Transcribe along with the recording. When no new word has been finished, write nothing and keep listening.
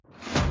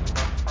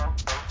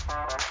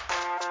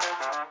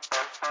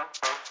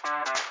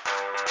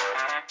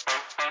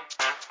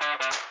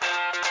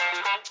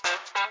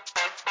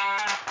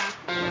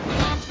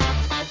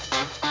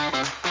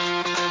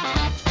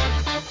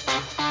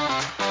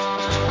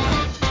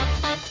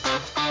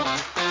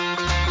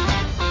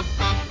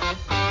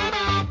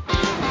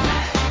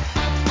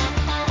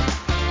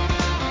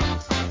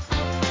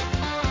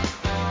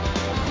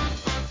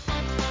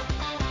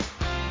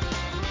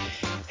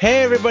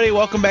Hey everybody,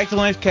 welcome back to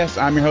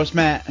LinuxCast. I'm your host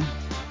Matt.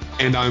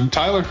 And I'm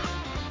Tyler.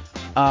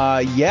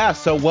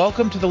 So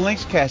welcome to the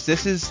LinuxCast.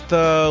 This is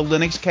the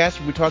LinuxCast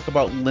where we talk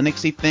about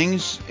Linuxy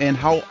things and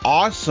how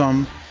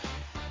awesome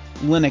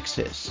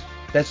Linux is.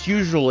 That's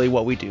usually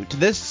what we do. To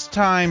this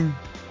time,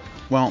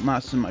 well,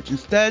 not so much.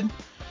 Instead,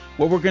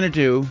 what we're going to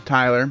do,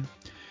 Tyler,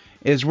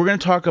 is we're going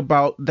to talk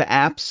about the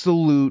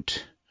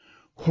absolute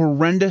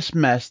horrendous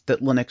mess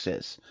that Linux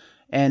is.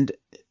 And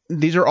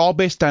these are all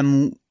based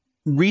on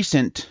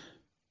recent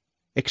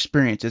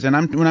experiences. And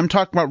when I'm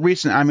talking about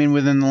recent, I mean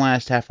within the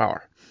last half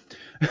hour.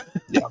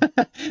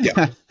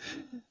 Yeah.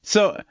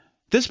 So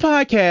this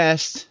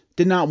podcast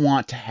did not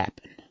want to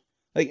happen.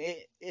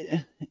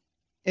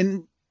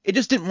 And it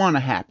just didn't want to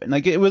happen.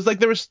 Like, it was like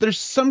there's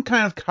some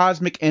kind of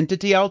cosmic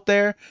entity out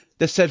there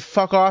that said,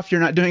 fuck off,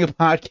 you're not doing a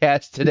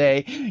podcast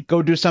today.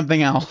 Go do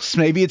something else.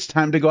 Maybe it's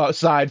time to go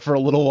outside for a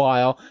little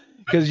while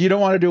because you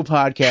don't want to do a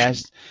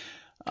podcast.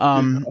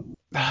 All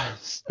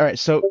right,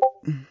 so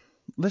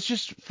let's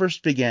just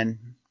first begin.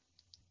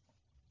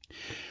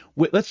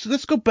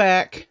 Let's go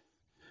back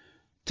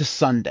to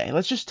Sunday.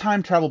 Let's just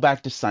time travel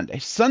back to Sunday.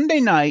 Sunday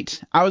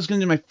night, I was going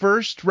to do my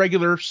first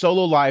regular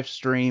solo live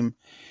stream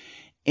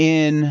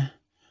in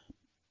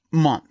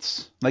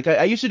months. Like,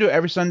 I used to do it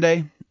every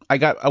Sunday. I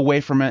got away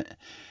from it.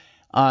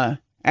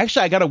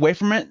 Actually, I got away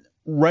from it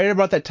right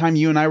about that time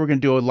you and I were going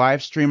to do a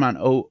live stream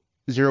on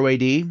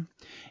 0AD,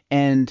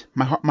 and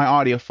my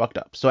audio fucked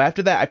up. So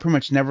after that, I pretty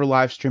much never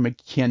live stream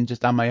again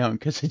just on my own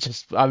because it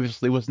just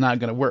obviously was not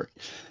going to work.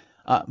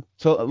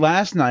 So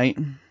last night,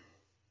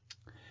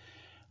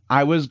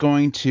 I was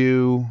going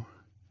to,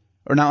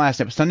 or not last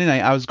night, but Sunday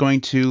night, I was going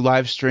to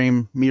live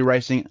stream me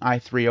writing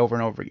i3 over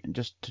and over again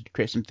just to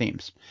create some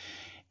themes.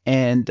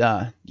 And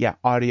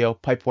audio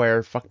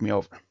Pipewire fucked me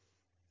over.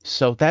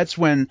 So that's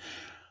when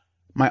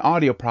my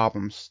audio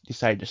problems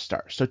decided to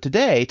start. So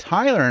today,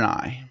 Tyler and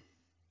I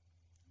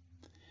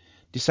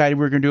decided we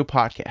were going to do a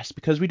podcast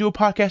because we do a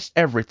podcast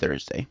every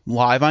Thursday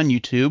live on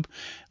YouTube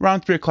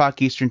around 3 o'clock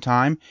Eastern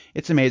time.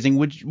 It's amazing.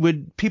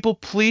 Would people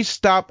please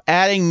stop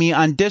adding me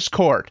on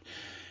Discord?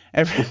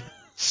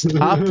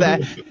 Stop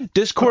that.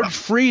 Discord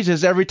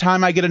freezes every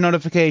time I get a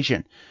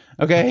notification.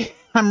 Okay?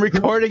 I'm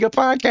recording a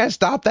podcast.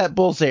 Stop that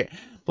bullshit.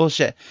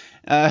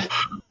 I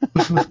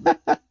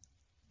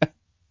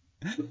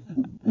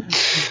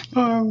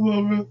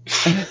love it.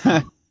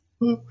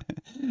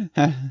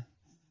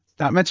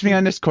 Stop messaging me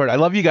on Discord. I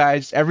love you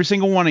guys, every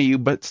single one of you,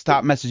 but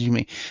stop messaging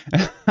me.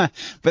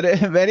 But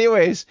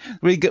anyways,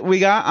 we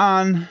got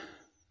on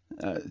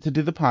to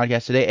do the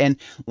podcast today, and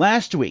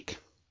last week,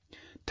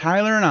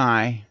 Tyler and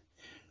I,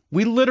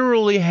 we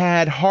literally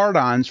had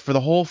hard-ons for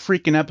the whole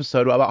freaking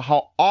episode about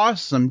how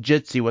awesome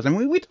Jitsi was. I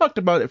mean, we talked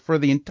about it for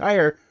the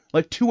entire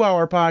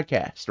 2-hour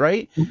podcast,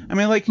 right? I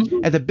mean,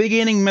 at the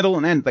beginning, middle,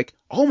 and end,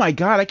 oh my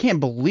god, I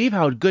can't believe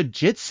how good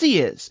Jitsi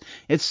is.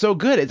 It's so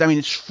good.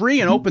 It's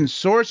free and open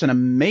source and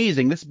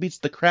amazing. This beats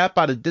the crap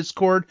out of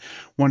Discord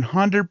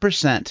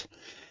 100%.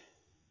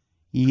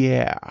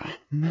 Yeah.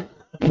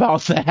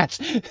 About that.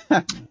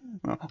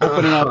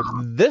 Opening up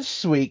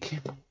this week,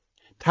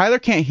 Tyler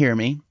can't hear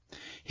me.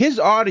 His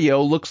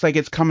audio looks like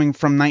it's coming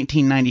from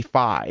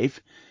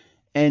 1995.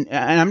 And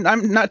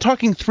I'm not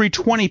talking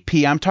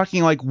 320p. I'm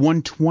talking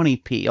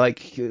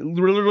 120p. It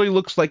literally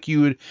looks like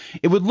it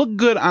would look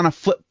good on a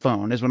flip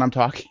phone is what I'm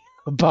talking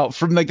about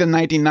from the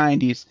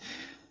 1990s.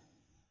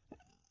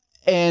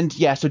 And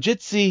yeah, so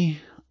Jitsi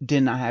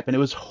did not happen. It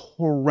was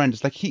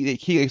horrendous. Like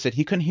he said,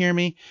 he couldn't hear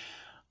me.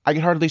 I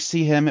could hardly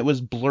see him. It was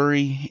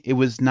blurry. It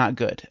was not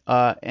good.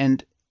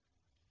 And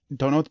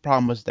don't know what the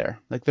problem was there.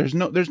 There's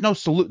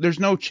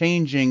no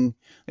changing.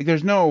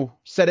 There's no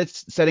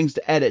settings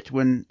to edit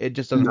when it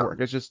just doesn't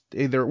work. It's just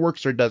either it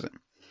works or it doesn't.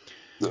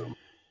 No.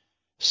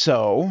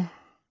 So,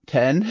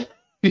 10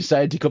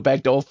 decided to go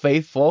back to Old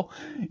Faithful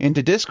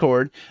into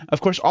Discord.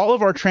 Of course, all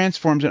of our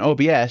transforms in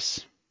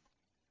OBS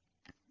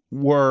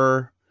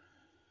were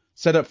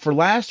set up for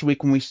last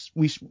week when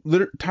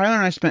Tyler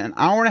and I spent an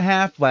hour and a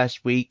half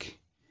last week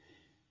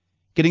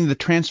getting the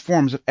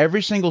transforms of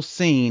every single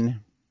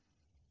scene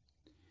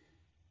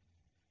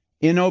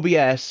in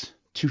OBS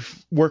to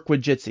work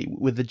with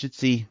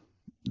Jitsi,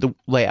 the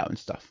layout and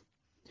stuff.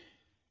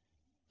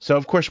 So,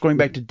 of course, going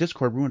back to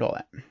Discord ruined all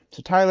that.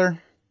 So, Tyler,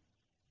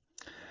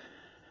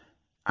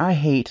 I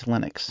hate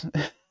Linux.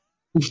 I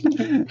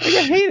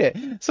hate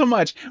it so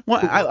much.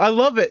 Well, I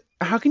love it.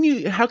 How can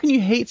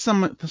you hate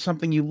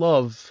something you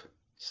love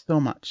so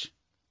much?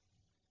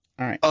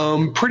 All right.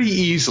 Pretty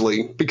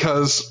easily,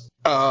 because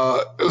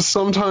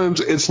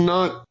sometimes it's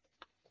not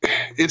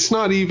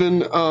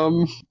even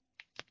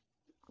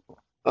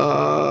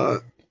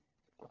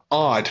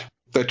odd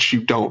that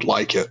you don't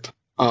like it.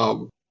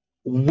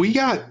 We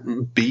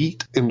got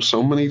beat in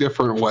so many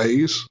different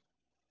ways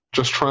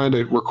just trying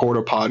to record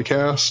a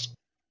podcast,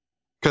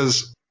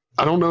 because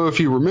I don't know if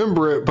you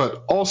remember it,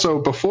 but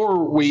also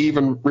before we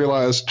even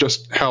realized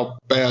just how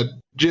bad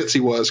Jitsi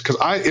was, because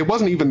it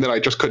wasn't even that I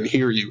just couldn't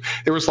hear you.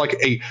 There was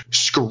a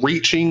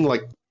screeching,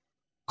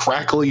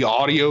 crackly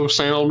audio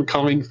sound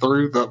coming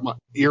through my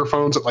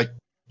earphones at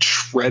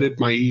shredded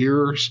my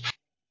ears.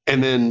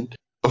 And then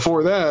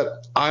before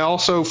that, I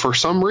also, for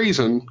some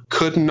reason,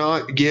 could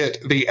not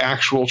get the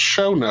actual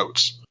show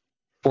notes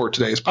for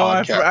today's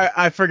podcast.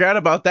 I forgot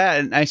about that,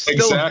 and I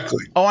still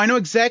Exactly. Oh, I know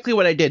exactly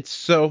what I did.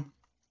 So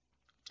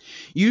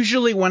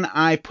usually when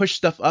I push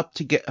stuff up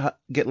to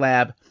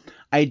GitLab,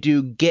 I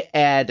do git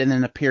add and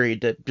then a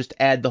period to just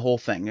add the whole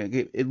thing.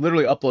 It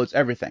literally uploads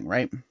everything,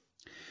 right?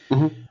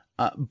 Mm-hmm.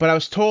 But I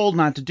was told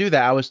not to do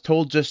that. I was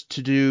told just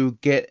to do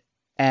git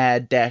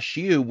add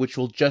 -u, which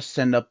will just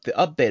send up the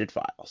updated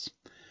files.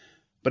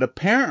 But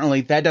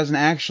apparently that doesn't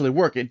actually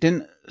work. It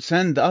didn't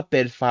send the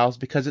updated files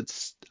because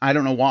I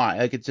don't know why.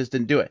 Like, it just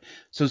didn't do it.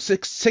 So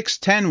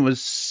 610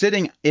 was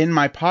sitting in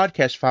my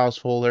podcast files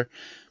folder,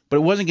 but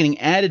it wasn't getting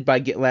added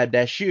by GitLab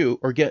 -u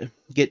or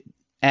git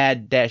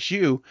add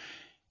 -u.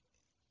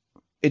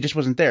 It just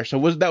wasn't there. So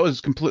that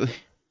was completely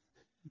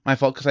my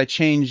fault because I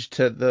changed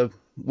to the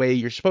way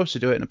you're supposed to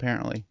do it, and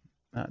apparently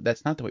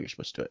that's not the way you're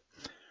supposed to do it.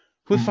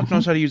 Who the fuck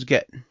knows how to use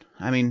Git?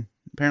 I mean,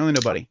 apparently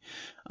nobody.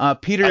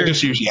 Peter. I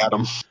just use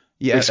Atom.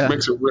 Yeah,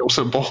 makes it real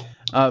simple.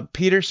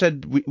 Peter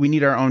said we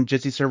need our own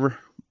Jitsi server.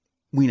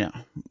 We know.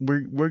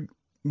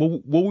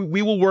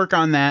 We will work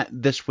on that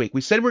this week.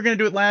 We said we are going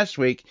to do it last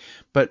week,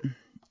 but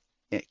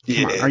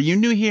come on, are you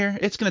new here?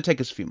 It's going to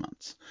take us a few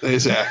months.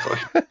 Exactly.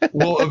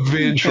 We'll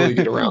eventually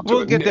get around to it.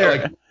 We'll get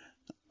there.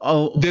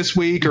 This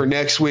week or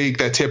next week,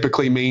 that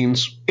typically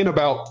means in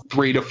about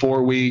 3 to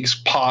 4 weeks,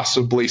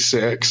 possibly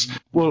 6.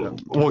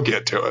 We'll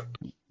get to it.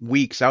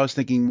 Weeks. I was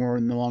thinking more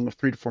in the long of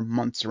 3 to 4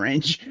 months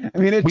range. I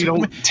mean, we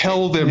don't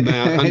tell them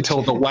that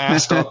until the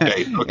last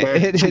update.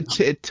 Okay.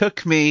 It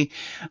took me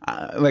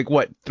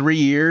 3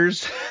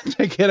 years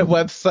to get a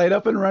website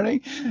up and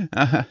running.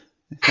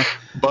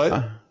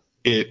 But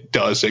it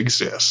does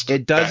exist.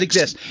 It does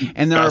exist,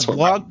 and there are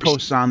blog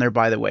posts on there,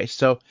 by the way.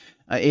 So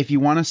if you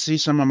want to see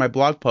some of my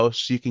blog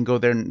posts, you can go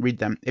there and read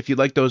them. If you'd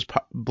like those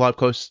blog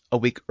posts a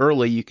week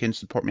early, you can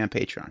support me on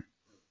Patreon.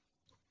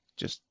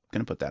 Just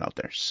gonna put that out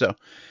there. So.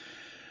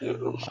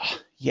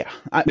 Yeah.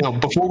 Now,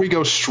 before we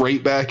go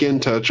straight back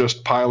into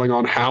just piling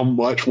on how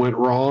much went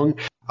wrong,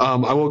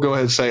 I will go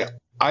ahead and say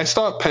I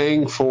stopped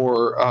paying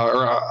for,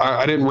 or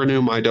I didn't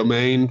renew my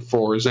domain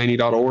for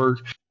zany.org,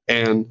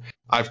 and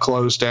I've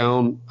closed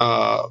down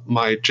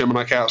my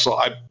Gemini Castle.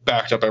 I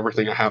backed up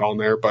everything I had on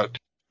there, but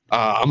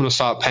I'm going to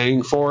stop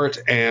paying for it.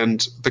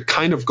 And the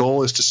kind of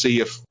goal is to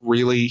see if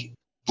really,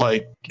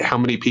 how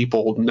many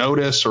people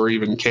notice or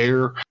even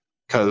care,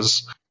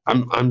 because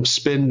I'm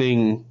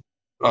spending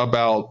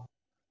about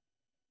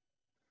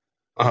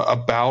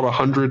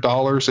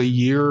 $100 a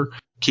year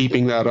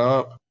keeping that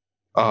up.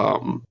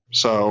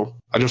 So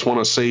I just want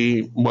to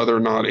see whether or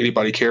not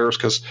anybody cares,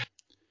 because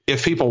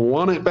if people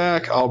want it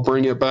back, I'll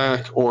bring it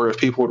back. Or if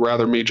people would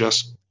rather me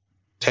just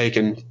take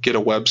and get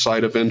a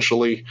website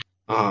eventually,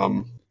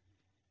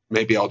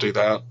 maybe I'll do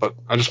that. But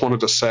I just wanted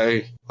to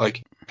say,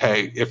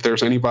 hey, if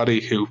there's anybody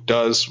who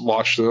does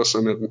watch this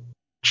and then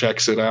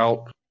checks it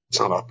out, it's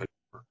not up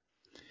anymore.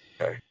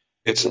 Okay.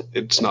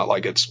 It's not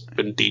like it's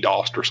been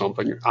DDoSed or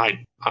something.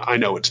 I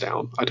know it's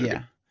down. I do.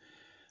 Yeah.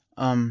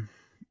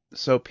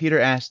 So Peter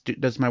asked,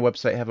 does my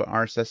website have an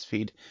RSS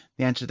feed?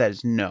 The answer to that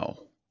is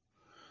no.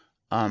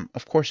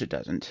 Of course it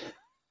doesn't.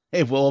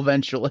 It will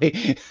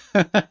eventually.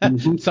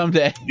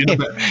 Someday.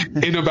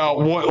 In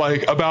about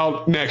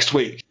about next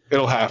week,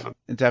 it'll happen.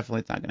 Definitely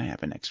it's not going to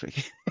happen next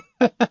week.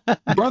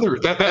 Brother,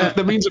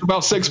 that means in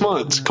about 6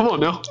 months. Come on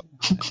now.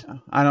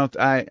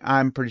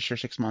 I'm pretty sure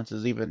 6 months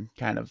is even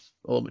kind of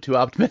a little bit too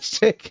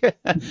optimistic.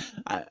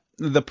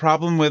 The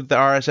problem with the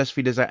RSS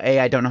feed is that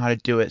I don't know how to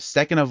do it.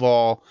 Second of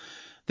all,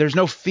 there's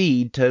no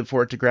feed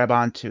for it to grab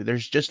onto.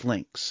 There's just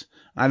links.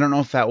 I don't know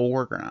if that will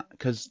work or not,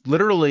 because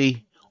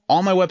literally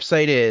all my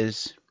website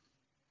is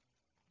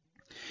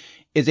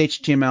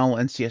HTML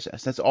and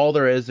CSS. That's all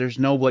there is. There's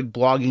no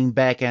blogging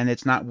backend.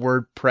 It's not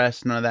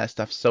WordPress, none of that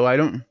stuff. So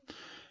I'm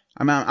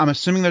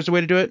assuming there's a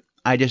way to do it.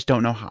 I just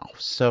don't know how.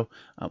 So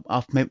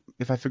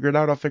if I figure it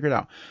out, I'll figure it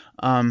out.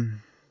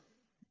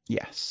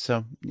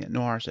 So no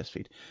RSS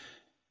feed.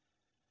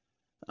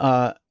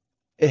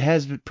 It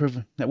has been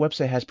proven, that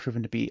website has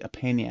proven to be a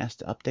pain in the ass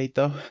to update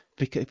though,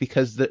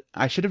 because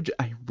I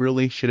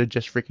really should have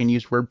just freaking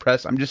used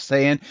WordPress. I'm just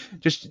saying,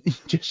 just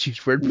use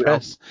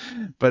WordPress,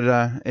 but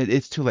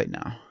it's too late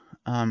now.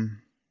 The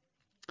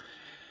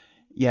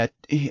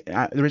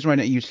reason why I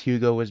didn't use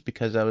Hugo was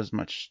because I was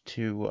much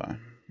too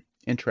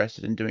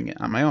interested in doing it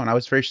on my own. I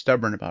was very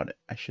stubborn about it.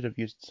 I should have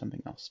used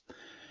something else.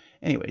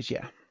 Anyways,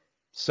 yeah.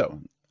 So,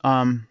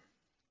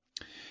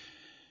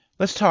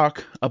 let's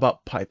talk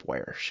about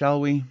Pipewire, shall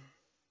we?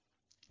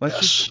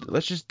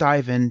 Let's just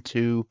dive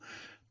into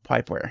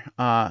Pipewire.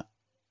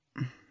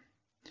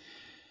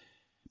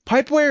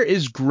 Pipewire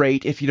is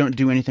great if you don't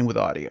do anything with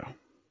audio.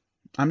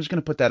 I'm just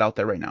gonna put that out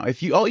there right now.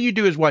 If all you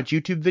do is watch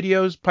YouTube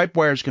videos,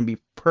 Pipewire is gonna be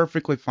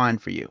perfectly fine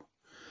for you.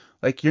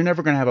 You're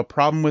never gonna have a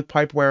problem with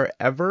Pipewire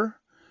ever,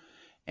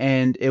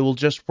 and it will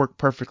just work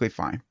perfectly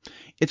fine.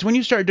 It's when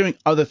you start doing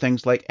other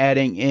things like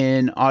adding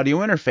in audio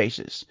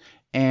interfaces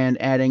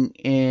and adding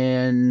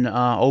in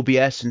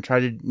OBS and try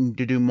to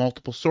do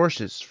multiple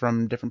sources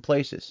from different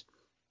places,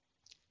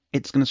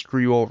 it's going to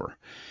screw you over.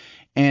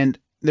 And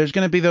there's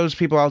going to be those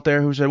people out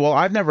there who say, well,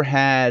 I've never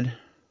had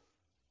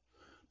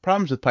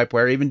problems with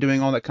Pipewire, even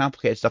doing all that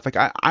complicated stuff.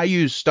 Like I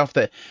use stuff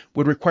that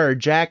would require a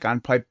jack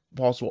on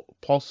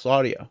Pulse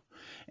Audio,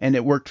 and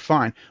it worked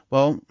fine.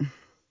 Well,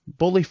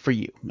 bully for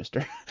you,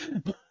 mister.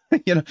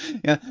 Yeah,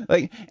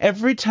 like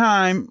every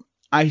time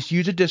I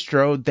use a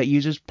distro that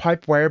uses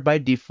Pipewire by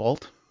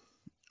default,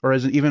 or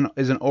even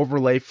as an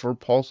overlay for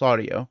Pulse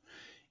Audio,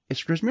 it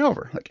screws me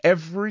over. Like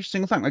every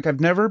single time. Like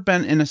I've never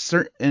been in a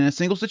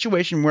single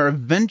situation where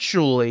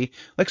eventually,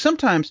 like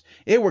sometimes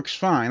it works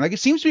fine. Like it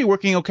seems to be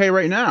working okay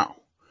right now.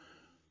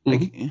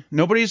 Like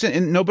nobody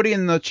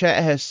in the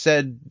chat has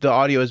said the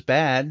audio is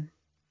bad.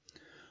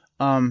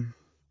 But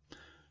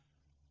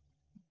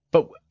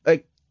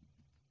like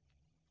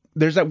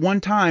there's that one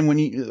time when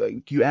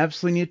you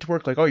absolutely need it to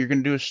work. Like, oh, you're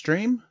gonna do a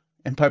stream,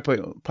 and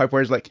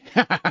Pipewire's like,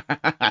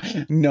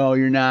 no,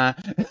 you're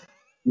not.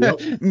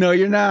 Yep. No,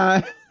 you're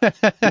not.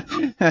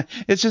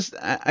 It's just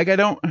I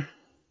don't.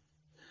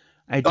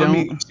 I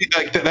mean, see,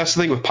 like, that's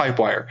the thing with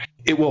Pipewire.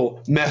 It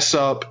will mess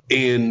up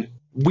in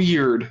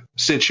weird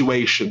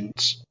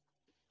situations.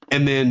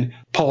 And then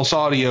Pulse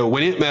Audio,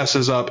 when it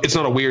messes up, it's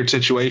not a weird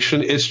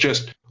situation. It's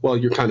just, well,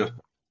 you're kind of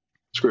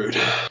screwed.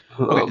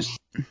 Okay.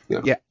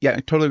 Yeah, I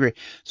totally agree.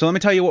 So let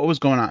me tell you what was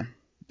going on.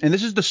 And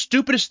this is the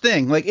stupidest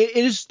thing. Like, it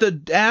is the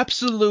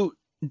absolute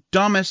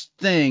dumbest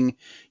thing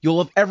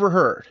you'll have ever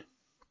heard.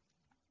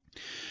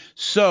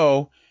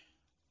 So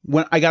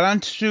when I got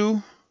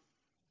onto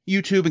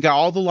YouTube and got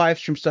all the live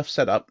stream stuff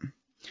set up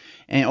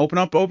and opened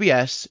up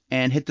OBS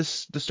and hit the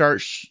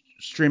start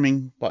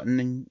streaming button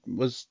and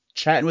was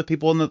chatting with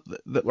people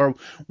or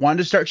wanted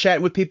to start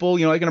chatting with people,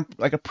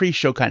 like a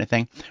pre-show kind of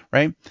thing,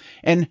 right?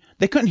 And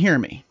they couldn't hear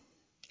me.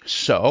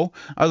 So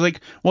I was like,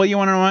 well, you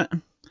want to know what?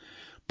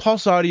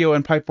 Pulse Audio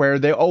and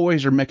Pipewire, they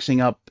always are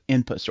mixing up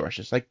input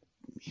sources. Like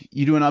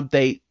you do an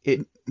update,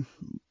 it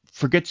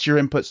forgets your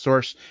input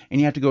source,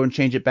 and you have to go and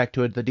change it back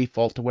to the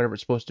default to whatever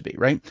it's supposed to be,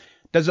 right?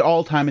 Does it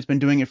all the time. It's been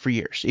doing it for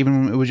years,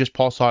 even when it was just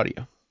Pulse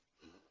Audio.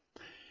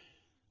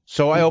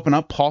 So I open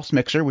up Pulse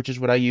Mixer, which is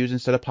what I use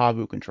instead of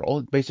Pavu Control.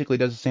 It basically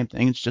does the same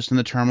thing. It's just in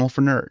the terminal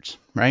for nerds,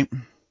 right?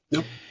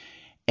 Yep.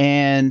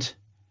 And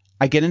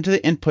I get into the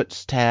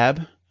Inputs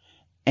tab,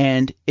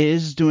 and it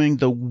is doing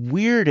the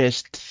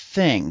weirdest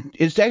thing.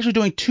 It's actually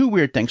doing two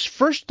weird things.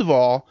 First of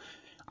all,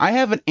 I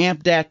have an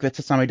amp DAC that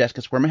sits on my desk.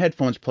 It's where my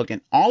headphones plug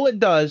in. All it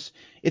does,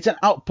 it's an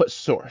output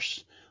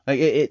source. Like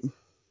it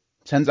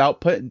sends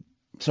output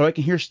so I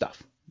can hear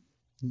stuff.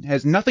 It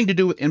has nothing to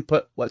do with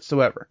input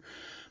whatsoever.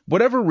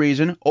 Whatever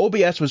reason,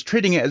 OBS was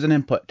treating it as an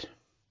input.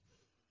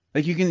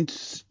 If you go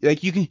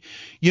into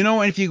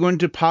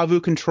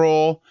Pavu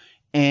Control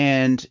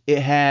and it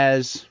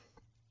has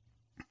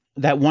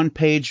that one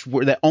page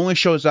that only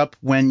shows up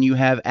when you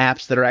have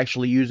apps that are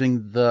actually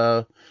using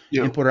the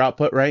input or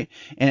output, right?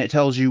 And it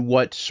tells you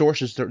what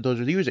sources those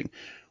are using.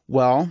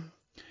 Well,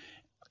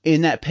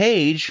 in that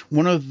page,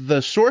 one of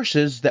the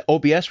sources that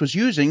OBS was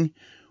using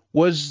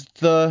was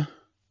the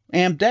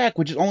amp DAC,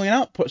 which is only an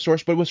output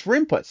source, but it was for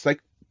inputs.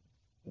 Like,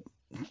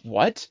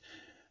 what?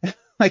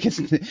 Like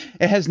it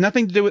has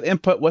nothing to do with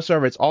input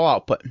whatsoever. It's all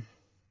output.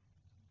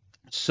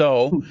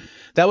 So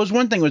that was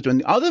one thing it was doing.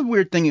 The other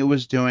weird thing it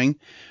was doing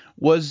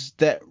was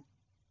that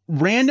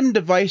random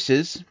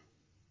devices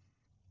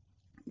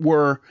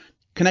were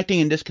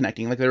connecting and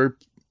disconnecting. Like they were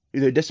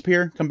either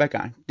disappear, come back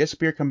on,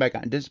 disappear, come back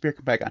on, disappear,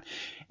 come back on.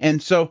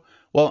 And so,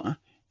 well,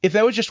 if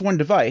that was just one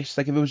device,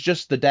 like if it was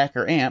just the DAC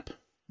or amp,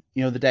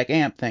 the DAC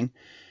amp thing,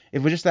 if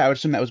it was just that, I would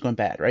assume that was going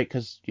bad, right?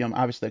 Because,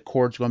 obviously the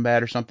cord's going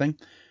bad or something.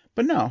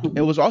 But no,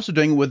 it was also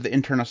doing it with the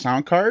internal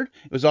sound card.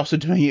 It was also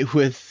doing it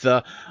with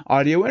the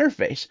audio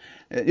interface.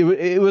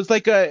 It was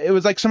like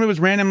somebody was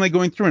randomly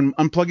going through and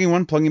unplugging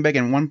one, plugging back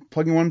in,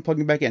 plugging one,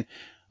 plugging back in,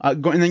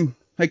 and then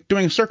like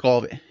doing a circle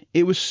of it.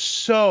 It was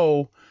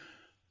so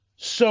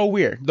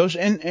weird.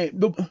 It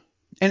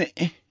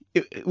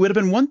would have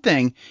been one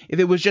thing if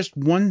it was just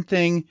one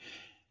thing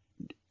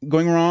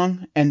going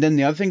wrong and then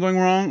the other thing going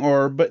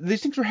wrong, but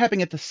these things were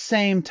happening at the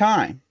same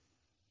time.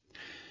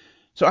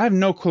 So I have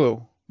no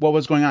clue what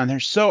was going on there.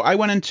 So I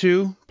went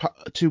into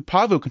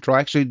Pavu Control. I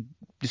actually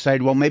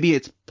decided, well, maybe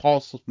it's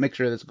Pulse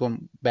Mixer that's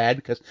going bad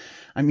because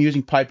I'm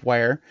using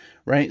Pipewire,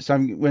 right? So I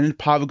went into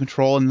Pavu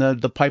Control and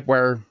the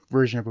Pipewire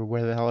version of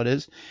where the hell it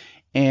is,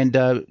 and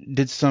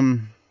did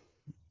some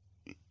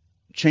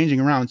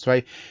changing around. So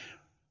I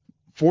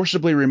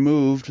forcibly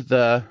removed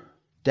the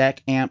DAC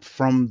amp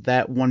from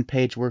that one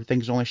page where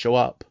things only show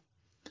up,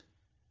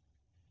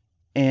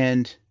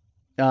 and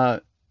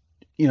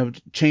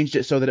changed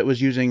it so that it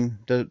was using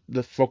the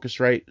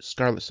Focusrite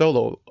Scarlett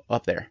Solo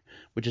up there,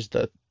 which is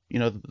the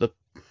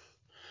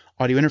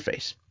audio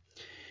interface.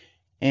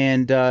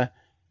 And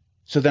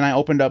so then I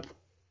opened up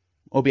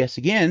OBS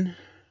again,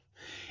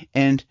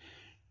 and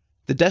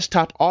the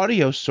desktop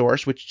audio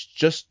source, which is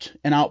just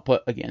an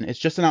output again. It's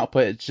just an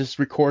output. It just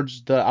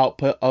records the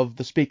output of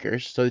the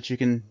speakers so that you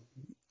can,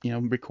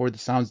 record the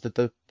sounds that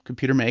the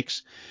computer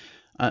makes,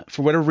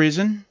 for whatever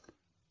reason,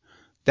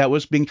 that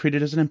was being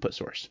treated as an input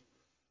source.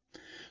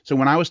 So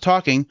when I was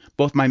talking,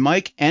 both my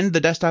mic and the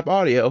desktop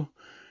audio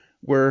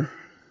were,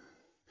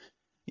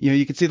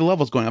 you could see the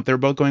levels going up. They were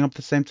both going up at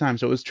the same time.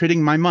 So it was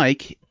treating my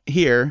mic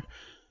here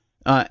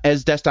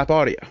as desktop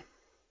audio.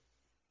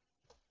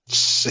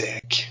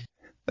 Sick.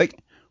 Like,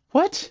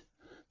 what?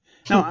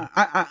 Now,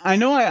 I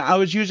know I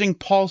was using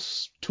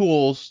Pulse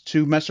tools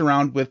to mess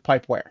around with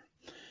Pipewire.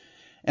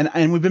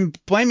 And we've been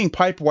blaming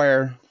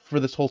Pipewire for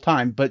this whole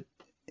time, but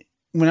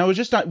when it was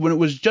just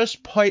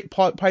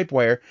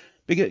Pipewire,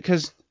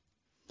 because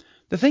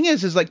the thing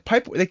is like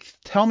they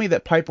tell me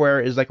that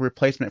Pipewire is like a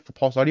replacement for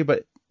Pulse Audio,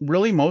 but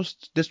really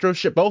most distros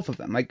ship both of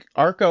them. Like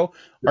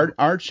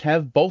Arch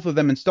have both of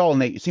them installed,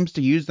 and it seems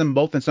to use them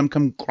both in some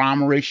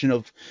conglomeration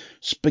of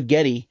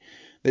spaghetti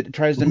that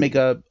tries to make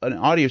an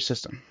audio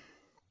system.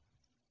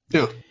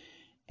 Yeah.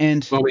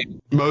 And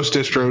most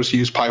distros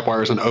use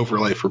Pipewire as an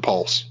overlay for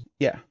Pulse.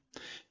 Yeah.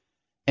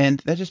 And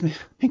that just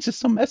makes it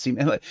so messy,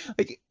 man. Like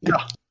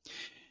yeah.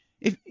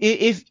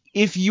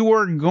 If you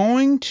are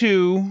going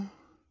to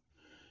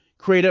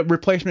create a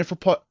replacement for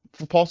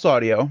Pulse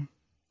Audio,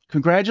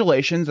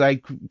 congratulations.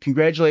 I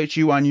congratulate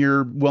you on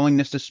your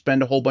willingness to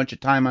spend a whole bunch of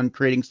time on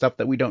creating stuff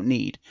that we don't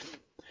need.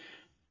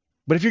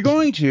 But if you're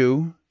going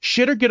to,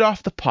 shit or get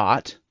off the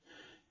pot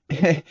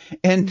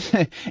and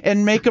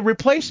make a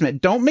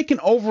replacement. Don't make an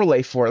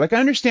overlay for it. Like, I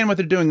understand what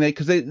they're doing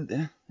because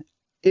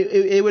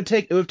it would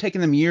have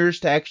taken them years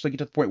to actually get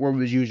to the point where it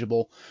was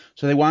usable.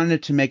 So they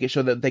wanted to make it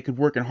so that they could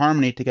work in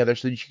harmony together,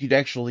 so that you could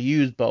actually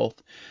use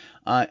both,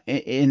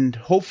 and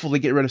hopefully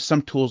get rid of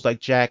some tools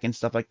like Jack and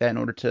stuff like that in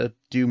order to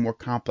do more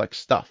complex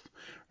stuff.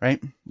 Right?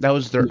 That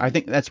was I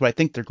think that's what I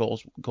think their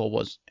goal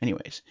was,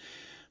 anyways.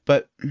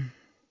 But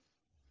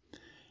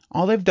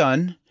all they've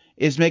done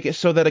is make it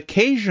so that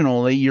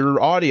occasionally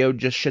your audio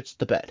just shits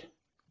the bed.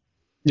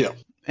 Yeah.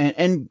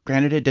 And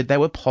granted, it did that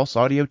with Pulse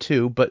Audio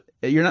too, but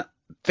you're not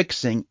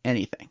fixing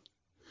anything.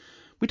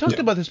 We talked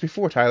about this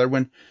before, Tyler,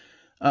 when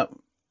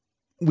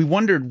we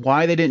wondered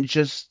why they didn't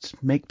just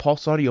make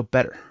Pulse Audio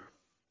better.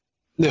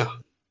 Yeah.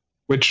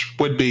 Which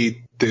would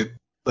be that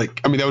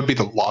would be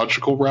the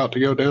logical route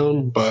to go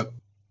down, but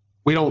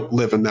we don't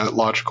live in that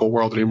logical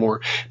world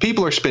anymore.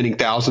 People are spending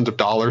thousands of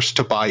dollars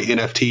to buy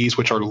NFTs,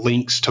 which are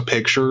links to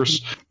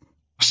pictures.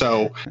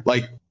 So,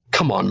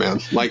 come on, man.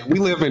 We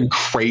live in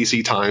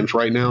crazy times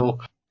right now.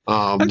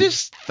 Not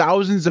just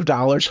thousands of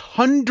dollars,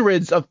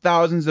 hundreds of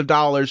thousands of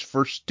dollars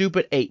for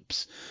stupid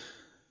apes.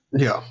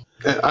 Yeah.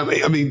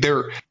 I mean,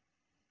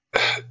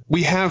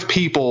 we have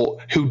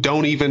people who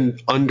don't even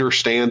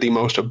understand the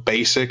most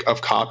basic of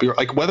copyright.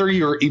 Like, whether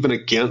you're even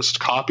against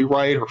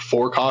copyright or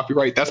for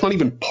copyright, that's not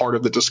even part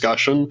of the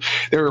discussion.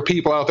 There are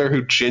people out there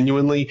who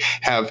genuinely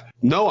have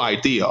no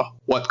idea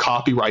what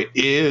copyright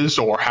is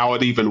or how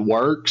it even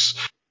works,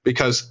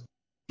 because,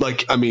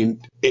 the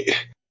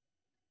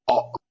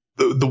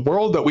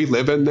world that we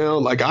live in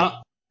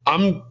now,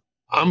 I'm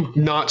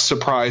not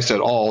surprised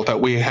at all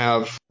that we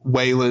have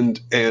Wayland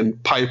and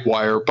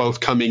Pipewire both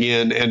coming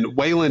in, and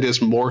Wayland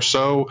is more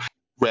so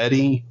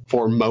ready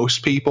for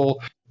most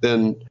people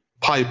than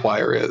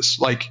Pipewire is.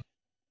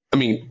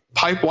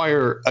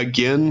 Pipewire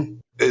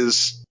again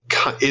it's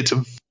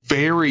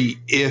very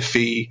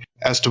iffy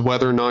as to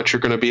whether or not you're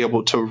going to be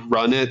able to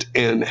run it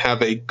and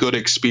have a good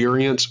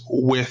experience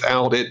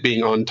without it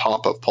being on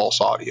top of Pulse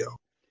Audio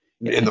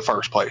in the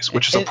first place,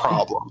 which is a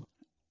problem.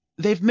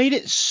 They've made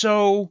it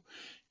so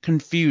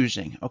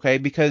confusing, okay?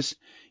 Because,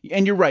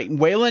 and you're right,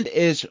 Wayland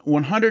is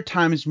 100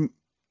 times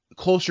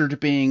closer to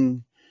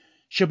being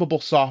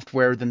shippable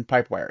software than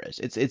Pipewire is.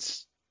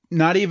 It's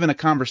not even a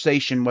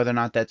conversation whether or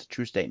not that's a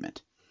true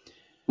statement.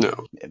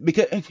 No.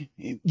 Because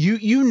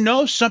you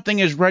know something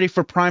is ready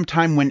for prime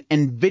time when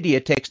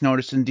NVIDIA takes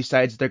notice and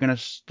decides they're going to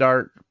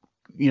start,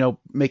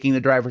 making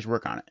the drivers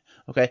work on it,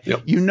 okay?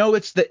 Yep. You know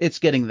it's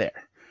getting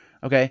there,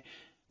 okay?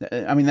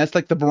 I mean, that's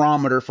like the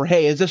barometer for,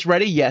 hey, is this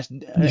ready? Yes.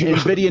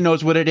 NVIDIA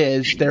knows what it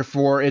is,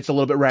 therefore it's a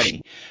little bit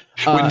ready.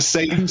 When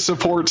Satan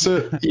supports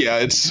it, yeah,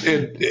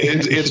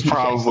 it's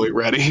probably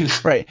ready.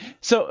 Right.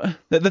 So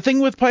the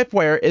thing with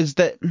Pipewire is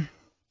that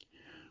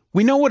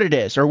we know what it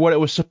is, or what it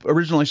was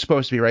originally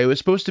supposed to be, right? It was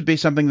supposed to be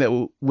something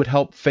that would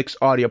help fix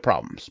audio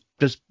problems.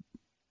 Just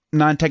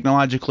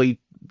non-technologically,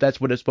 that's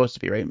what it's supposed to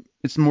be, right?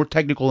 It's more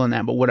technical than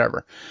that, but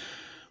whatever.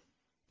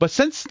 But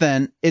since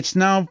then, it's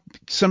now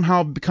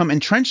somehow become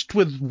entrenched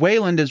with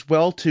Wayland as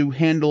well to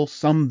handle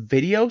some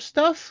video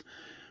stuff,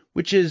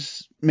 which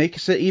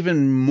makes it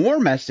even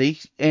more messy.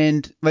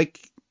 And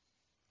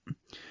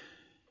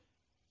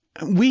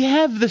we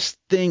have this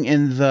thing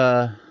in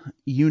the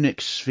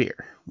Unix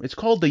sphere. It's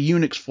called the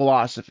Unix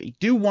philosophy.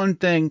 Do one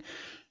thing,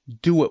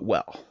 do it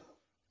well,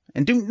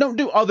 and don't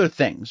do other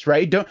things,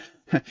 right? Don't.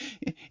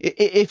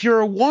 If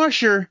you're a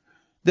washer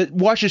that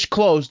washes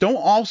clothes, don't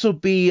also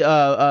be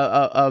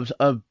a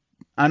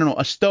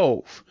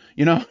stove,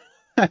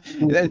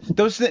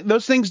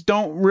 those things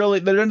don't really,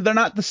 they're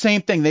not the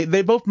same thing.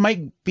 They both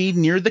might be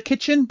near the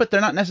kitchen, but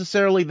they're not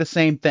necessarily the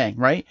same thing,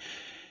 right?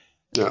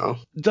 No.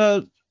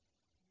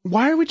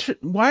 why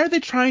are they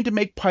trying to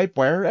make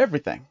Pipewire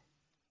everything?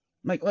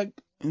 Like,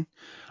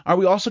 are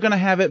we also going to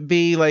have it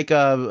be like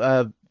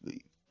a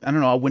I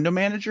don't know, a window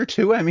manager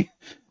too? I mean,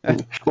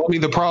 Well, I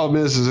mean, the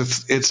problem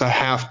is it's a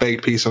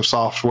half-baked piece of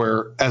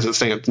software as it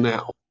stands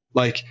now.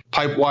 Like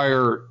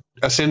Pipewire,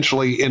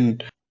 essentially,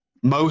 in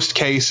most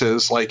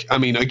cases, like I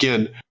mean,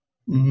 again,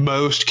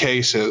 most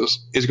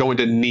cases is going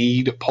to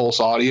need Pulse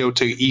Audio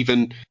to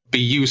even be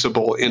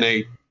usable in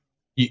a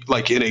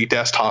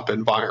desktop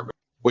environment,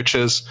 which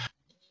is,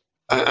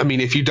 I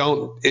mean, if you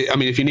don't, I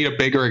mean, if you need a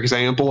bigger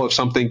example of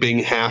something being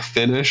half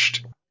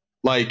finished,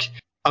 like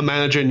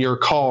imagine your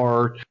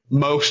car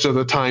most of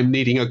the time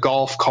needing a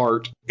golf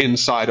cart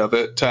inside of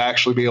it to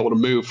actually be able to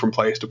move from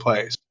place to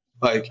place.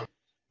 Like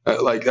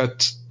like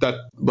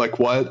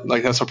what?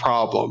 Like that's a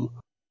problem.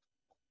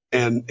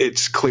 And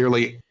it's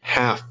clearly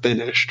half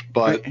finished,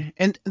 but right.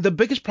 And the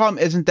biggest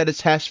problem isn't that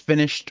it's half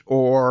finished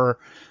or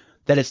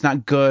that it's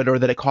not good or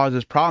that it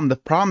causes problem. The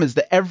problem is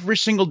that every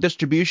single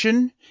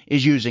distribution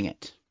is using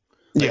it.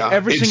 Like yeah,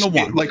 every single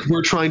one. like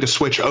we're trying to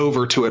switch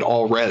over to it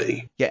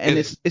already. Yeah, and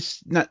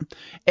it's not.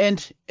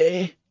 And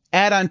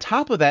add on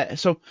top of that,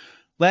 so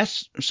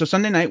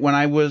Sunday night when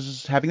I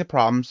was having the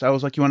problems, I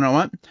was like, you want to know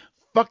what?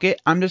 Fuck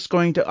it, I'm just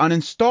going to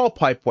uninstall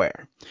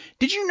Pipewire.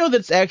 Did you know that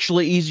it's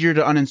actually easier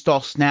to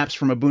uninstall snaps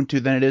from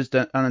Ubuntu than it is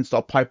to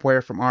uninstall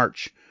Pipewire from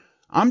Arch?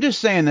 I'm just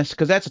saying this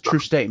because that's a true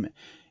statement.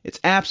 It's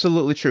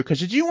absolutely true.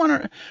 Because did you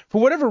want to, for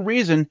whatever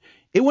reason,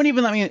 it wouldn't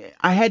even let me.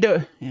 I had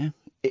to.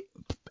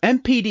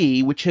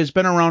 MPD, which has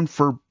been around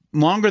for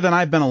longer than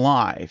I've been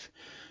alive,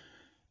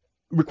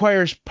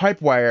 requires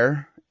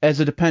Pipewire as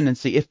a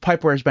dependency if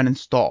Pipewire has been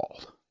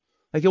installed.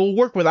 Like it will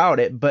work without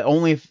it, but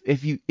only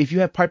if you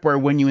have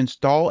Pipewire when you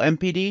install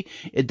MPD,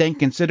 it then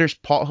considers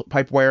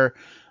Pipewire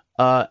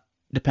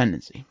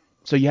dependency.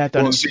 So you have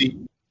to. Well, see,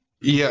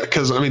 yeah,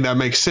 because I mean that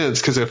makes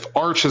sense. Because if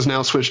Arch has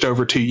now switched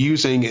over to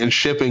using and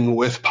shipping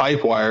with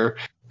Pipewire,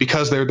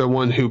 because they're the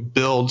one who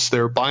builds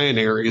their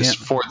binaries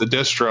for the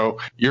distro,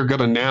 they're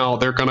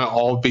gonna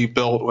all be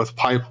built with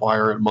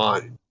Pipewire in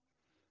mind.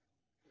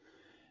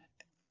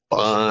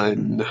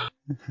 Fun.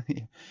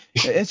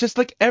 It's just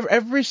like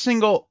every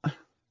single.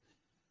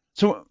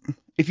 So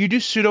if you do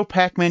sudo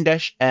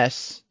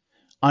pacman-s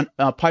on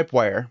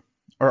Pipewire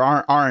or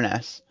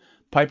RNS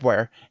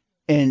Pipewire,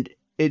 and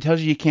it tells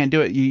you can't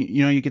do it,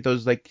 you get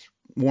those like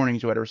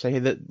warnings or whatever, say hey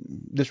that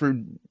this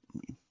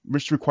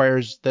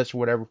requires this or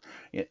whatever.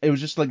 It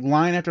was just like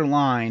line after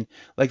line,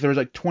 like there was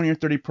like 20 or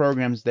 30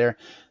 programs there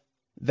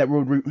that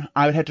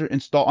I would have to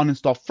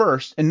uninstall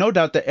first, and no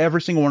doubt that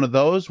every single one of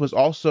those was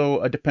also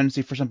a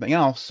dependency for something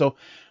else. So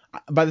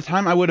by the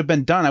time I would have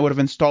been done, I would have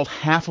installed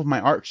half of my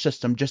Arch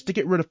system just to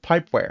get rid of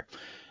Pipewire.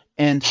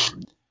 And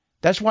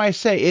that's why I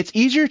say it's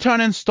easier to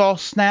uninstall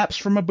snaps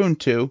from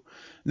Ubuntu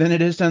than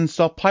it is to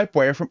install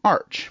Pipewire from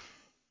Arch.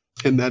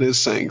 And that is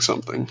saying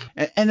something.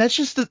 And that's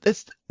just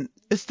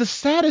it's the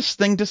saddest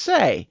thing to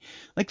say.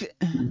 Like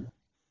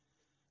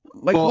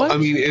well, what? I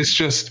mean, it's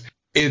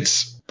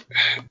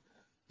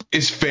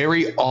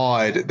very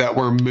odd that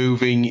we're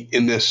moving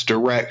in this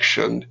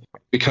direction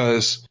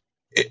because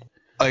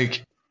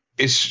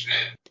it's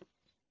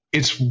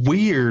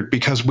weird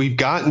because we've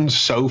gotten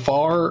so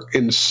far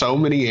in so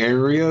many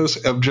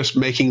areas of just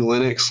making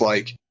Linux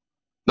like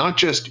not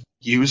just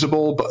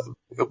usable,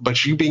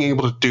 but you being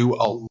able to do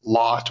a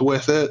lot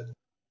with it.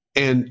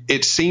 And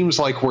it seems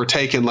like we're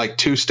taking like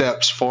 2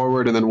 steps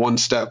forward and then 1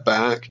 step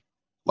back,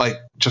 like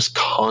just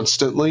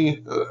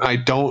constantly. I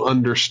don't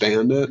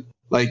understand it.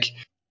 Like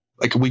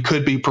we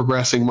could be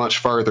progressing much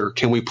further.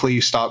 Can we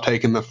please stop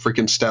taking the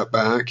freaking step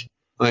back?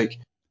 Like,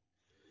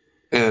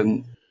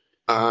 and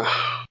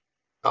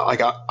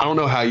I don't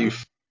know how you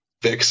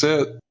fix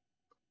it,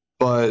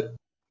 but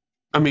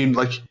I mean,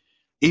 like,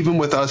 even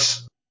with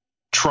us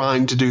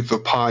trying to do the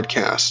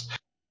podcast,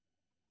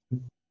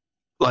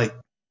 like,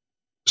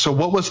 so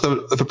what was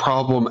the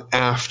problem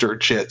after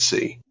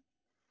Jitsi?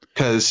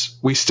 Because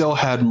we still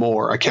had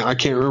more. I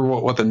can't remember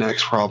what the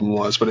next problem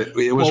was, but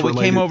it was well, we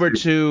came over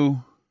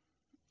to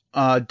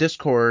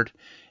Discord,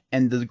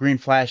 and the green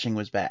flashing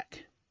was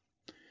back.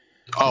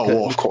 Oh,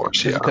 well, of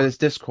course, yeah. Because it's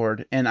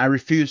Discord, and I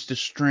refused to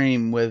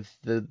stream with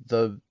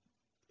the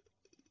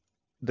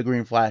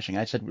green flashing.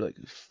 I said, like,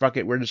 fuck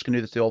it, we're just gonna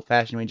do this the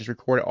old-fashioned way, just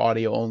record it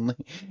audio only.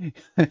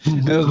 It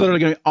was literally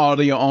gonna be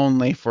audio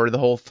only for the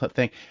whole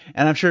thing.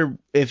 And I'm sure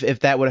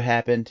if that would have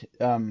happened,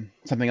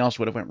 something else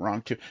would have went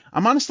wrong too.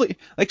 I'm honestly,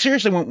 like,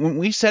 seriously, when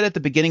we said at the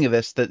beginning of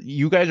this that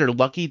you guys are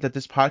lucky that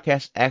this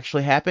podcast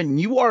actually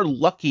happened, you are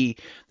lucky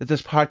that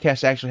this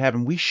podcast actually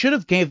happened. We should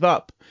have gave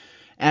up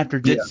after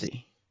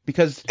Jitsi.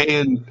 Because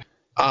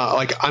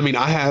like, I mean,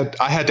 I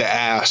had to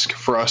ask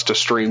for us to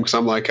stream because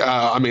I'm like,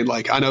 I mean,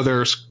 like, I know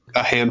there's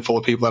a handful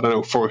of people that I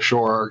know for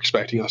sure are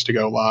expecting us to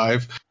go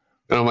live,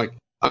 and I'm like,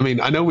 I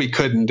mean, I know we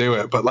couldn't do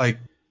it, but like,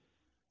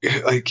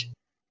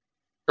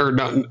 or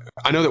not.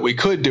 I know that we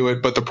could do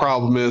it, but the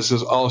problem is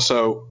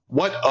also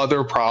what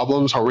other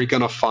problems are we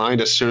going to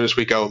find as soon as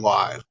we go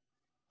live?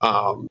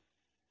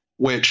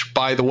 Which,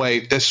 by the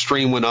way, this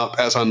stream went up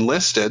as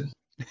unlisted.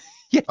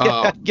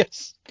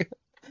 Yes.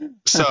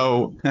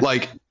 So,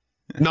 like,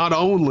 not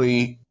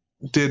only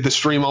did the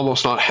stream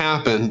almost not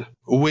happen,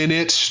 when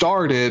it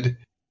started,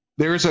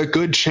 there's a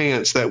good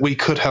chance that we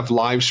could have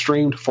live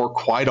streamed for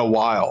quite a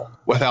while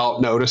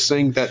without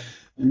noticing that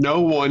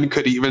no one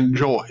could even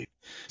join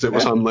because it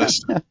was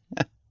unlisted.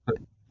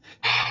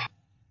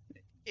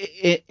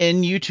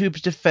 In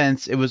YouTube's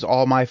defense, it was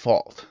all my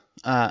fault.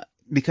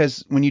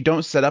 Because when you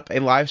don't set up a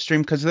live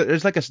stream, because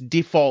there's like a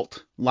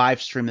default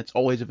live stream that's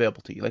always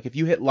available to you. Like if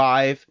you hit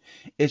live,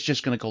 it's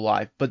just going to go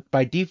live. But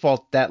by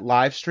default, that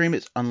live stream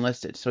is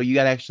unlisted. So you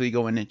got to actually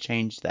go in and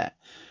change that.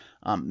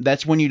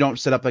 That's when you don't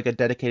set up like a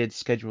dedicated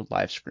scheduled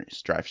live stream.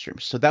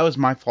 So that was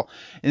my fault.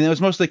 And it was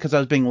mostly because I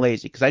was being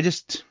lazy.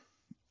 Because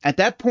at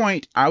that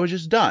point, I was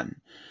just done.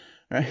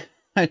 Right?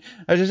 I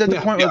was just at the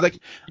point where I was like,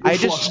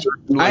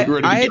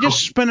 I had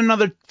just spent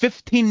another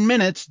 15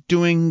 minutes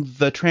doing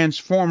the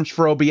transforms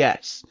for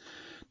OBS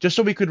just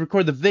so we could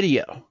record the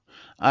video.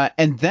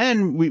 And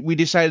then we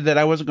decided that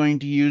I wasn't going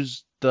to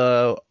use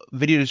the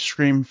video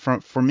stream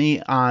for me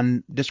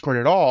on Discord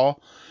at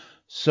all.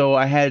 So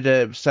I had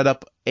to set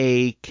up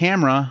a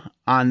camera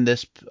on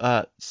this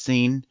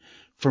scene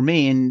for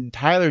me, and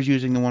Tyler's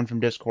using the one from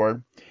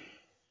Discord.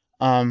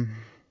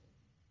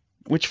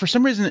 Which for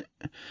some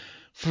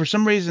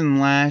reason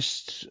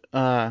last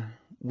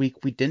week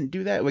we didn't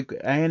do that.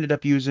 I ended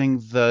up using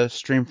the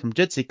stream from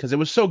Jitsi because it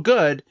was so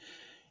good.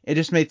 It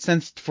just made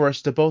sense for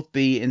us to both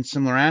be in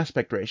similar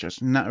aspect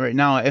ratios. Not right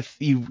now. If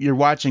you're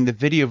watching the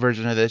video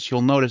version of this,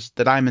 you'll notice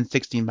that I'm in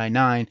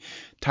 16:9.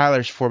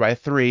 Tyler's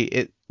 4:3.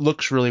 It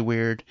looks really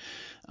weird.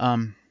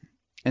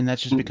 And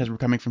that's just because we're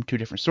coming from two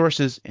different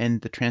sources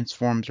and the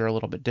transforms are a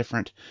little bit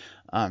different.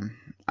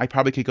 I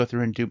probably could go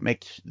through and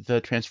make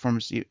the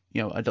transforms, a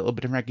little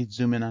bit different. I could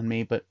zoom in on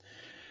me, but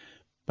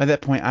by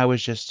that point I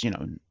was just,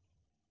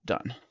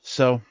 done.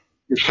 So,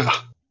 it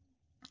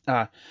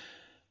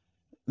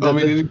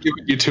didn't give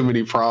you too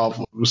many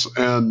problems,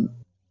 and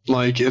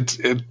like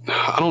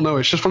I don't know.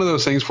 It's just one of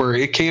those things where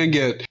it can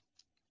get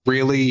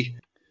really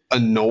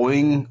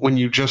annoying when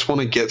you just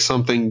want to get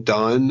something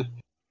done,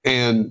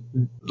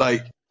 and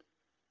like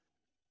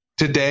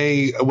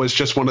today was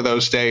just one of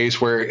those days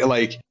where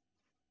like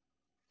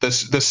the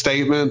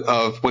statement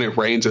of when it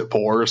rains it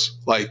pours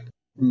like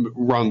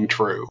rung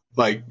true,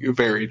 like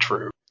very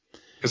true,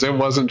 because it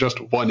wasn't just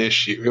one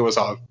issue. It was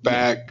a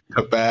back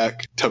to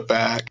back to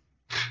back.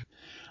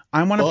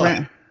 I want to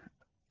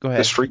go ahead.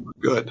 The stream was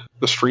good.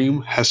 The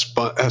stream has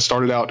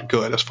started out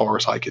good as far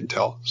as I can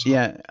tell. So.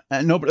 Yeah,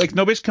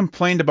 nobody's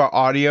complained about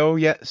audio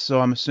yet,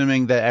 so I'm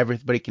assuming that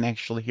everybody can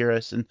actually hear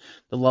us and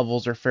the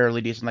levels are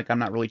fairly decent. Like I'm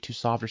not really too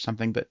soft or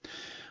something, but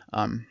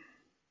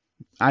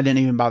I didn't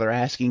even bother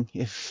asking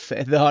if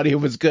the audio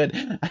was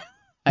good.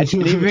 I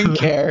didn't even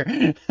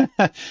care.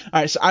 All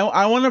right, so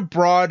I want to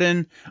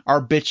broaden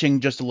our bitching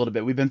just a little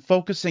bit. We've been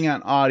focusing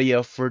on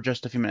audio for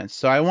just a few minutes,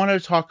 so I want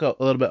to talk a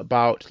little bit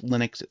about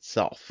Linux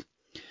itself.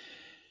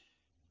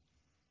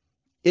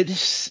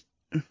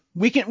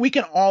 We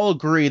can all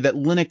agree that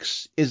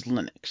Linux is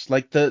Linux.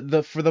 Like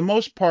the for the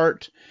most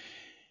part,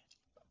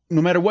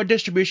 no matter what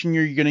distribution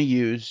you're going to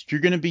use,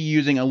 you're going to be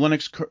using a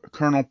Linux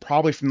kernel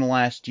probably from the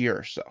last year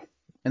or so,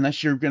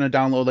 unless you're going to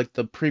download like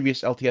the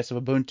previous LTS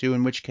of Ubuntu,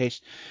 in which case,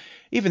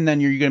 even then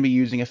you're going to be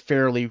using a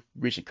fairly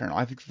recent kernel.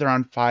 I think they're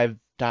on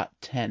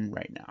 5.10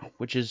 right now,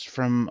 which is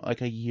from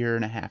like a year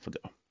and a half ago.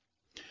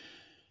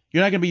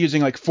 You're not going to be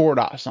using like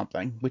 4.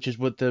 something, which is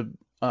what the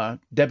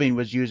Debian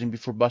was using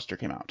before Buster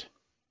came out,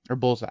 or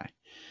Bullseye.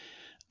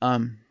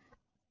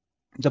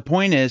 The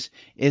point is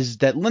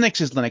that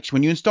Linux is Linux.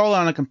 When you install it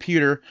on a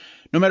computer,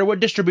 no matter what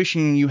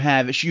distribution you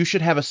have, you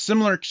should have a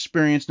similar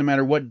experience no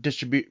matter what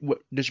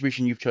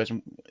distribution you've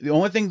chosen. The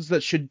only things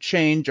that should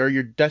change are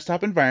your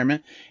desktop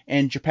environment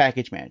and your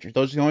package manager.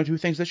 Those are the only two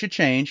things that should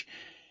change.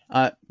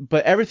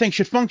 But everything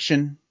should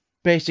function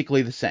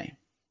basically the same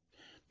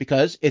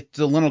because it's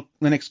the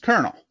Linux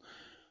kernel,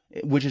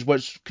 which is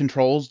what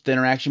controls the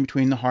interaction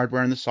between the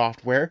hardware and the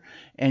software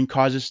and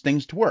causes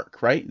things to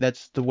work, right?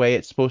 That's the way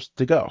it's supposed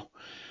to go.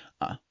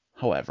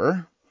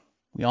 However,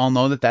 we all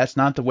know that that's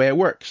not the way it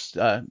works.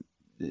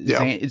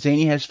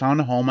 Zany has found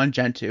a home on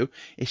Gentoo.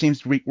 It seems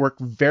to work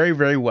very,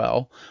 very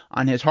well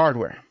on his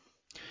hardware.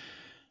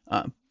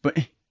 But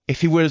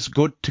if he was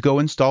to go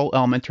install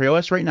Elementary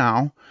OS right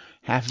now,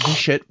 half of his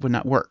shit would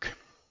not work.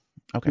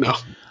 Okay, no.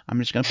 I'm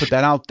just going to put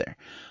that out there.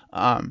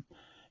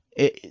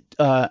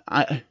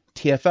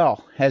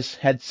 TFL has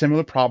had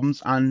similar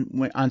problems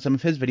on some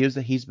of his videos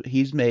that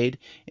he's made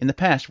in the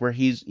past, where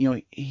he's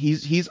on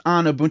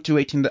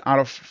Ubuntu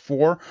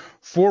 18.04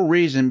 for a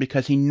reason,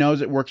 because he knows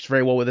it works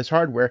very well with his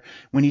hardware.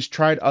 When he's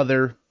tried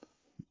other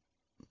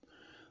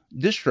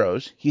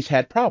distros, he's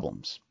had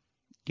problems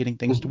getting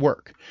things to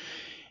work.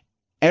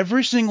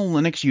 Every single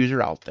Linux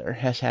user out there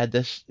has had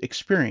this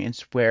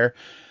experience where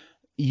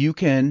you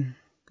can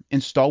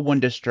install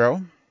one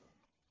distro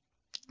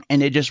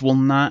and it just will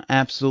not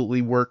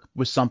absolutely work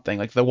with something.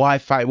 Like the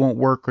Wi-Fi won't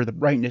work, or the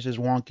brightness is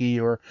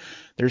wonky, or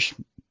there's,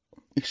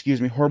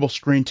 horrible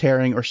screen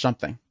tearing or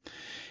something.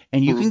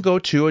 And you can go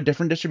to a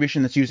different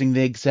distribution that's using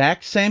the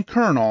exact same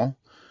kernel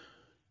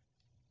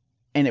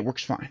and it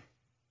works fine.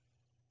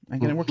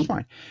 Again, it works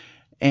fine.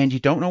 And you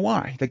don't know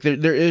why. Like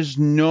there is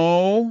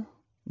no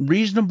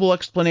reasonable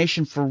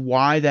explanation for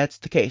why that's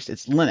the case.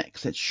 It's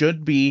Linux. It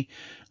should be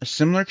a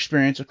similar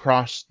experience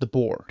across the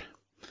board.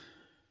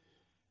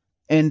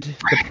 And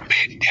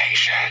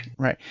fragmentation.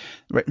 Right.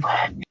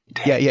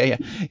 Yeah.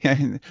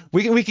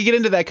 We could get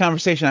into that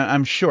conversation,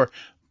 I'm sure.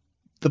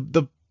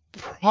 The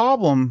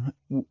problem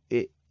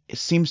it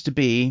seems to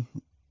be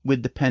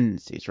with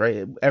dependencies,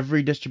 right?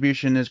 Every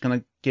distribution is going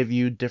to give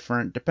you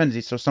different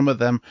dependencies. So some of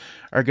them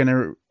are going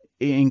to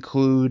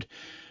include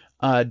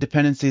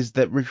dependencies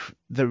that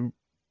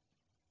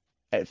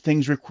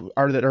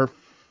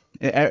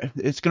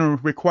it's going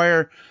to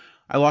require.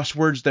 I lost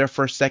words there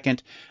for a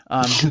second.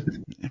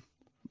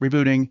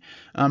 Rebooting.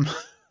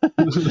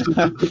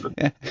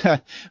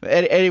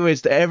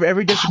 Anyways,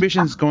 every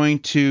distribution is going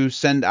to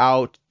send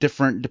out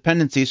different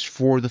dependencies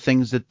for the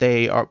things that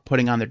they are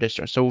putting on their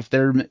distro. So if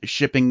they're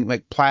shipping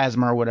like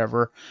Plasma or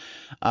whatever,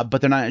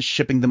 but they're not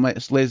shipping the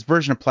latest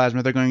version of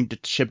Plasma, they're going to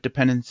ship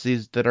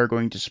dependencies that are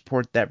going to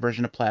support that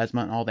version of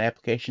Plasma and all the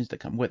applications that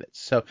come with it.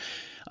 So,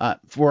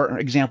 for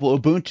example,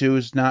 Ubuntu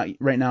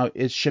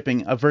is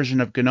shipping a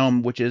version of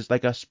GNOME, which is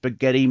like a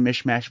spaghetti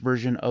mishmash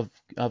version of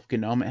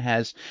GNOME. It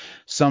has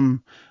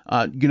some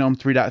GNOME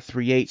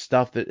 3.38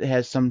 stuff, that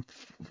has some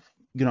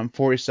GNOME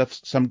 40 stuff,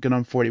 some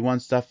GNOME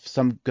 41 stuff,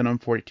 some GNOME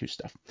 42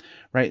 stuff,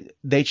 right?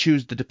 They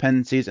choose the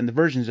dependencies and the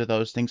versions of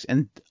those things,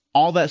 and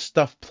all that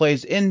stuff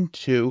plays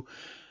into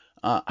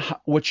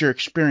what your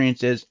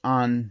experience is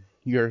on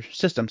your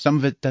system. Some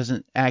of it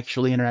doesn't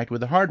actually interact with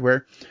the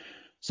hardware.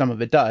 Some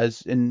of it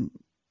does, and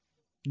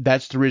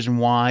that's the reason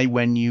why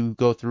when you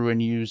go through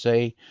and use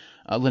a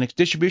Linux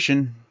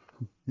distribution,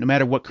 no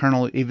matter what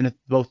kernel, even if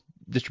both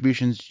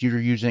distributions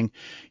you're using,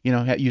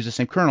 use the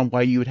same kernel,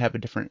 why you would have a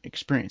different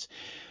experience.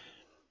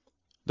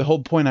 The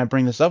whole point I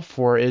bring this up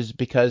for is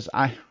because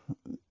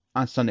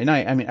on Sunday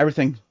night, I mean,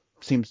 everything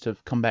seems to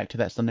come back to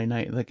that Sunday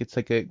night. Like it's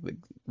like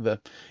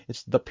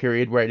it's the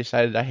period where I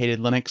decided I hated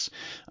Linux.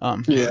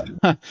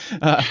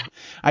 I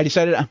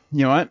decided,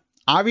 you know what?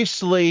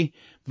 Obviously,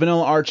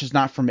 Vanilla Arch is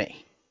not for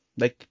me.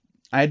 Like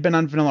I had been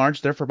on Vanilla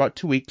Arch there for about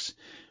 2 weeks.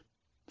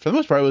 For the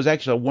most part, it was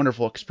actually a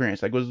wonderful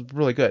experience. Like it was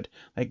really good.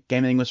 Like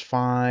gaming was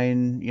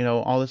fine.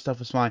 All this stuff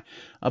was fine.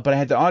 But I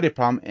had the audio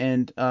problem,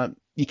 and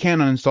you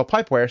can't uninstall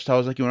Pipewire. So I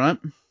was like, you know what?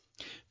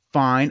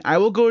 Fine. I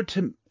will go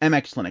to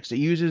MX Linux. It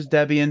uses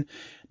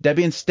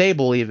Debian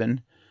stable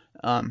even.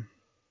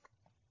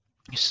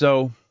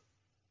 So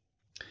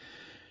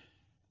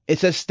it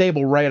says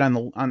stable right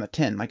on the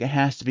tin. Like it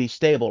has to be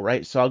stable,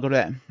 right? So I'll go to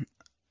that.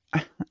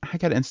 I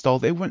got it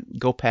installed. It wouldn't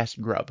go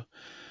past grub.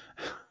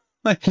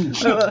 Like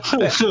it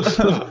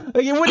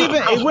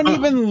wouldn't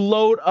even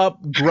load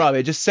up grub.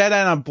 It just sat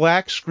on a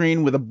black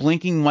screen with a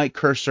blinking white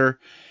cursor.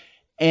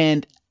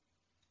 And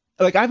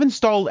like I've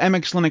installed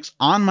MX Linux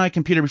on my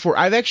computer before.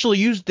 I've actually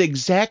used the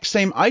exact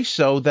same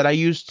ISO that I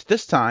used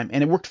this time,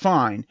 and it worked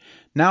fine.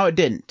 Now it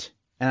didn't,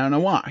 and I don't know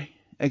why.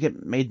 Like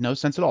it made no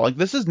sense at all. Like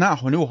this is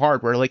not new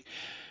hardware. Like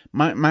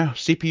my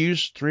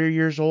CPU's 3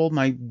 years old.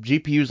 My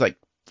GPU's like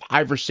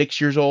 5 or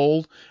 6 years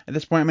old at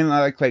this point. I mean,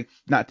 like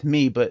not to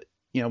me, but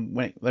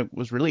when it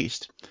was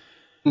released.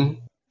 Mm-hmm.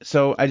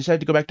 So I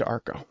decided to go back to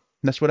Arco.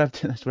 That's what I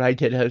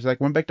did. I was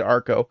like went back to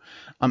Arco.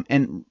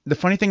 And the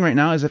funny thing right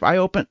now is if I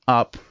open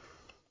up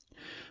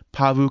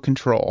Pavu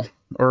Control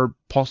or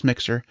Pulse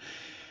Mixer,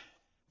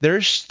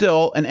 there's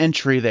still an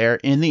entry there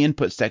in the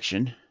input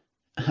section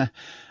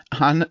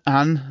on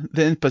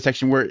the input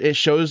section where it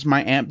shows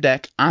my amp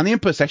deck on the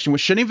input section,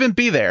 which shouldn't even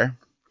be there.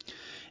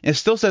 It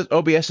still says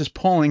OBS is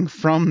pulling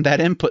from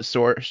that input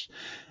source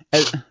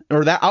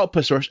or that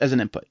output source as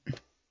an input.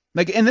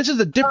 Like, and this is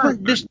a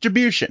different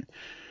distribution.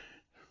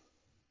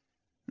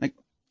 Like,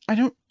 I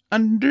don't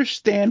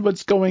understand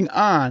what's going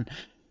on.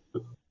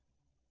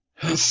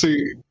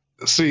 See,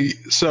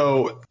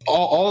 so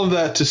all of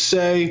that to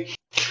say,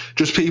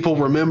 just people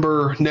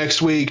remember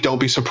next week, don't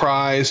be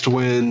surprised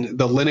when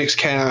the Linux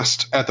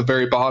cast at the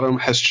very bottom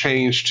has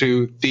changed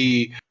to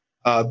the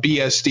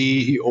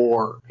BSD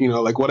or,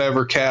 like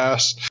whatever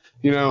cast,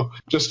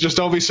 just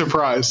don't be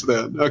surprised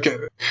then. Okay.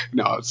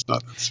 No, it's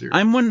not that serious.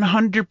 I'm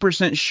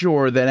 100%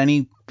 sure that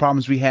any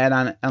problems we had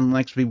on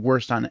Linux would be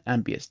worse on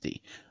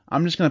BSD.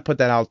 I'm just going to put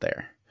that out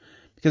there.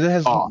 Because it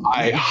has.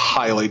 I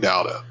highly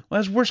doubt it.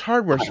 Well, it has worse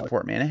hardware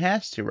support, man. It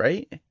has to,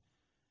 right?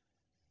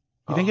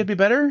 You think it'd be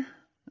better?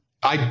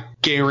 I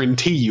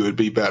guarantee you it'd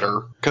be better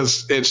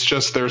because it's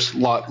just there's a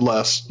lot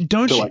less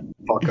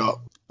fuck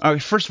up.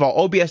 First of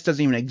all, OBS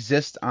doesn't even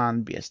exist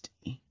on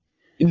BSD.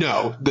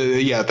 No,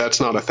 that's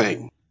not a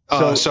thing.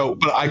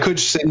 But I could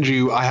send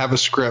you. I have a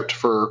script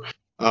for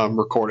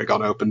recording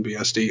on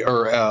OpenBSD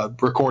or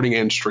recording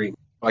and stream.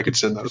 I could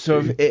send those.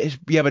 So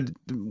but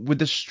would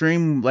the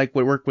stream would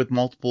work with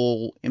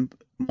multiple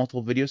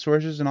video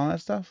sources and all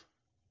that stuff?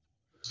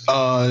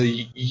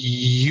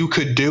 You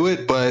could do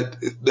it,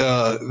 but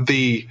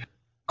the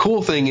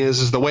cool thing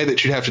is the way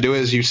that you'd have to do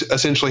it is you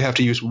essentially have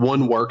to use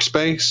one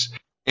workspace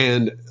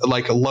and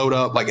load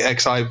up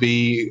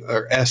XIV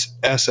or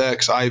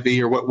SXIV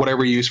or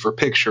whatever you use for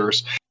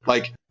pictures,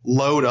 like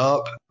load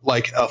up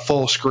like a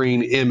full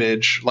screen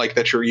image like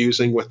that you're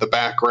using with the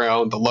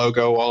background, the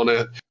logo on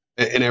it,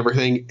 and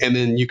everything, and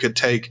then you could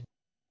take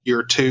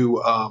your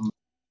two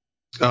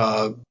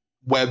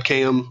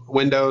webcam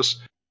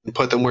windows and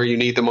put them where you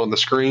need them on the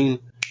screen,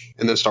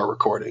 and then start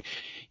recording.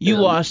 You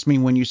lost me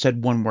when you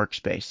said one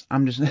workspace.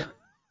 I'm just.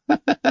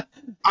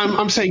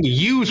 I'm saying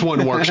use one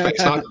workspace,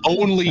 not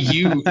only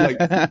use. Like,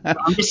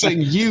 I'm just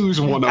saying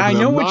use one of them. I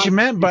know what you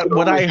meant, but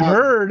what I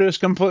heard was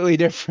completely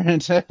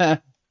different.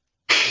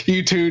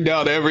 You tuned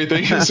out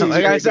everything. As soon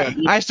as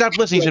I stopped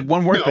listening. You said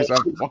one workspace. No.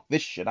 Like, fuck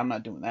this shit. I'm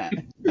not doing that.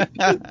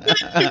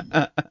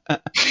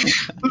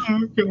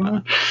 Oh,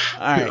 God.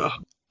 All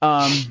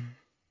right.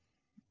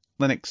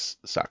 Linux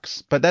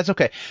sucks, but that's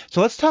okay.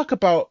 So let's talk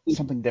about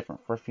something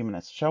different for a few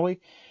minutes, shall we?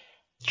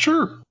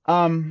 Sure.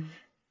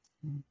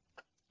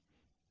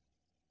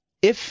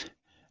 If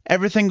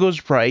everything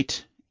goes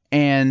right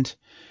and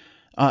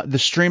the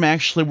stream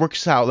actually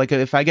works out, like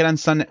if I get on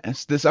Sunday,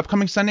 this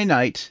upcoming Sunday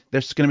night,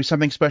 there's going to be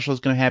something special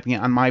that's going to happen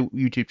on my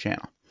YouTube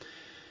channel.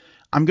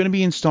 I'm going to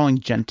be installing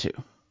Gentoo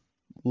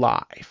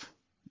live.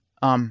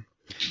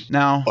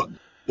 Now,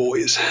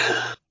 boys,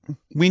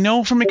 we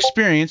know from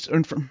experience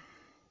and from.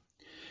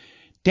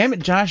 Damn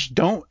it, Josh!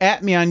 Don't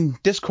at me on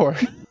Discord.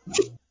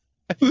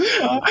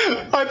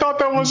 I thought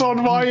that was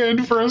on my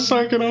end for a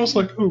second. I was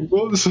like, "Oh,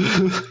 what was?"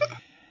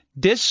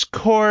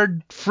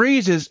 Discord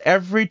freezes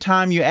every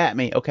time you at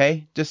me.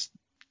 Okay,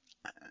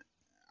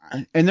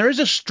 and there is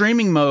a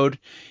streaming mode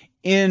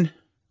in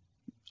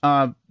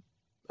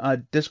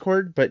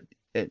Discord, but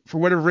for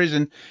whatever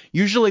reason,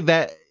 usually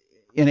that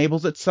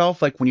enables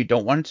itself like when you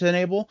don't want it to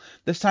enable.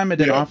 This time it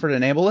didn't offer to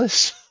enable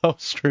this, so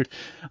screwed.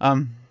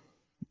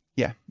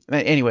 Yeah.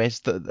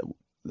 Anyways, the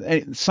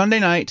Sunday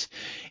night,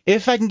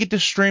 if I can get the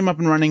stream up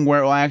and running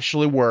where it will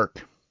actually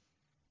work,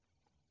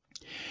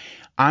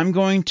 I'm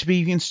going to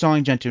be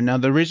installing Gentoo. Now,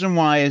 the reason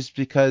why is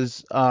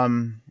because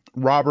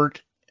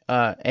Robert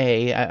M,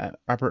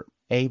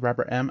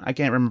 I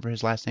can't remember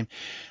his last name,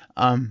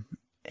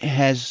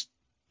 has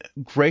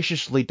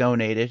graciously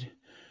donated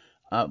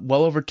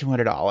well over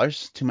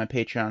 $200 to my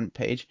Patreon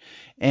page,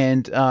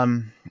 and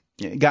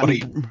got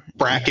me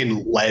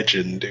fracking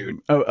legend, dude.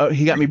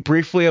 He got me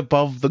briefly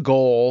above the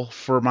goal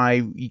for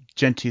my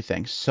Gentoo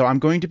things. So I'm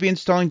going to be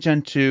installing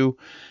Gentoo,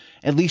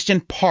 at least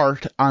in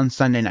part, on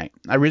Sunday night.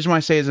 The reason why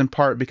I say is in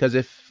part because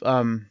if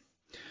I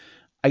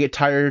get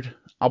tired,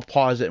 I'll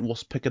pause it and we'll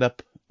pick it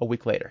up a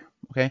week later.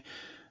 Okay?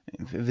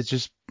 If it's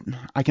just,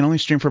 I can only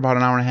stream for about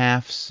an hour and a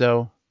half,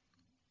 so.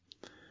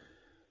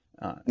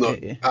 Look,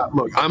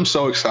 I'm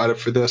so excited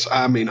for this.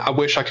 I mean, I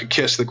wish I could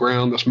kiss the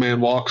ground this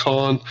man walks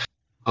on,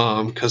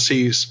 because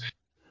he's.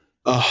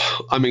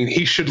 I mean,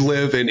 he should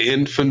live in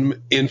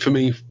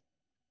infamy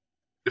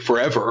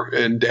forever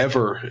and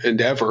ever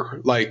and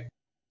ever. Like,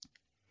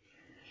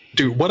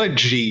 dude, what a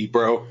G,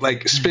 bro.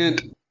 Like,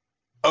 spent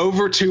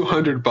over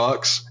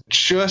 $200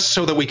 just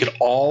so that we could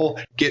all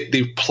get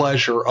the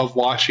pleasure of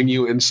watching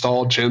you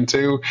install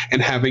Gentoo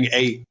and having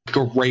a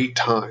great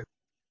time.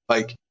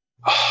 Like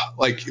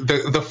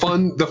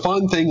the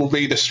fun thing will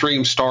be the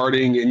stream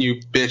starting and you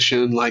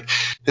bitching like,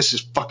 this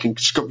is fucking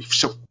gonna be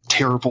so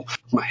terrible.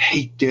 I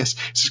hate this.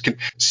 This is gonna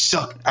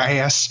suck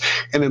ass.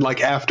 And then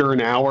like after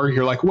an hour,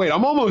 you're like, wait,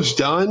 I'm almost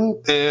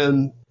done,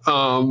 and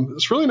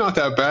it's really not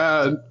that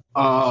bad.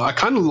 I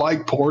kind of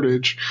like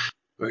Portage.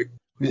 Like,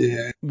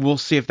 yeah. We'll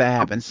see if that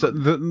happens. So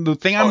the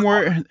thing I'm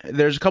worried,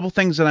 there's a couple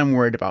things that I'm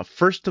worried about.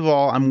 First of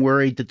all, I'm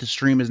worried that the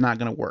stream is not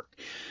going to work.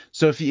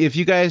 So if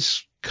you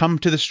guys come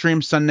to the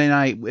stream Sunday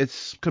night,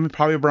 it's going to be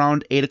probably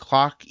around 8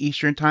 o'clock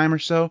Eastern time or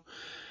so.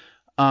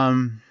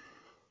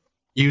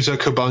 Use a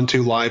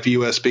Kubuntu Live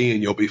USB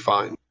and you'll be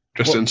fine.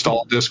 Just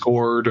install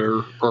Discord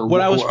or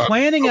what I was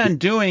planning on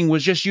doing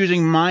was just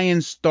using my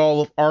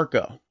install of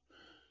Arco.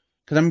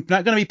 Because I'm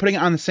not going to be putting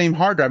it on the same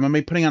hard drive. I'm going to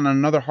be putting it on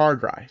another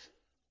hard drive.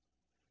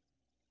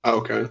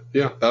 Okay.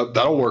 Yeah,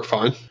 that'll work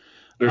fine.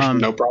 There's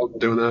no problem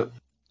doing that.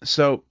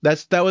 So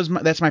that's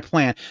my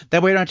plan.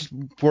 That way I don't have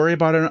to worry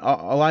about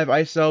a live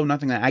ISO,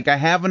 nothing like that. I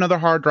have another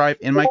hard drive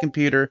in my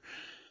computer.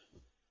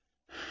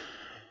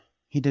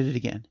 He did it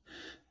again.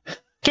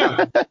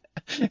 Yeah.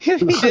 He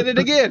did it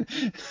again.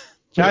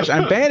 Josh,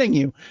 I'm banning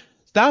you.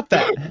 Stop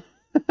that.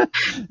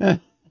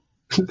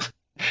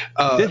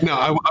 No,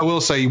 I will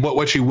say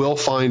what you will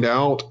find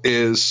out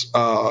is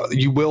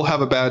you will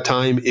have a bad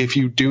time if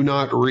you do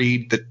not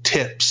read the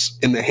tips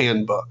in the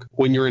handbook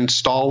when you're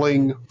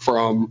installing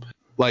from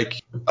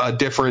like a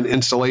different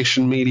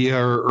installation media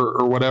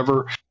or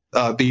whatever.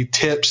 The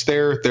tips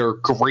they're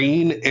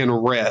green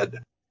and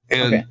red,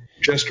 and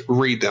just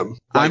read them.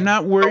 Like, I'm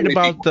not worried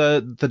about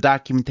the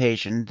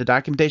documentation. The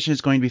documentation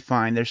is going to be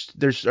fine. There's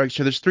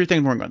three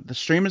things we're going. The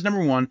stream is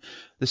number one.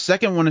 The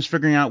second one is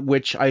figuring out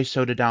which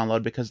ISO to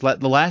download, because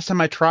the last time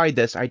I tried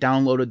this, I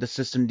downloaded the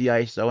systemd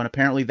ISO, and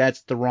apparently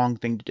that's the wrong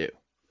thing to do.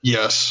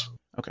 Yes.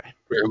 Okay.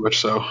 Very much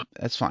so.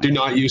 That's fine. Do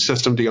not use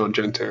systemd on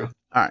Gentoo.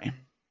 All right.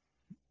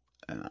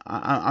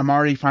 I'm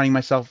already finding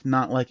myself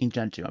not liking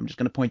Gentoo. I'm just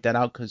going to point that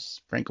out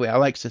because, frankly, I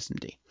like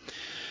systemd.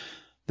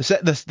 The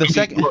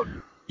second.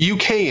 You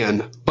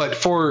can, but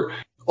for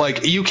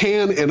like you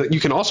can, and you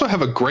can also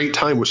have a great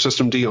time with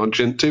System D on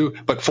Gentoo.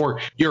 But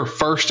for your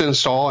first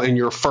install and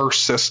your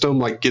first system,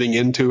 like getting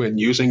into and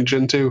using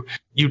Gentoo,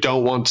 you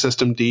don't want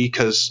System D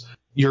because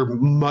you're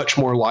much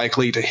more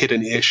likely to hit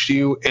an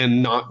issue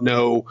and not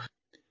know.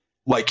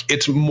 Like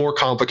it's more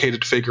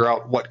complicated to figure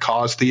out what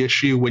caused the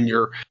issue when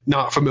you're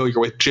not familiar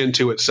with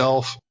Gentoo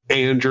itself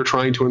and you're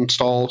trying to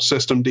install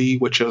System D,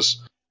 which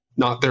is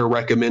not their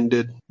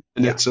recommended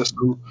Yeah, init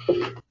system.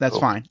 that's Oh,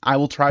 fine. I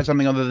will try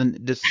something other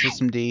than this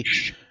System D,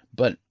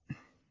 but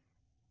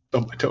oh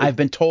my toe. I've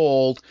been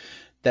told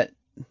that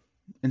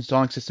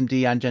installing System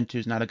D on Gentoo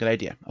is not a good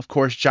idea. Of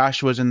course,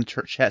 Joshua's in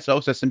the chat, so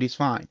System D is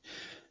fine.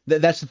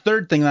 That's the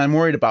third thing that I'm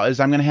worried about is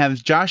I'm going to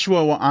have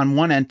Joshua on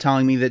one end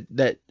telling me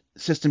that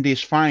System D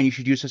is fine, you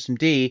should use System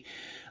D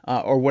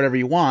or whatever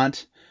you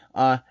want.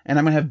 And I'm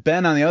going to have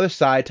Ben on the other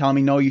side telling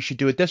me, no, you should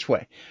do it this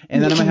way.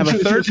 And then I'm going to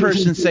have a third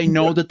person say,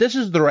 no, that this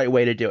is the right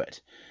way to do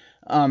it.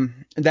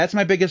 That's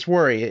my biggest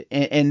worry.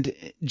 And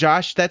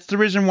Josh, that's the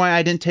reason why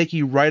I didn't take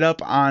you right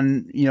up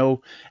on,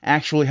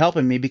 actually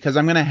helping me, because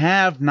I'm going to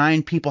have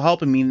 9 people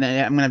helping me. And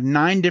I'm going to have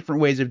 9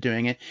 different ways of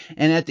doing it.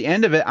 And at the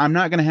end of it, I'm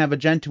not going to have a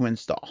Gentoo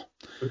install.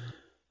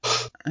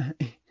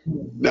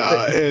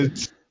 No,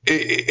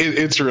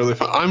 it's really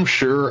fun. I'm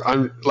sure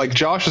I'm like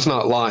Josh is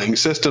not lying.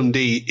 System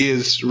D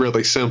is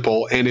really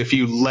simple, and if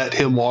you let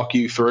him walk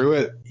you through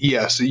it,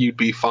 yes, you'd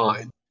be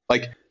fine.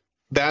 Like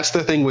that's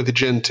the thing with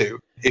Gentoo.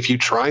 If you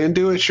try and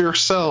do it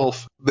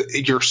yourself,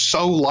 you're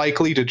so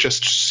likely to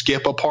just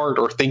skip a part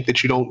or think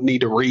that you don't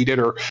need to read it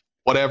or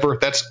whatever.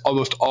 That's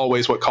almost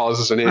always what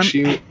causes an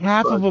issue. I'm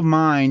half But of a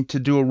mind to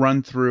do a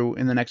run through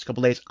in the next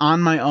couple days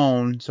on my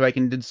own so I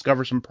can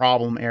discover some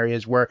problem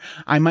areas where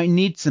I might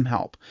need some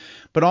help.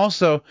 But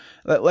also,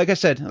 like I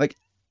said, like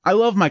I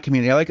love my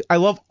community. I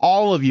love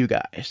all of you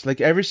guys.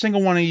 Like every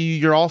single one of you,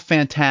 you're all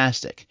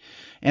fantastic.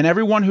 And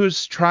everyone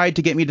who's tried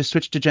to get me to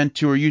switch to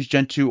Gentoo or use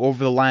Gentoo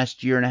over the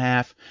last year and a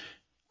half,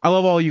 I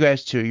love all you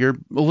guys too. You're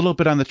a little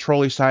bit on the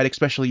trolley side,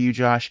 especially you,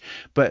 Josh.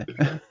 But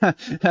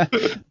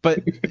but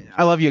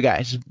I love you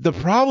guys. The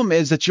problem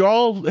is that you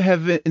all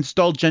have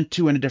installed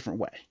Gentoo in a different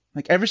way.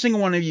 Like every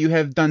single one of you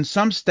have done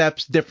some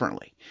steps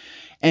differently,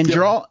 and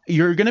yep.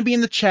 you're going to be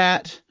in the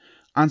chat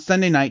on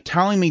Sunday night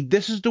telling me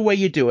this is the way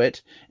you do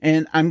it,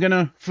 and I'm going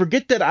to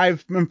forget that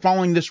I've been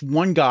following this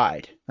one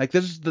guide. Like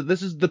this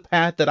is the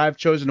path that I've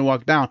chosen to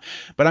walk down,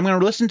 but I'm going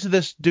to listen to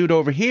this dude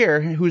over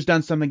here who's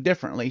done something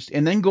differently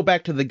and then go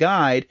back to the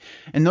guide,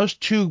 and those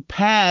two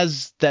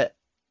paths that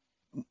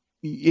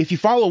if you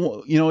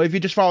follow, if you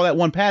just follow that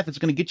one path, it's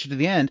going to get you to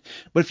the end.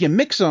 But if you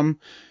mix them,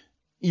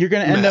 you're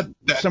going to end Matt,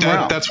 up somewhere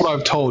else. that's what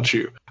I've told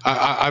you.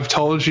 I've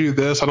told you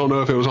this. I don't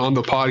know if it was on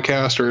the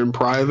podcast or in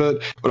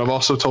private, but I've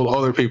also told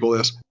other people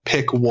this.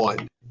 Pick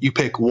one. You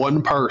pick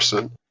one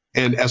person,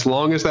 and as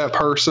long as that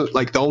person,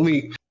 like the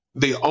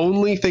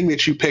only thing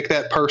that you pick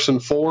that person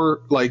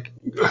for, like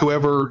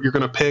whoever you're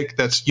going to pick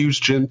that's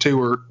used Gentoo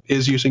or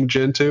is using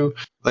Gentoo,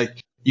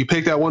 like you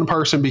pick that one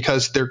person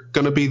because they're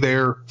going to be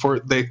there for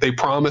they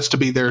promise to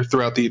be there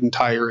throughout the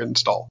entire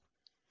install.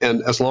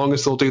 And as long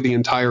as they'll do the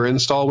entire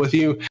install with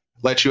you,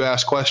 let you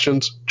ask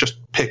questions, just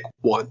pick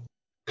one.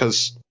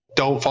 Because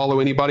don't follow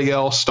anybody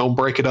else. Don't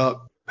break it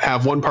up.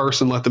 Have one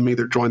person, let them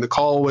either join the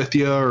call with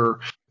you or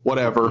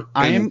whatever.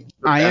 I am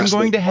ask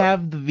going them. to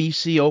have the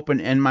VC open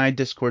in my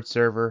Discord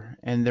server,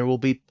 and there will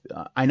be.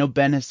 I know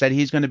Ben has said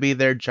he's going to be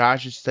there.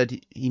 Josh has said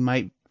he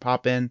might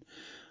pop in.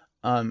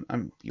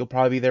 You'll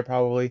probably be there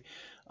probably.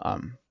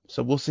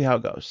 So we'll see how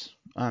it goes.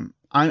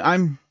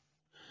 I'm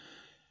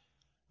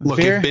Look,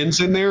 if Ben's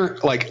in there,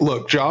 like,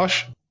 look,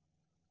 Josh,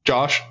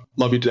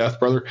 love you to death,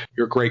 brother.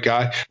 You're a great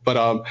guy.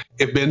 But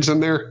if Ben's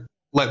in there,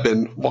 let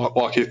Ben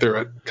walk you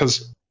through it.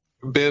 Because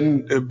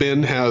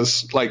Ben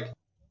has like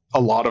a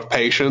lot of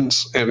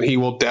patience, and he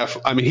will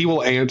he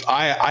will answer.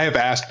 I have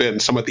asked Ben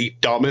some of the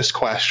dumbest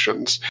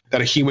questions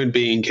that a human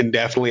being can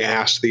definitely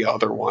ask the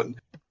other one,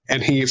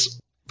 and he's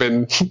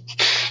been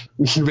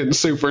been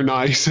super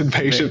nice and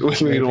patient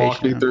with me very and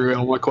walked me patient. through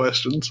all my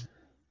questions.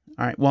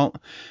 All right. Well,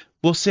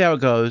 we'll see how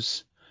it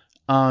goes.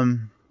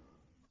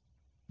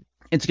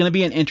 It's going to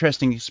be an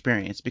interesting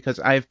experience because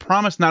I've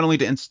promised not only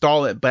to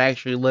install it but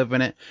actually live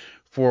in it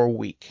for a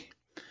week.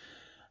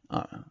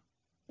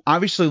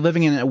 Obviously,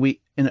 living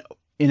in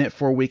it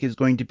for a week is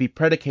going to be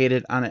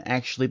predicated on it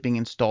actually being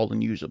installed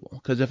and usable.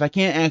 Because if I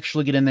can't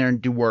actually get in there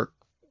and do work,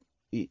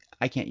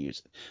 I can't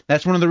use it.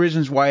 That's one of the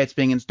reasons why it's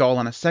being installed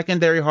on a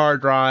secondary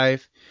hard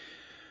drive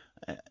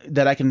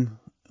that I can.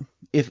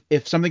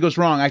 If something goes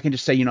wrong, I can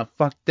just say,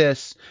 fuck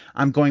this.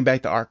 I'm going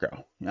back to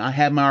Arco. I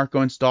have my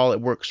Arco installed.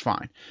 It works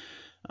fine.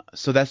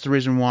 So that's the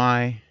reason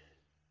why.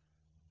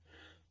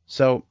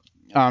 So,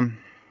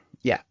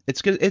 yeah,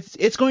 it's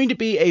going to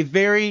be a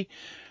very.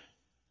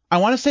 I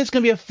want to say it's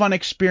going to be a fun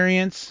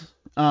experience.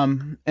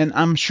 And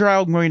I'm sure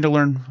I'm going to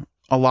learn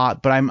a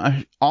lot, but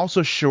I'm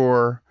also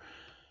sure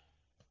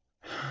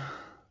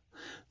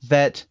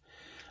that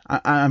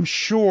I'm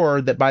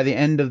sure that by the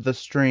end of the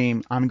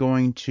stream, I'm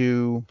going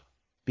to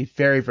be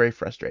very, very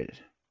frustrated.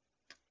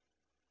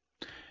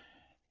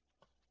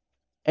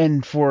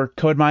 And for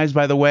Code Mize,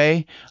 by the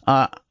way,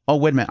 oh,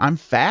 wait a minute, I'm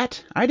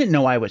fat? I didn't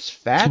know I was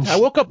fat. I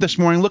woke up this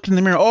morning, looked in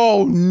the mirror.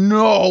 Oh,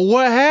 no,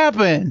 what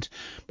happened?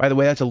 By the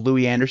way, that's a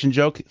Louis Anderson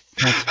joke.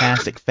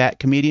 Fantastic fat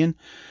comedian.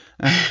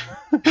 I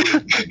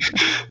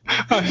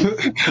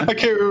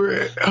can't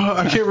remember.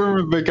 I can't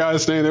remember the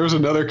guy's name. There was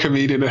another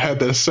comedian that had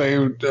the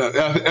same.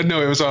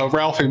 No, it was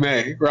Ralphie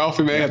May.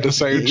 Ralphie May had the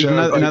same He's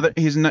joke.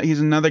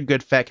 he's another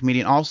good fat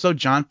comedian. Also,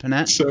 John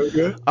Panette. So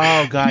good.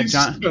 Oh God,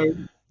 So,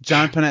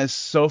 John Panette is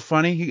so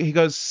funny. He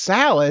goes,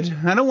 salad?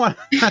 I don't want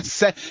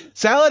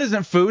salad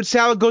isn't food.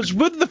 Salad goes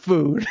with the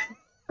food.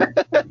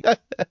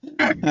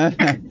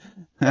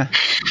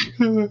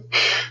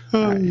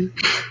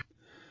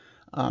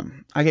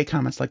 I get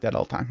comments like that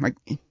all the time. Like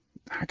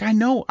I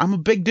know I'm a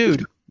big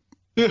dude.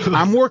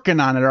 I'm working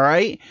on it. All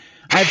right.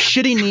 I have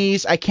shitty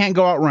knees. I can't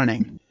go out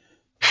running.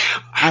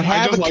 I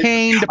have a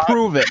cane to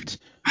prove it.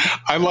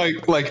 I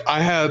I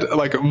had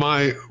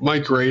my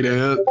great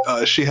aunt,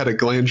 she had a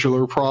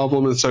glandular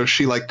problem, and so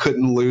she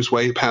couldn't lose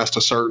weight past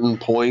a certain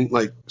point,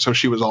 so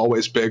she was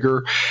always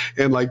bigger.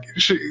 And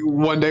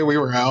one day we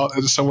were out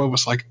and someone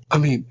was like, I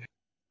mean,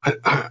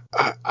 I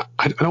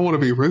don't want to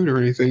be rude or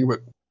anything, but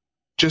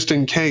just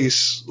in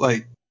case,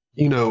 we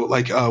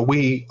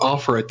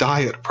offer a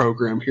diet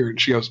program here.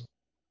 And she goes,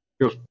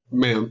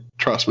 ma'am,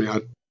 trust me,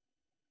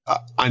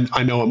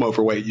 I know I'm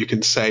overweight. You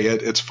can say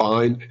it. It's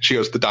fine. She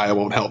goes, the diet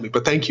won't help me,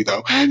 but thank you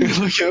though. I'm in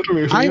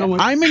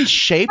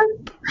shape.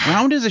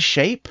 Round is a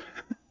shape.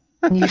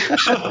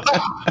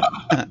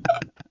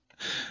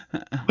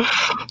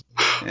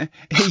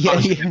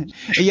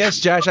 Yes,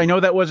 Josh, I know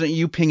that wasn't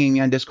you pinging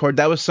me on Discord.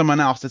 That was someone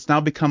else. It's now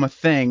become a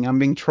thing. I'm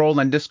being trolled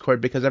on Discord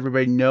because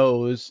everybody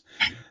knows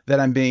that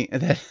I'm being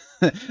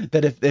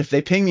that if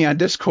they ping me on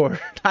Discord,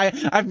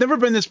 I've never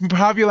been this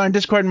popular on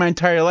Discord in my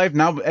entire life.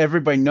 Now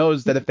everybody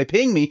knows that if they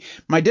ping me,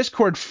 my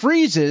Discord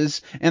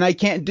freezes and I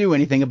can't do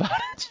anything about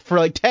it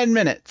for 10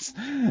 minutes.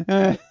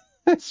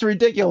 It's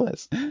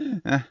ridiculous.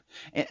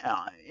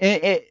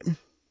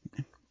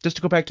 Just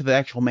to go back to the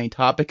actual main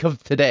topic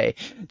of today,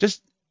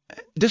 just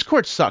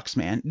Discord sucks,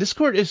 man.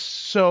 Discord is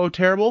so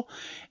terrible.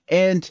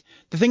 And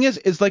the thing is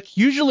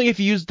usually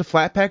if you use the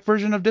Flatpak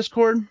version of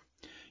Discord,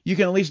 you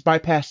can at least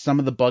bypass some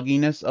of the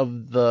bugginess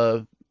of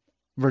the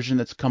version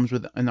that comes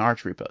with in the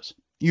Arch repos.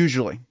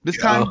 Usually. This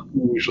time,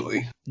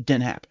 usually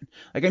didn't happen.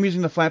 I'm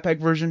using the Flatpak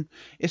version.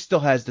 It still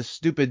has this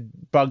stupid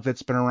bug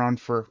that's been around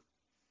for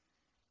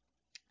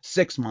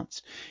 6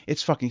 months.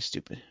 It's fucking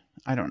stupid.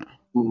 I don't know.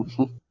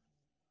 Mm-hmm.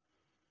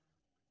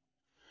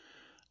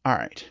 All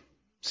right.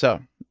 So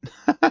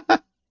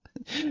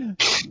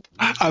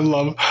I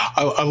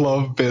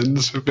love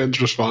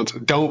Ben's response.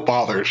 Don't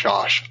bother,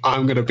 Josh.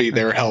 I'm gonna be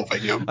there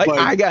helping him.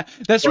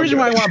 That's the reason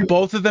why I want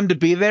both of them to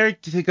be there,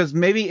 because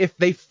maybe if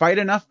they fight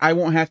enough, I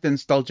won't have to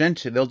install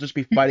Gentoo. They'll just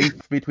be fighting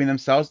between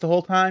themselves the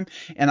whole time,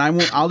 and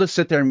I'll just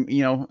sit there and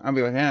I'll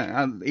be like,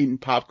 I'm eating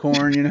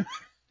popcorn, Ben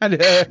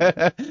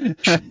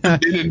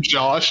and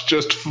Josh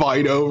just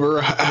fight over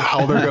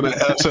how they're going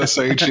to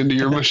SSH into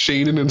your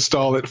machine and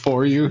install it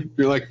for you.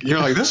 You're like,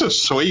 this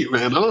is sweet,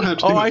 man. I don't have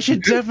to. I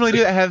should definitely do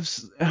that. Have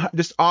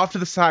just off to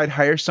the side,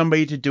 hire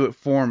somebody to do it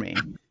for me,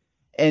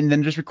 and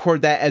then just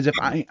record that as if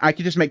I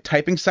could just make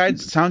typing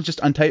sounds.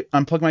 Just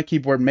unplug my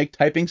keyboard, make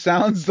typing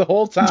sounds the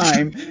whole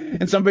time,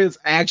 and somebody's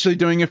actually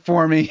doing it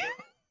for me.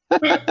 Ben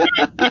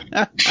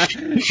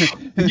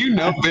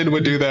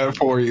would do that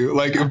for you.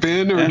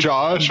 Ben or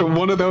Josh, or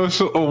one of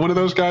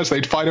those guys,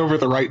 they'd fight over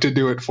the right to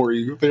do it for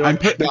you. They're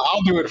like, no,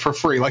 I'll do it for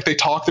free. They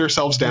talk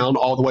themselves down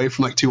all the way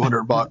from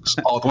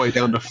 $200 all the way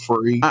down to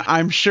free.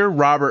 I'm sure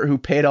Robert, who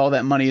paid all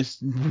that money, is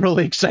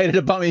really excited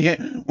about me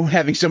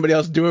having somebody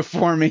else do it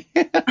for me.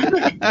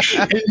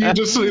 And you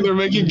just see they're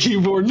making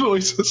keyboard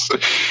noises.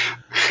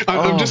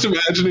 I'm just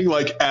imagining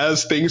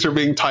as things are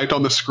being typed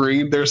on the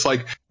screen, there's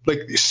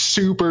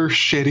super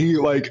shitty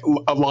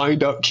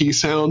lined up key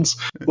sounds.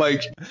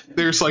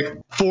 There's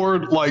 4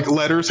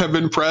 letters have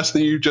been pressed,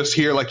 and you just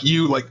hear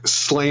you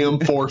slam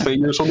 4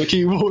 fingers on the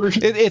keyboard.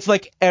 It's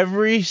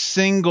every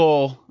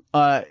single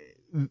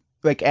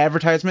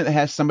advertisement that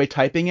has somebody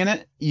typing in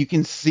it, you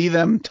can see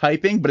them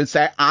typing, but it's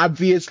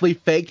obviously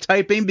fake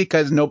typing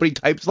because nobody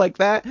types like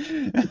that.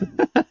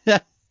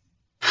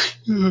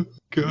 Oh,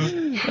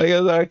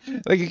 God.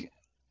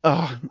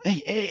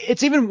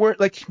 It's even worse.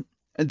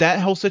 That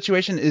whole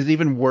situation is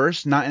even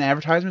worse, not in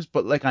advertisements,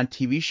 but on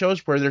TV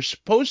shows where they're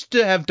supposed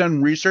to have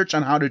done research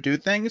on how to do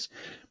things,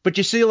 but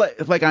you see on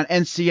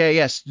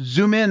NCIS,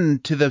 zoom in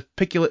to the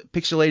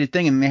pixelated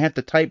thing, and they have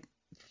to type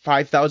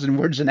 5,000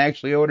 words in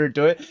actually order to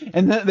do it,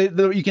 and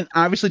you can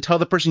obviously tell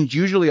the person's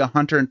usually a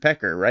hunter and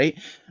pecker, right?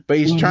 But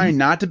he's trying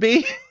not to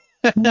be,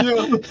 and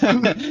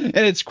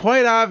it's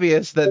quite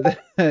obvious that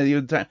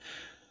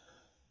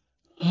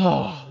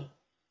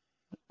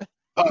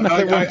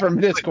another one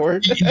from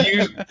Discord.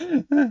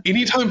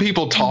 Anytime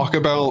people talk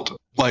about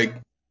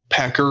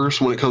peckers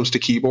when it comes to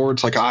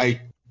keyboards,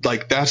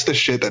 that's the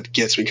shit that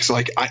gets me, because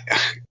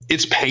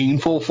it's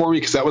painful for me,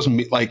 because that was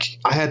me.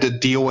 I had to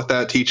deal with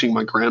that teaching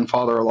my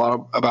grandfather a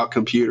lot about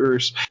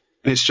computers,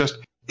 and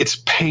it's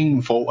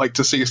painful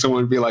to see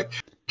someone be like,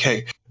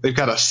 okay, they've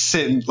got a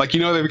sentence, like,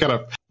 they've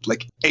got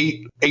like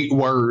eight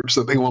words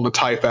that they want to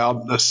type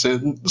out in a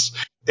sentence,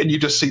 and you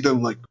just see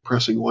them like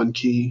pressing one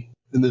key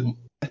and then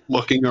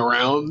looking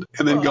around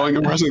and then going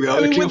and pressing the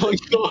other key.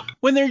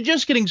 When they're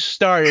just getting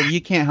started,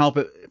 you can't help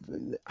it.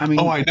 I mean,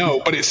 I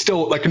know, but it's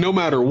still like, no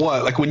matter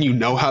what, like when you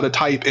know how to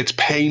type, it's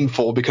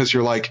painful because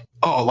you're like,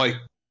 oh, like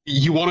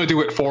you want to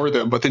do it for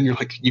them, but then you're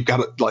like, you've got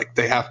to, like,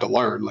 they have to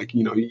learn, like,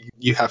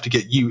 you have to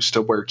get used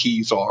to where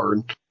keys are,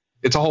 and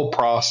it's a whole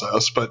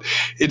process, but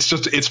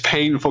it's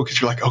painful because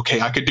you're like, okay,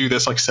 I could do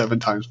this like 7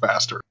 times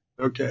faster.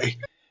 Okay.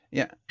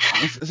 Yeah.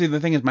 See,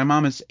 the thing is, my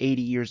mom is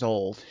 80 years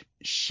old.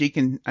 She's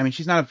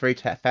not a very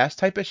fast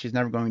typist. She's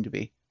never going to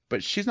be,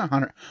 but she's not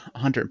a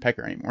hunter and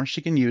pecker anymore.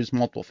 She can use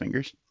multiple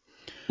fingers.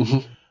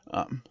 Mm-hmm.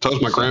 So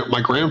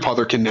my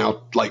grandfather can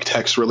now like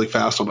text really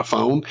fast on the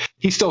phone.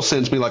 He still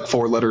sends me like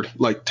 4-letter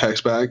like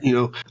text back.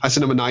 I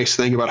send him a nice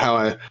thing about how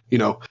I,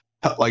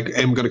 like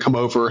am going to come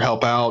over,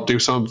 help out, do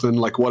something,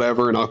 like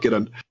whatever, and I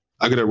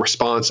get a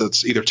response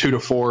that's either 2 to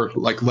 4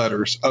 like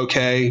letters,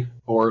 okay,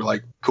 or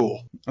like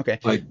cool. Okay.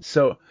 Like,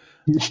 so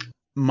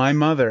my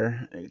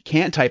mother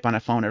can't type on a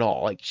phone at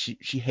all. Like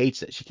she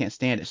hates it. She can't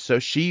stand it. So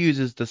she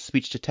uses the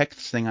speech to text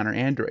thing on her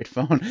Android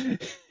phone.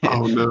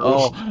 oh no.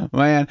 Oh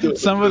man,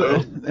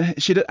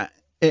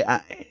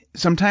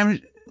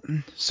 sometimes.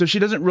 So she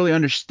doesn't really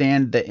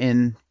understand that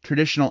in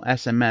traditional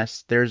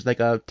SMS, there's like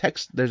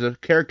there's a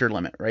character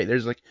limit, right?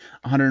 There's like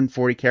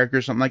 140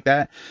 characters, something like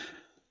that.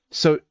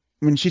 So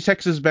when she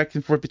texts back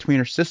and forth between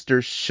her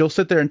sisters, she'll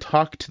sit there and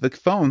talk to the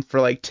phone for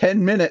like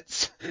 10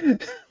 minutes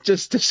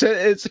just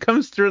to it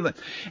comes through.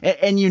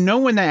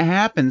 And when that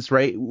happens,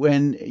 right?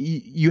 When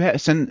you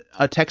send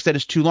a text that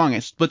is too long,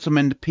 it splits them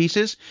into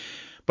pieces.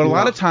 But a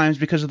lot of times,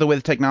 because of the way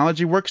the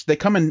technology works, they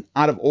come in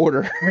out of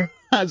order.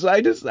 So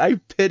I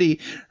pity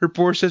her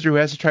poor sister who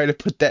has to try to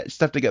put that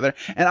stuff together.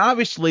 And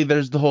obviously,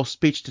 there's the whole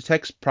speech to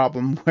text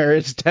problem where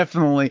it's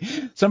definitely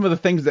some of the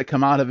things that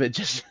come out of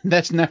it.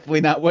 That's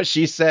definitely not what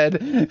she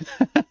said.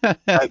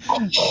 That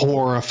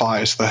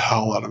horrifies the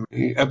hell out of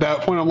me. At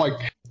that point, I'm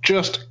like,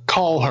 just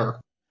call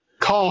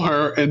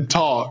her and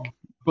talk.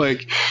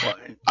 Like,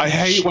 I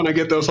hate when I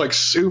get those like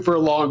super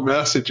long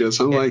messages.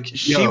 I'm like,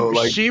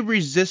 she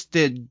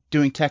resisted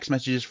doing text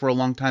messages for a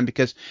long time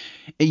because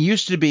it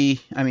used to be,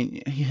 I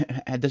mean,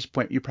 at this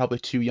point you're probably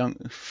too young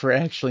for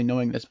actually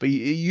knowing this, but it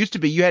used to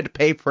be you had to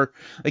pay for,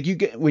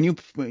 like, when you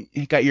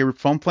got your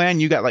phone plan,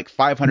 you got like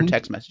 500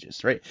 text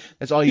messages, right?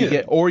 That's all you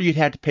get, or you'd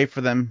have to pay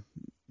for them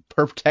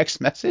per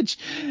text message,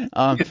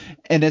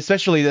 and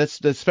especially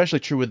that's especially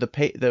true with the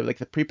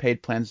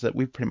prepaid plans that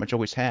we've pretty much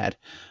always had.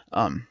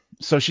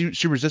 So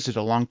she resisted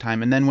a long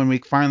time, and then when we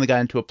finally got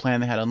into a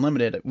plan that had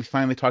unlimited, we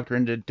finally talked her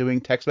into doing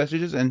text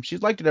messages, and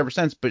she's liked it ever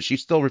since. But she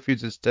still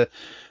refuses to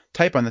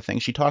type on the thing;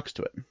 she talks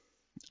to it.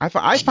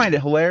 I find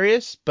it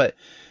hilarious, but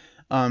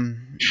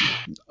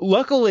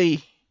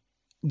luckily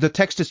the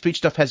text to speech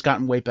stuff has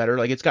gotten way better.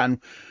 Like, it's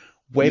gotten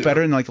way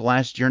better in like the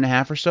last year and a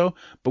half or so.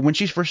 But when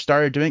she first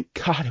started doing it,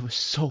 God, it was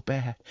so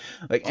bad.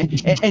 Like,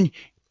 and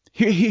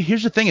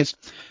here's the thing is,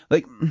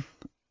 like,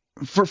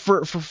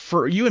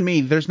 for you and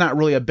me, there's not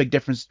really a big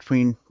difference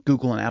between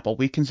Google and Apple.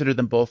 We consider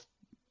them both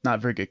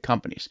not very good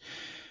companies.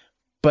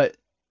 But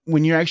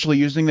when you're actually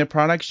using their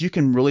products, you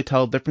can really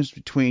tell the difference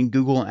between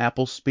Google and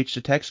Apple's speech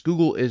to text.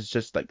 Google is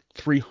just like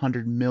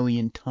 300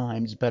 million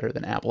times better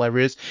than Apple ever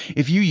is.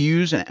 If you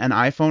use an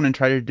iPhone and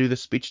try to do the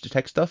speech to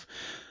text stuff,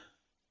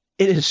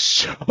 it is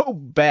so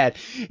bad.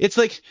 It's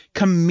like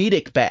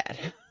comedic bad.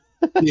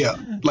 Yeah,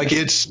 like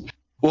it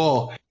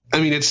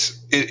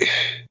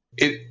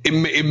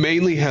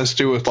mainly has to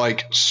do with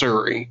like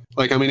Siri.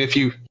 Like, I mean, if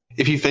you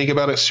think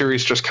about it,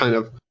 Siri's just kind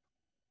of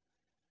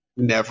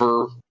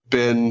never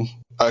been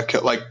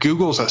like,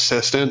 Google's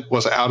Assistant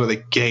was out of the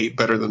gate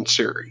better than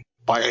Siri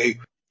by a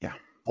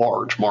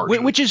large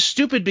margin. Which is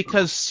stupid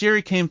because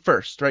Siri came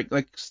first, right?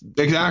 Like,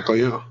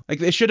 exactly, yeah. Like,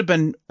 they should have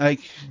been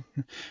like,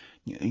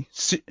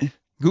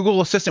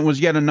 Google Assistant was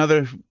yet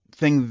another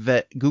thing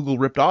that Google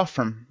ripped off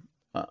from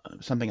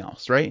something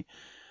else, right?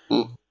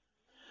 Mm.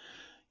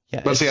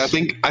 Yeah. But see, I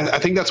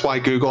think that's why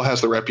Google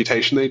has the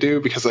reputation they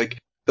do, because like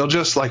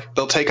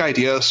they'll take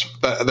ideas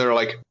that they're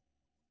like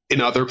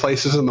in other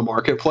places in the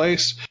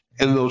marketplace,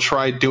 and they'll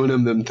try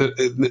doing them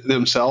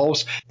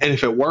themselves. And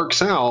if it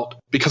works out,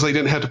 because they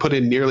didn't have to put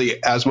in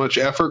nearly as much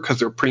effort, because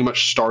they're pretty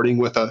much starting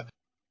with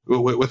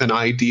an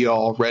idea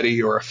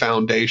already, or a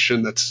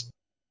foundation that's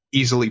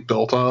easily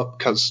built up,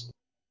 because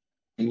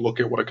you look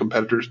at what a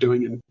competitor's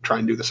doing and try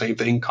and do the same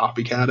thing,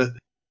 copycat it.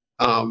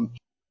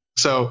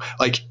 So,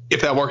 like,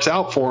 if that works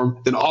out for them,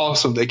 then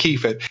awesome, they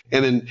keep it.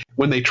 And then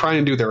when they try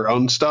and do their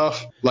own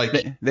stuff, like,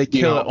 they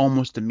kill it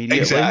almost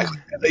immediately. Exactly.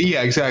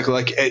 Yeah, exactly.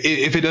 Like,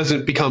 if it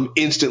doesn't become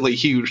instantly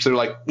huge, they're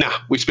like, nah,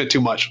 we spent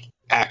too much.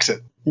 Axe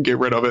it. Get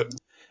rid of it.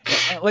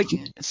 Like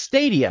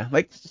Stadia.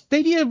 Like,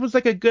 Stadia was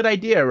like a good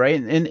idea, right?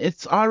 And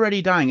it's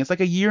already dying. It's like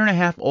a year and a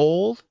half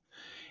old,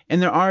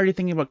 and they're already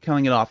thinking about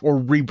killing it off, or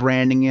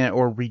rebranding it,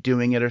 or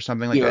redoing it, or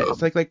something like that.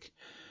 It's like.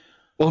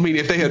 Well, I mean,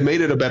 if they had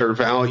made it a better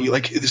value,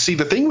 like, see,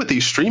 the thing with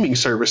these streaming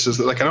services,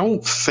 like, I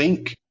don't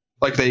think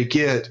like they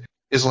get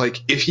is like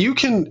if you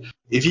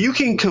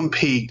can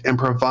compete and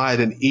provide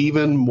an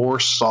even more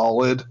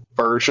solid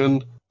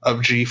version of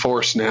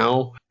GeForce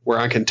Now, where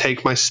I can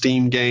take my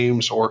Steam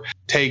games or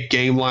take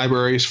game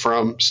libraries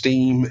from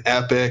Steam,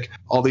 Epic,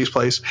 all these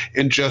places,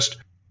 and just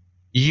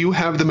you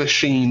have the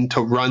machine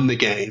to run the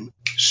game,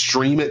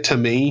 stream it to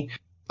me,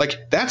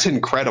 like that's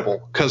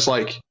incredible. Because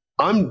like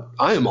I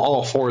am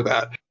all for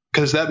that.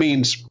 Because that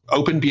means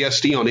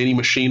OpenBSD on any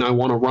machine I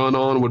want to run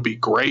on would be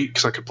great.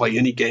 Because I could play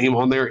any game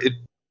on there.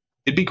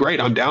 It'd be great.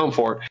 I'm down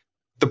for it.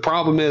 The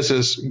problem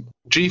is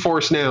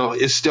GeForce Now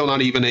is still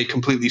not even a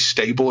completely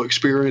stable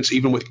experience,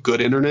 even with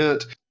good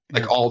internet,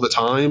 like all the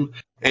time.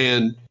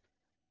 And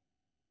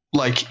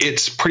like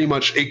it's pretty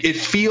much it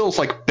feels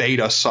like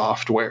beta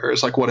software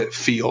is like what it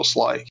feels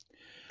like.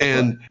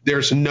 And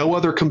there's no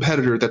other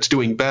competitor that's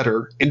doing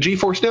better. And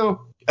GeForce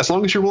Now, as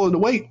long as you're willing to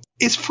wait,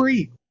 it's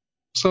free.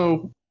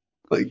 So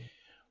like,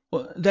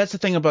 well, that's the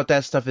thing about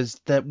that stuff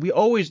is that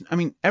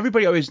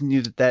everybody always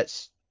knew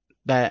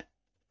that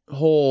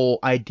whole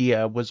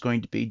idea was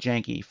going to be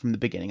janky from the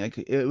beginning. Like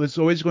it was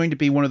always going to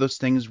be one of those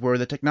things where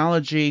the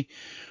technology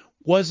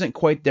wasn't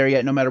quite there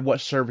yet, no matter what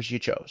service you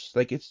chose.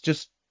 Like it's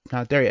just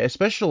not there yet,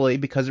 especially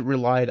because it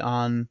relied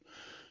on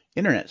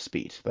internet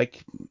speed.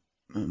 Like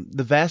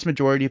the vast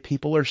majority of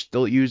people are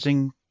still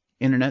using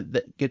internet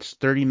that gets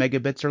 30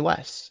 megabits or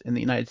less in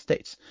the United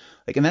States.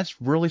 Like, and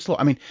that's really slow.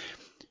 I mean,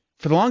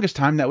 for the longest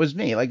time, that was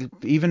me. Like,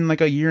 even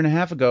like a year and a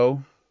half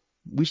ago,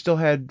 we still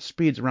had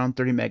speeds around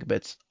 30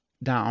 megabits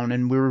down,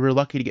 and we were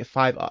lucky to get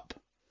 5 up.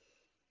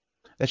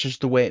 That's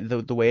just the way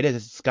it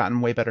is. It's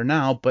gotten way better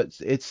now, but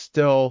it's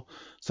still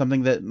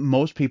something that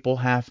most people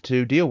have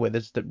to deal with.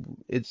 Is that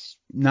it's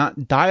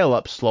not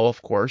dial-up slow,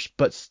 of course,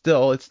 but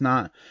still, it's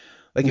not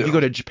like if you go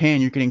to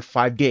Japan, you're getting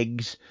 5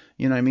 gigs.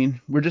 You know what I mean?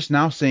 We're just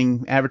now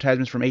seeing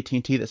advertisements from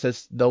AT&T that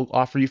says they'll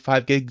offer you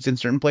 5 gigs in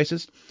certain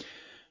places.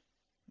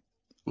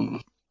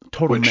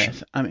 Total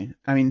myth. I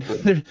mean,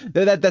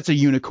 that's a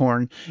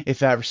unicorn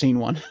if I've ever seen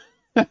one.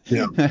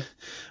 yeah.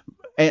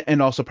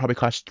 And also probably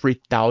costs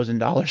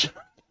 $3,000.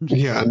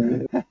 Yeah.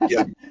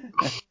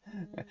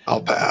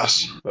 I'll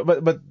pass.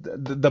 But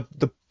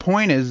the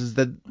point is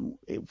that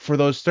for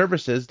those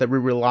services that we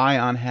rely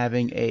on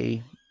having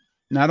a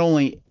not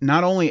only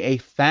a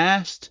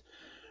fast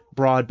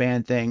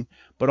broadband thing,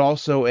 but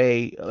also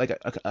a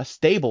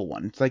stable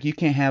one. It's like you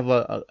can't have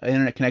an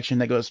internet connection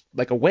that goes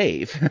like a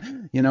wave.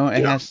 You know,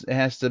 it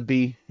has to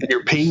be. And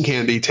your ping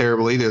can't be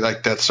terrible either.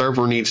 Like that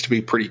server needs to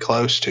be pretty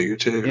close to you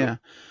too. Yeah.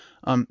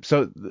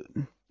 So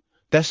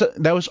those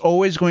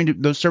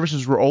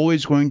services were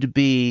always going to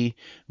be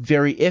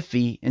very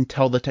iffy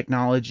until the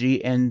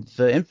technology and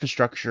the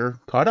infrastructure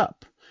caught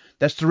up.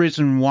 That's the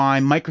reason why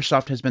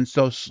Microsoft has been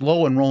so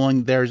slow in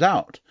rolling theirs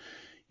out.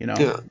 You know.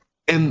 Yeah.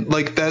 And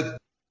like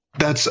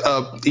that's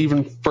a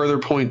even further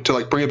point to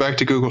like bring it back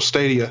to Google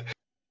Stadia,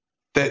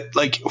 that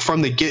like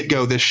from the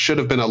get-go this should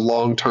have been a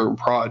long-term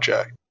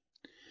project.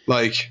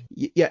 Like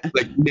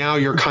now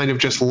you're kind of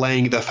just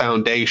laying the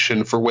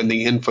foundation for when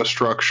the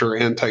infrastructure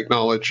and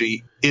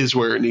technology is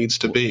where it needs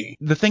to be.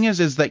 The thing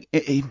is like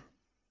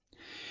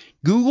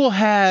Google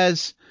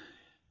has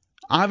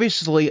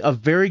obviously a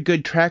very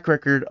good track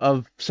record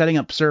of setting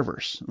up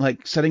servers,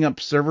 like setting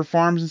up server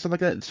farms and stuff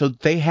like that. So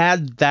they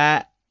had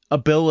that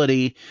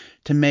ability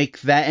to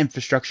make that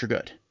infrastructure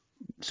good.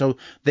 So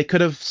they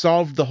could have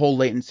solved the whole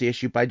latency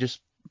issue by just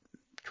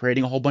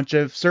creating a whole bunch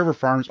of server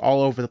farms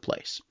all over the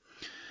place.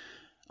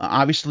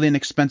 Obviously an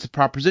expensive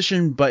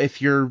proposition, but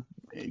if you're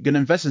going to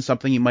invest in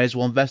something, you might as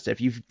well invest it.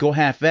 If you go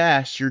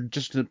half-assed,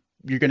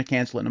 you're going to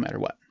cancel it no matter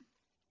what.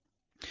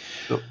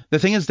 Yep. The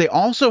thing is, they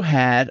also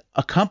had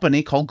a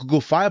company called Google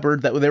Fiber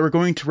that they were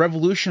going to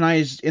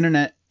revolutionize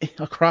internet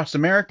across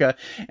America,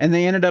 and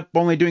they ended up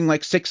only doing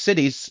like 6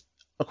 cities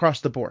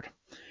across the board.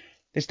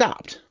 They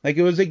stopped. Like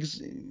it was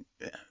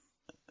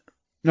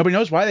nobody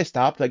knows why they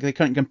stopped. Like they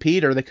couldn't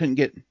compete, or they couldn't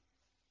get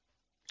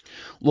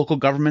local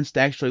governments to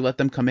actually let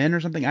them come in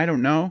or something. I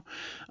don't know.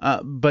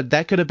 But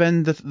that could have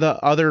been the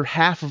other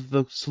half of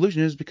the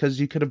solution, is because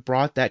you could have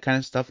brought that kind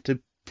of stuff to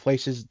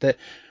places that,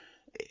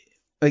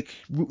 like,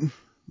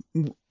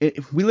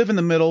 we live in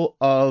the middle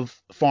of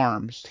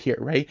farms here,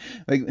 right?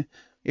 Like,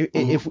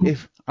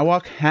 if I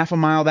walk half a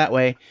mile that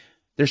way,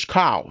 there's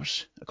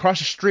cows. Across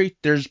the street,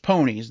 there's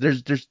ponies.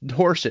 There's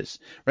horses,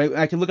 right?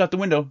 I can look out the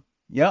window.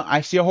 Yeah,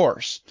 I see a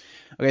horse.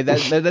 Okay,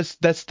 that's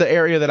the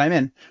area that I'm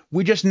in.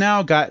 We just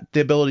now got the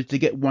ability to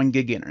get 1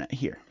 gig internet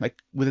here,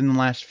 like within the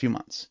last few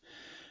months.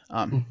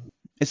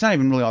 It's not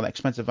even really all that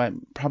expensive. I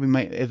probably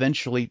might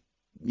eventually,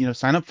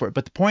 sign up for it.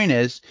 But the point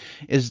is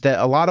that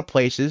a lot of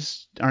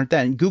places aren't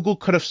that. And Google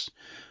could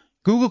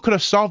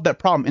have solved that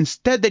problem.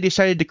 Instead, they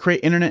decided to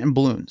create internet in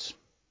balloons.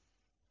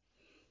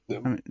 I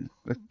mean,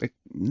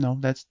 no,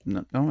 that's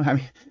no. I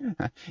mean,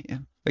 yeah,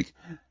 like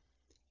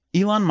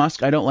Elon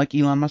Musk. I don't like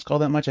Elon Musk all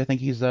that much. I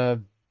think he's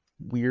a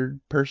weird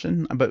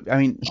person. But I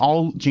mean,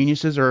 all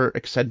geniuses are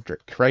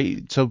eccentric,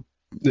 right? So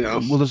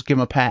we'll just give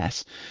him a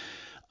pass.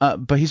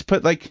 But he's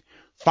put like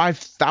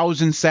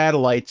 5,000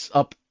 satellites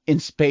up in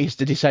space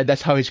to decide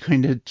that's how he's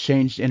going to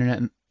change the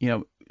internet,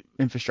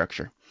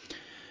 infrastructure.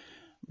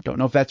 Don't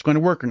know if that's going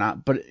to work or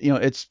not, but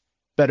it's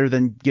better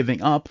than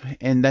giving up,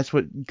 and that's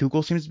what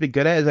Google seems to be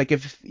good at. Is like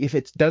if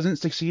it doesn't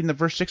succeed in the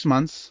first 6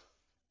 months,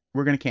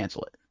 we're going to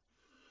cancel it.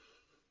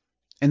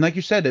 And like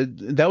you said,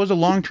 that was a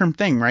long-term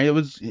thing, right?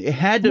 It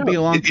had to be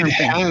a long-term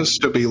thing. It has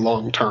to be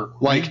long-term.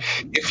 Like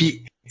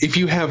if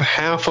you have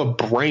half a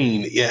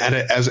brain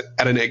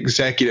at an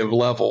executive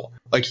level,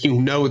 like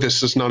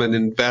this is not an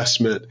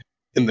investment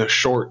in the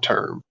short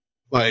term.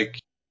 Like,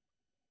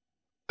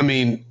 I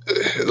mean,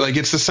 like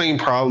it's the same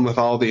problem with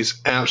all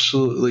these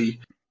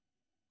absolutely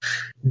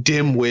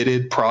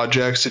dim-witted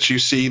projects that you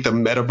see, the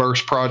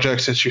metaverse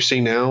projects that you see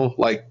now.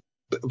 Like,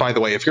 by the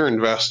way, if you're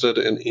invested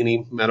in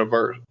any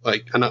metaverse,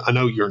 like I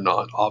know you're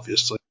not,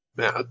 obviously,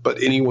 Matt,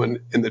 but anyone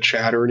in the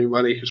chat or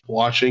anybody who's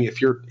watching,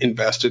 if you're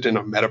invested in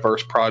a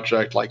metaverse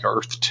project like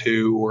Earth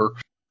 2 or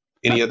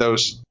any of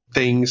those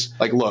things,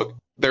 like, look,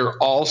 they're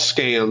all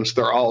scams.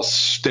 They're all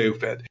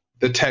stupid.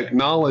 The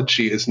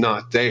technology is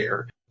not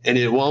there, and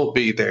it won't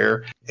be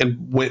there.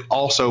 And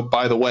also,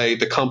 by the way,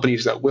 the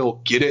companies that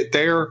will get it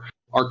there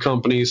are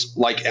companies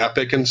like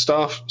Epic and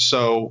stuff.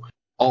 So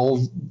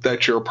all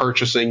that you're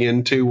purchasing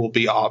into will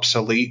be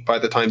obsolete by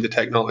the time the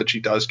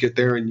technology does get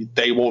there, and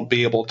they won't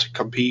be able to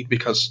compete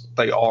because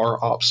they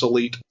are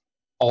obsolete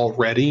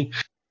already.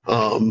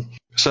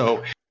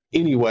 So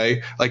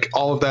anyway, like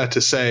all of that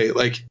to say,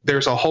 like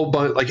there's a whole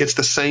bunch, like it's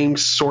the same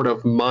sort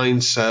of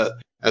mindset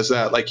as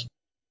that. Like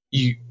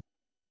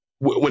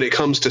when it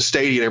comes to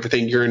Stadia and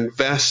everything, you're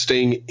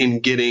investing in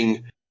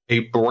getting a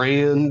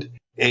brand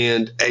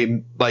and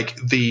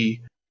the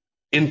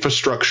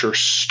infrastructure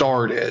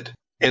started.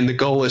 And the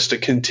goal is to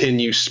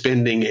continue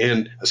spending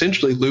and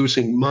essentially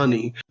losing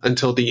money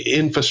until the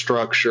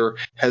infrastructure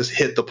has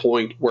hit the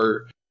point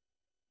where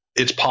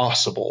it's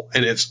possible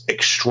and it's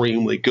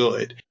extremely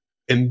good.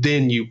 And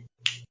then you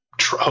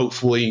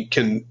hopefully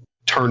can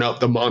turn up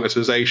the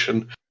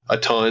monetization a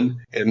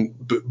ton and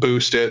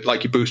boost it,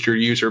 like you boost your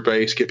user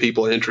base, get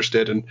people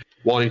interested and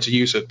wanting to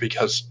use it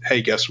because,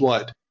 hey, guess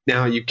what?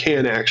 Now you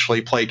can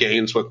actually play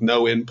games with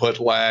no input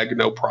lag,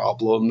 no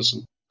problems.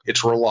 And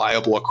it's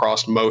reliable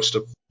across most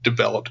of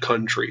developed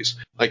countries.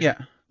 Like,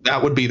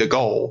 that would be the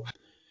goal,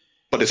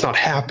 but it's not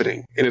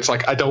happening. And it's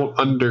like, I don't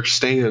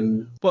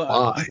understand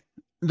why.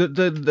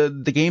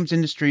 The games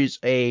industry is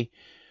a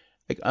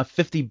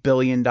 $50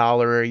 billion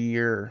a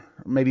year,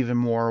 maybe even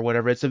more or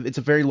whatever. It's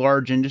a very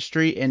large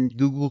industry, and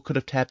Google could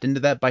have tapped into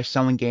that by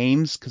selling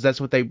games because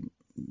that's what they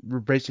were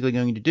basically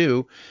going to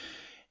do.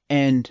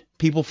 And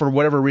people, for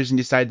whatever reason,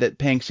 decide that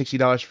paying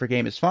 $60 for a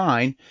game is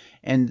fine,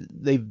 and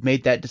they've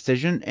made that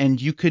decision,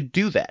 and you could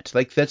do that.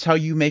 Like, that's how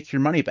you make your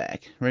money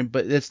back, right?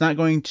 But it's not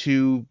going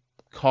to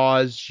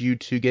cause you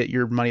to get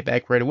your money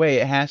back right away.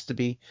 It has to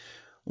be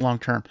long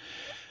term.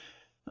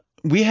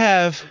 We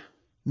have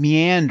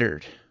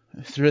meandered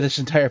through this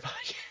entire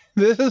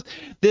podcast.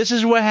 This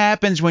is what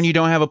happens when you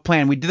don't have a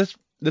plan. We did this.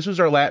 This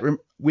was our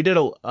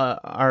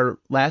our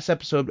last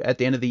episode at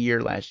the end of the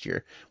year last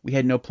year. We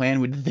had no plan.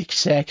 We did the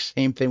exact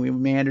same thing. We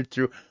meandered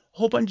through a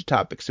whole bunch of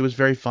topics. It was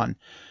very fun.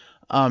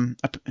 Wait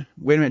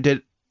a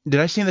minute. Did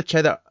I see in the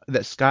chat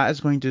that Scott is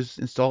going to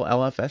install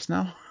LFS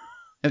now?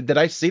 Did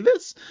I see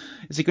this?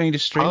 Is he going to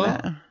stream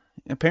that?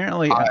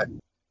 Apparently,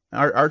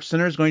 our Art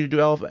Center is going to do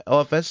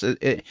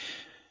LFS.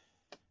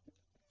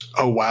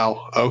 Oh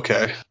wow.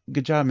 Okay.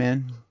 Good job,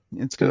 man.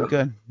 It's gonna be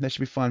good. That should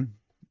be fun.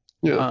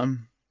 Yeah.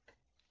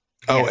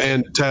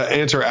 And to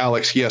answer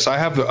Alex, yes, I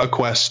have a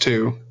Quest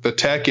 2. The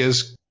tech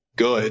is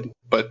good,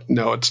 but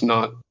no, it's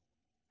not.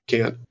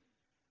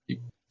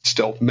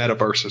 Still,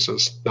 metaverses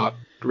is not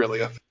really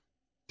a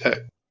tech.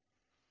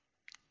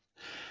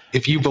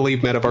 If you believe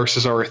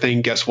metaverses are a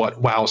thing, guess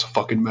what? WoW's a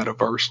fucking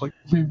metaverse.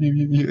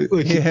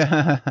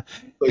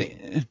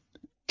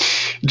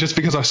 Just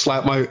because I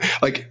slap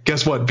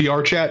guess what?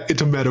 VR chat,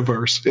 it's a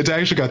metaverse. It's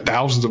actually got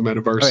thousands of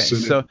metaverses in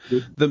it. So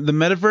the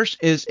metaverse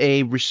is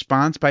a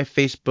response by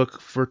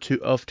Facebook for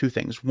two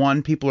things.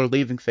 One, people are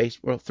leaving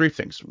Facebook. Well, three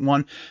things.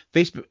 One,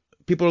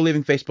 people are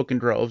leaving Facebook in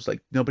droves.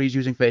 Like, nobody's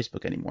using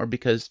Facebook anymore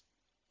because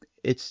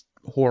it's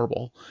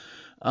horrible.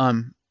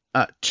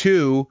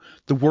 Two,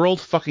 the world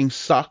fucking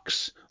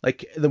sucks.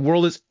 Like, the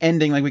world is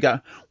ending. Like, we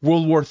got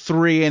World War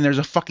III and there's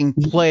a fucking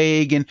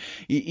plague and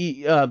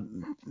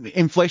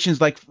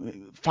inflation's like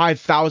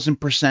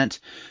 5,000%.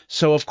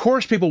 So of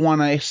course people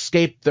want to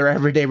escape their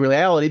everyday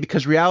reality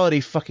because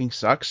reality fucking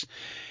sucks.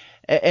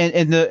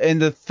 And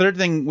the third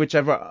thing, which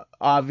I've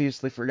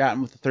obviously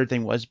forgotten what the third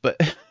thing was, but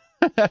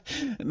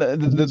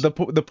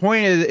the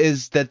point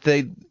is that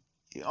the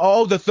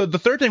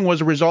third thing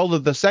was a result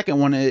of the second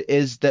one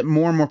is that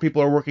more and more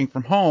people are working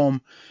from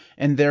home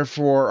and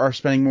therefore are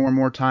spending more and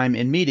more time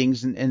in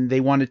meetings, and they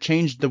want to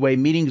change the way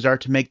meetings are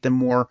to make them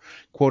more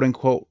quote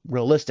unquote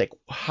realistic.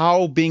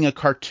 How being a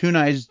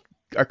cartoonized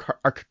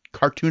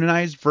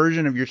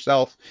version of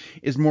yourself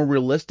is more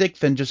realistic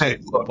than just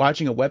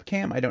watching a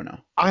webcam? I don't know.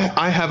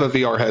 I have a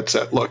VR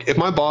headset. Look, if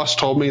my boss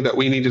told me that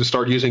we needed to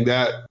start using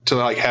that to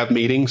like have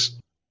meetings,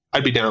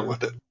 I'd be down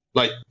with it.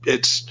 Like,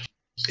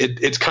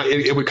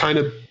 it would kind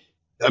of,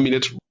 I mean,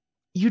 it's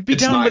you'd be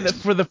It's down with nice. it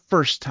for the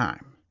first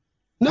time.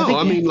 No,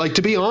 I think mean, like,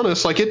 to be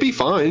honest, like, it'd be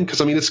fine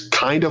because I mean, it's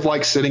kind of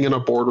like sitting in a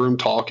boardroom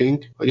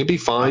talking. Like, it'd be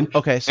fine.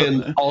 okay, so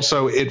And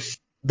also,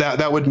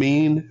 that would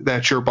mean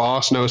that your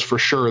boss knows for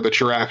sure that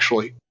you're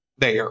actually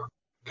there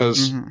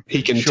because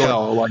he can sure.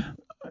 tell. Like,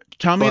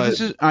 Tell me if but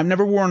this is. I've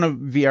never worn a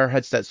VR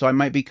headset, so I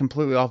might be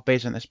completely off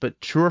base on this.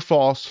 But true or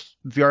false,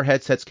 VR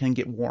headsets can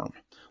get warm.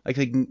 Like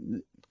they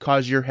can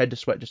cause your head to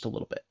sweat just a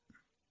little bit.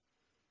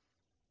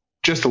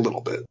 just a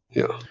little bit,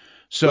 yeah.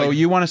 So Like,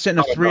 you want to sit in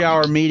a not enough.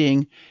 3-hour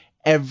meeting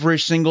every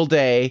single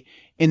day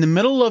in the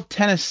middle of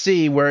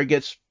Tennessee, where it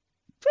gets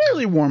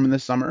fairly warm in the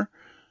summer.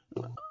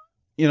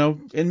 You know,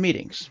 in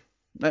meetings.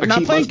 I Not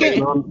keep my playing fan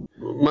game. on.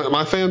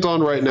 My fan's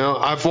on right now.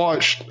 I've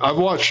watched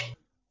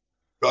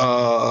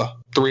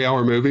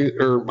 3-hour movies,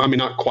 or I mean,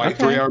 not quite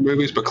Okay. 3-hour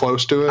movies, but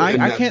close to it.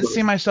 And I can't Netflix.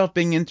 see myself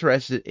being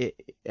interested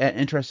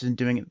in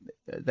doing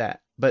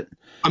that. But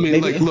I mean,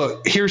 maybe. like,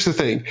 look, here's the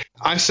thing.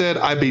 I said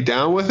I'd be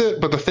down with it,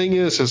 but the thing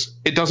is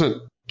it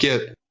doesn't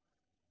get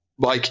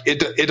like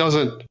it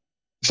doesn't.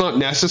 It's not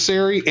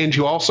necessary, and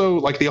you also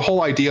like the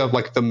whole idea of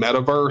like the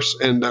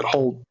metaverse and that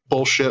whole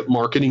bullshit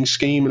marketing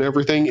scheme and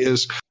everything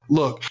is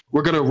look,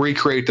 we're going to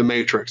recreate the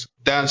Matrix.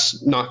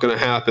 That's not going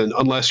to happen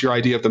unless your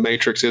idea of the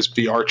Matrix is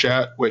VR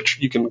chat, which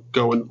you can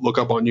go and look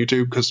up on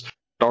YouTube because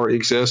it already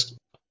exists.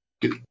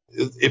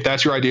 If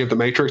that's your idea of the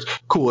Matrix,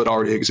 cool, it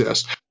already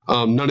exists.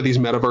 None of these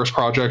metaverse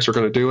projects are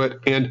going to do it.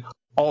 And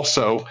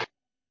also,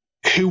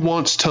 who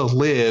wants to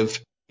live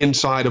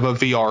inside of a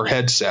VR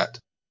headset?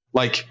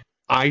 Like,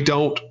 I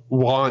don't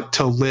want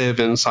to live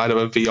inside of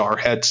a VR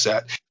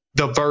headset.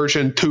 The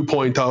version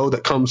 2.0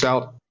 that comes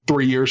out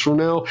 3 years from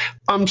now,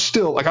 I'm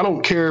still like, I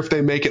don't care if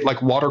they make it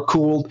like water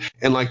cooled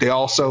and like they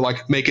also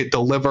like make it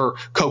deliver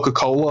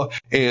Coca-Cola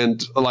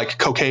and like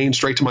cocaine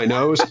straight to my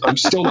nose. I'm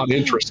still not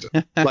interested.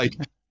 Like,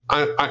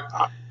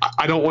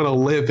 I don't want to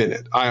live in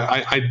it.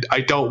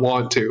 I don't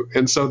want to.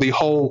 And so the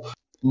whole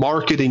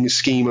marketing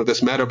scheme of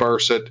this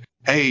metaverse that,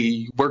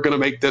 hey, we're going to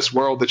make this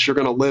world that you're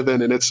going to live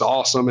in and it's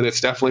awesome and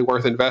it's definitely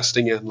worth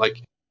investing in. Like,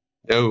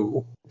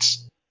 no,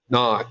 it's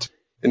not.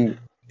 And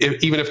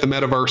even if the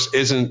metaverse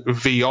isn't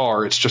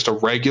VR, it's just a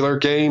regular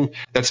game,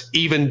 that's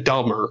even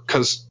dumber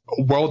because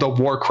World of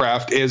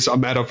Warcraft is a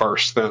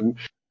metaverse then.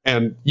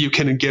 And you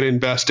can get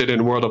invested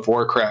in World of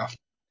Warcraft.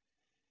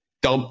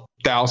 Dump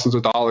thousands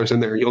of dollars in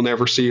there. You'll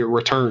never see a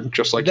return,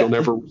 just like you'll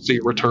never see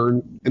a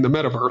return in the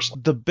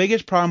metaverse. The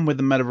biggest problem with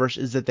the metaverse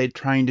is that they're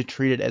trying to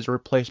treat it as a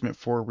replacement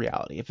for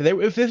reality. If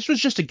this was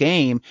just a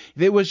game,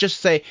 if it was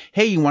just say,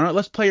 hey, you want to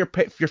let's play your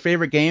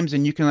favorite games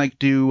and you can like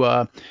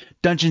do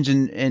Dungeons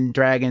and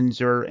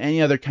Dragons or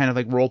any other kind of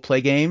like role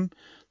play game,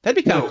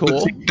 that'd be kind of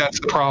cool. But that's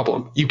the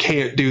problem. You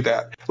can't do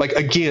that. Like,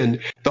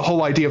 again, the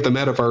whole idea of the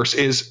metaverse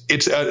is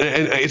it's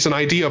an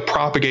idea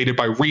propagated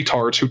by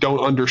retards who don't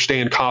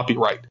understand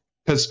copyright.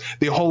 Because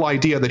the whole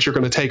idea that you're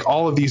going to take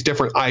all of these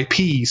different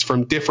IPs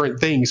from different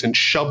things and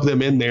shove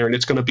them in there and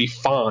it's going to be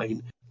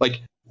fine.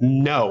 Like,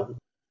 no.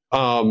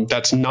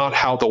 That's not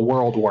how the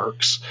world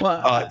works.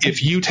 Well,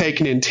 if you take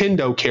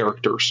Nintendo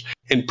characters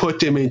and put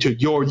them into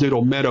your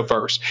little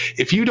metaverse,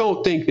 if you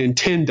don't think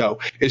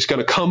Nintendo is going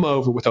to come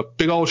over with a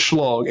big old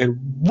schlong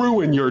and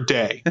ruin your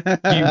day,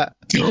 you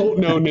don't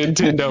know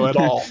Nintendo at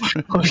all.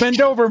 Bend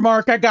over,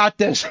 Mark. I got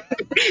this.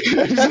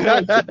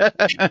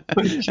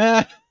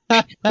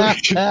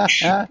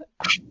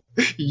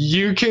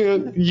 You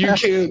can't.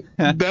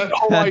 That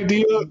whole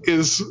idea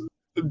is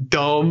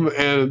dumb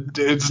and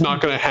it's not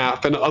going to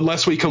happen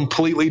unless we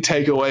completely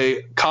take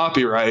away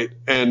copyright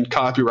and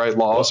copyright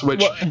laws,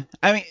 which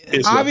I mean,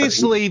 is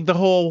obviously the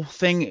whole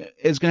thing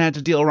is going to have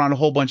to deal around a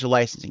whole bunch of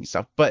licensing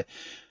stuff, but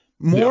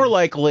more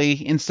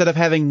likely, instead of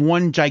having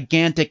one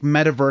gigantic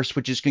metaverse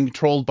which is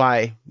controlled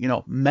by,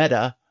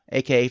 Meta,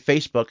 aka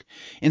Facebook,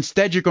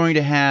 instead you're going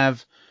to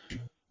have,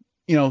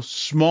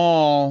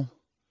 small,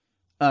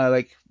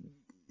 like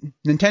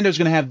Nintendo's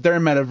going to have their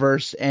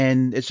metaverse,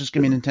 and it's just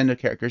going to be Nintendo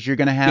characters. You're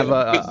going to have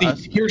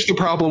here's the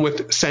problem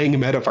with saying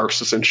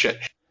metaverses and shit.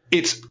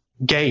 It's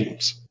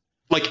games.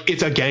 Like,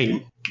 it's a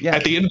game. Yeah.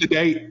 At the end of the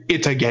day,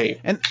 it's a game.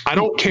 And I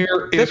don't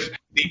care if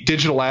the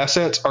digital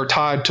assets are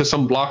tied to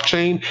some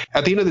blockchain.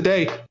 At the end of the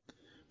day,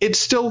 it's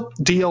still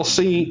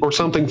DLC or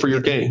something for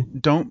your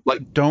game.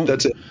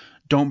 That's it.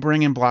 Don't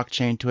bring in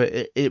blockchain to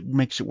it. It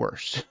makes it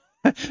worse.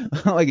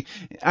 Like,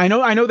 I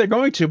know they're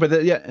going to, but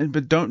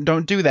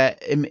don't do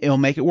that. It'll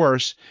make it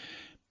worse.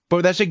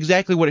 But that's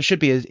exactly what it should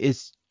be.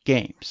 Is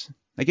games.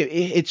 Like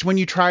it's when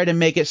you try to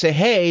make it say,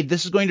 hey,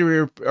 this is going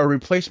to be a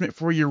replacement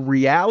for your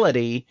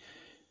reality.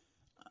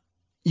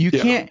 You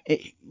can't.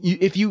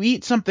 If you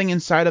eat something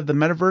inside of the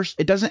metaverse,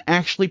 it doesn't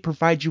actually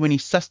provide you any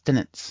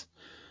sustenance.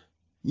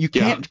 You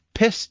can't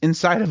piss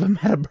inside of a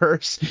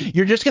metaverse.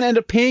 You're just gonna end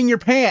up peeing your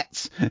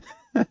pants.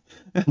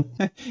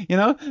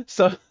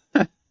 So.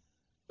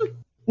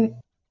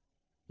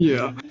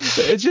 Yeah.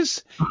 It's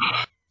just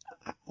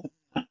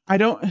I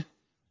don't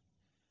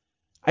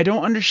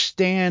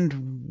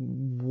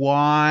understand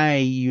why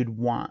you'd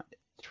want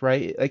it,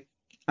 right? Like,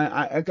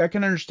 I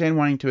can understand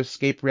wanting to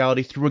escape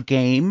reality through a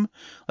game,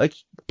 like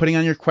putting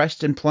on your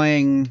Quest and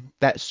playing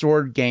that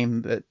sword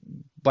game that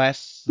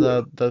blasts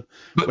the But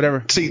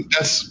whatever. see,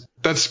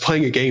 that's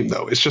playing a game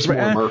though. It's just more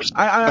immersive.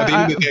 At the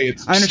I, end of the day,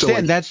 it's I still a understand.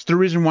 game. That's the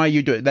reason why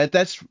you do it.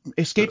 That's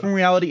escaping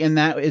reality, and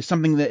that is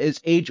something that is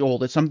age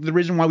old. It's something the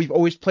reason why we've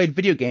always played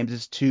video games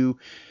is to.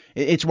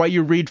 It's why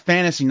you read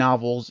fantasy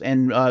novels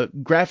and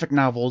graphic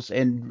novels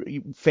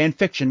and fan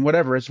fiction,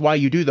 whatever. It's why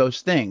you do those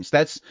things.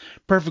 That's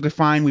perfectly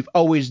fine. We've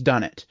always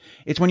done it.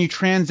 It's when you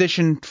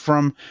transition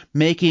from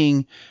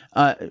making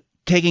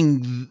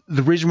taking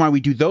the reason why we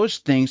do those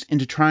things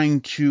into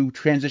trying to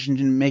transition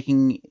to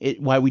making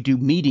it why we do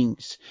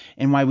meetings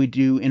and why we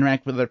do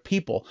interact with other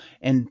people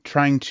and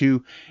trying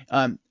to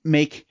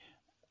make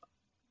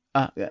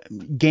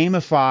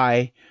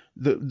gamify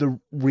the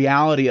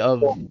reality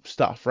of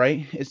stuff,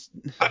 right?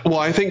 Well,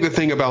 I think the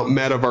thing about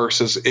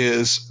metaverses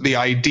is the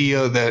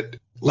idea that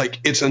like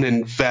it's an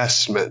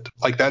investment.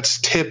 Like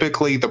that's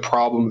typically the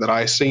problem that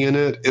I see in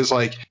it is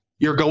like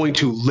you're going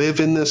to live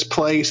in this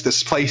place.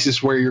 This place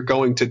is where you're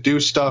going to do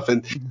stuff,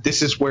 and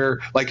this is where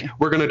like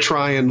we're going to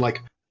try and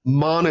like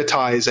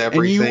monetize And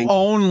you everything.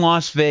 own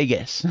Las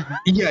Vegas.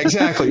 Yeah,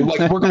 exactly.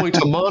 Like we're going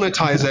to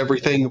monetize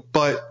everything,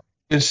 but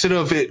instead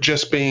of it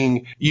just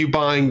being you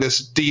buying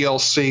this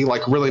DLC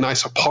like really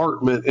nice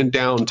apartment in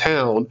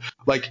downtown,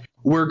 like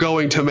we're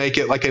going to make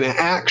it like an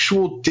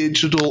actual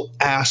digital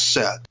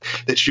asset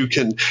that you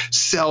can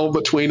sell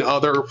between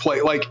other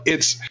like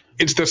it's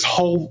this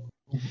whole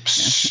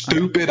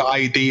stupid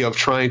idea of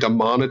trying to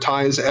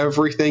monetize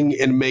everything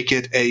and make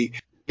it a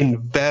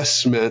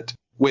investment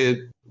with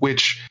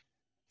which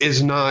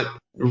is not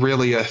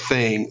really a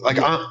thing. Like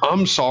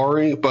I'm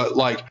sorry, but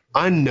like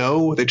I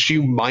know that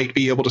you might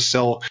be able to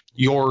sell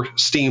your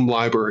Steam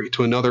library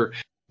to another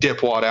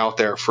dipwad out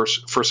there for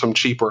some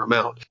cheaper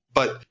amount,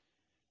 but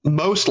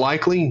most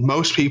likely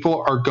most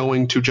people are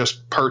going to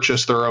just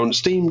purchase their own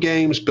Steam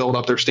games, build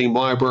up their Steam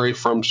library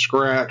from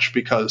scratch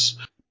because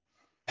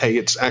hey,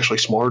 it's actually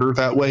smarter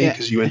that way Yeah.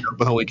 because you end up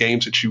with only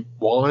games that you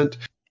want.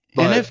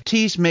 But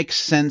NFTs make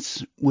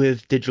sense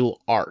with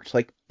digital art.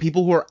 Like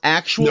people who are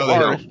actual no, they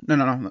artists. don't.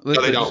 No.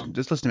 No, they don't.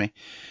 Just listen to me.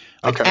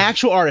 Like Okay.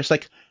 actual artists,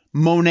 like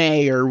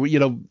Monet or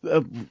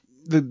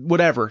the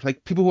whatever.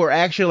 Like people who are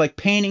actually like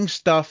painting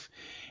stuff,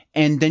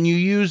 and then you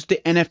use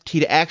the NFT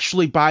to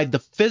actually buy the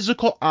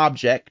physical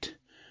object,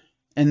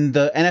 and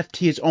the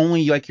NFT is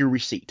only like your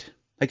receipt.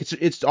 Like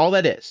it's all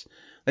that is.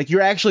 Like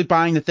you're actually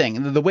buying the thing.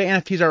 And the way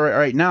NFTs are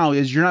right now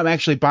is you're not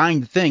actually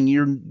buying the thing.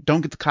 You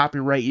don't get the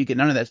copyright. You get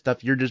none of that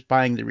stuff. You're just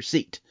buying the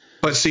receipt.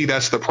 But see,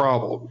 that's the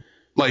problem.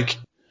 Like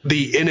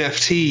the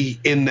NFT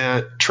in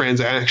that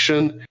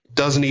transaction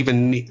doesn't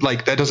even need,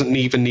 like that doesn't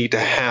even need to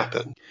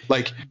happen.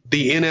 Like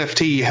the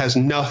NFT has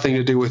nothing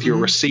to do with your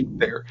receipt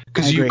there I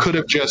because you agree. could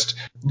have just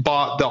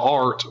bought the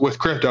art with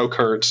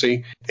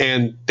cryptocurrency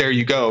and there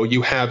you go.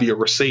 You have your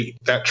receipt.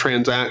 That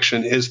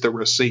transaction is the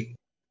receipt.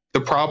 The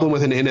problem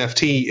with an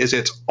NFT is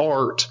it's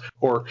art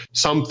or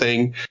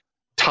something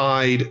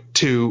tied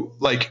to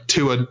like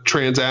to a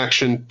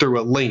transaction through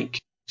a link.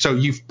 So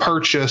you've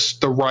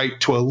purchased the right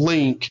to a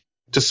link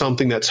to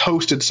something that's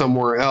hosted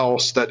somewhere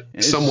else that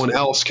It's someone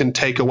else can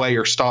take away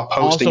or stop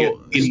hosting it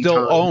also still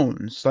anytime.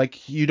 owns.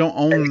 Like you don't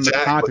own the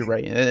Exactly.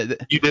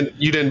 copyright.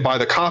 You didn't buy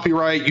the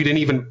copyright. You didn't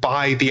even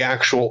buy the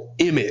actual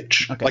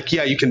image. Okay. Like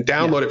yeah, you can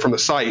download it from the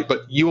site,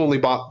 but you only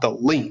bought the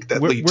link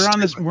that leads We're on to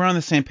this. it. We're on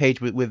the same page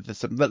with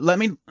this. But let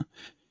me.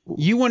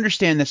 You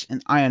understand this,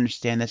 and I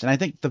understand this, and I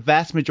think the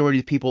vast majority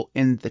of people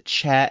in the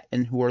chat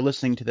and who are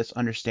listening to this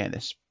understand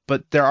this.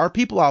 But there are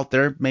people out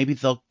there, maybe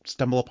they'll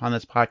stumble upon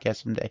this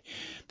podcast someday,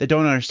 that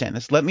don't understand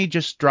this. Let me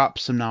just drop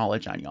some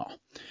knowledge on y'all.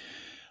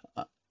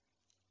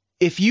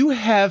 If you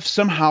have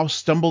somehow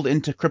stumbled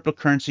into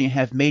cryptocurrency and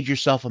have made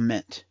yourself a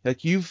mint,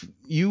 like you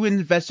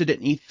invested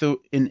in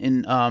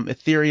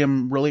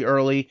Ethereum really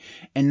early,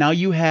 and now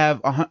you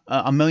have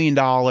 $1 million in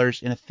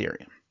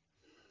Ethereum.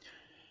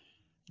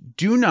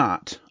 Do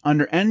not,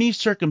 under any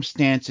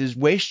circumstances,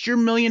 waste your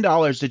 $1 million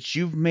that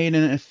you've made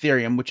in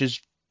Ethereum, which is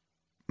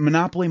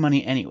monopoly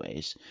money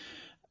anyways.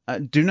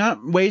 Do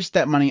not waste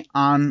that money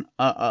on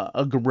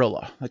a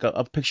gorilla, like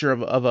a picture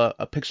of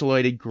a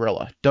pixelated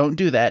gorilla. Don't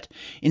do that.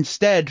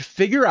 Instead,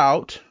 figure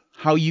out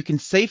how you can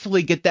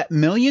safely get that $1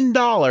 million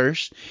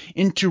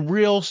into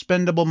real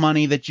spendable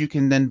money that you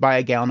can then buy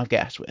a gallon of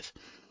gas with.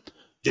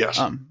 Yes.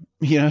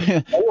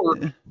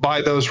 Or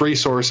buy those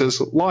resources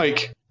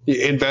like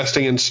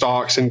investing in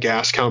stocks and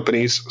gas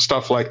companies,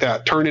 stuff like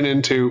that. Turn it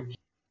into,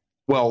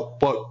 well,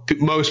 what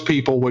most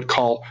people would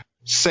call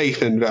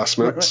safe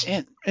investments.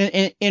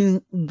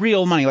 In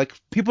real money. Like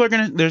people are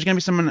there's gonna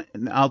be someone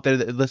out there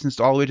that listens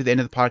all the way to the end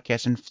of the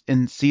podcast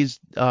and sees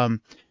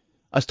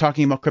us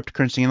talking about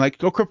cryptocurrency and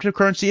like, oh,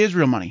 cryptocurrency is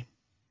real money.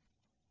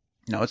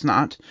 No, it's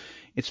not.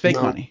 It's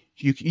fake money.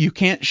 You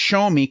can't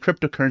show me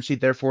cryptocurrency,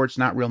 therefore it's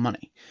not real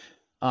money.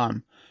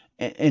 Until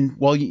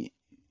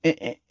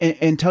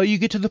you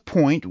get to the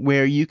point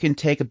where you can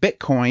take a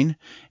Bitcoin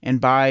and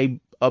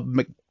buy a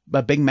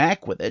Big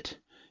Mac with it,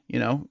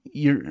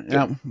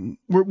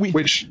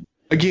 Which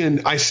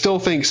again, I still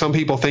think some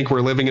people think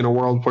we're living in a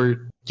world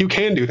where you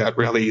can do that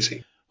real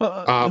easy.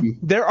 Well,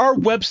 there are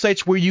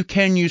websites where you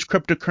can use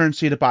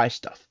cryptocurrency to buy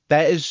stuff.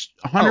 That is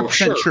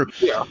 100% true.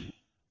 Yeah.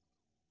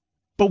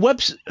 But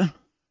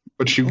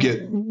But you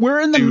get we're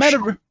in the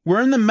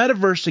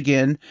metaverse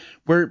again,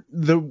 where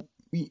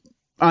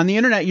on the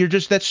internet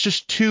that's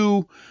just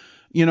two,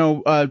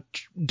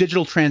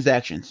 digital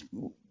transactions.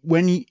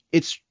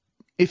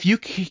 If you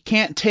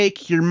can't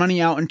take your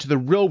money out into the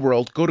real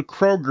world, go to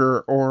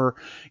Kroger or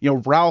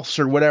Ralph's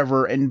or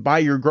whatever and buy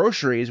your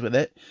groceries with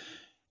it,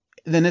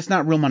 then it's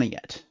not real money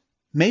yet.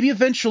 Maybe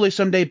eventually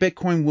someday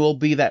Bitcoin will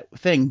be that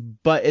thing,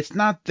 but it's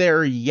not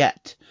there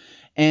yet.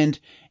 And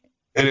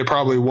it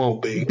probably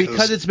won't be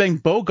because it's being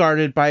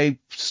bogarted by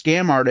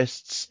scam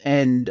artists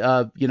and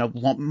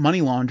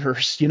money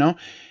launderers.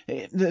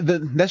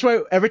 That's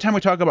why every time we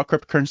talk about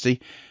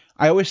cryptocurrency,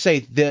 I always say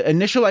the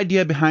initial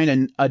idea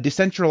behind a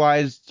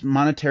decentralized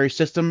monetary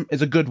system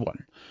is a good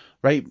one,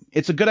 right?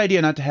 It's a good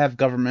idea not to have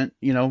government,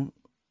 in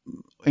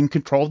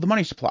control of the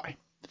money supply.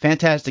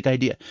 Fantastic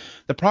idea.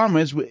 The problem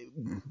is,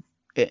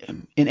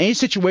 in a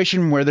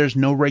situation where there's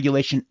no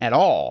regulation at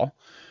all,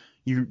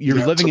 you're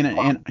living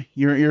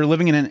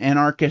in an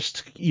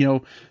anarchist,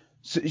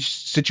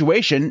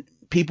 situation.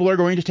 People are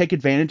going to take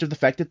advantage of the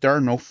fact that there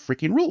are no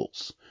freaking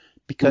rules,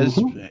 because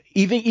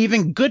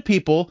even good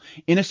people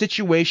in a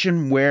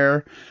situation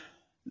where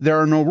there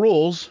are no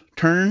rules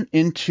turn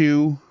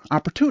into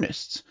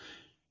opportunists.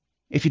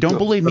 If you don't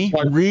believe me,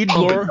 read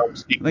Lord.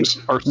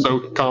 Are so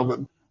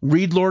common.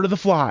 Read Lord of the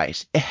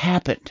Flies. It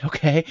happened,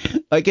 okay?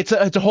 Like it's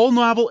a whole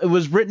novel. It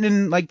was written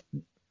in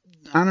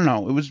I don't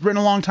know. It was written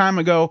a long time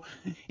ago.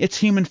 It's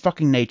human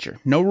fucking nature.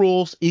 No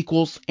rules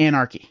equals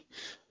anarchy.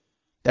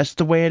 That's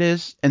the way it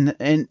is. And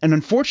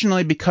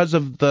unfortunately, because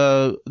of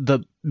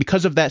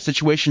that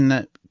situation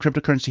that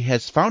cryptocurrency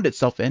has found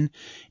itself in,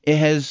 it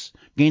has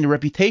gained a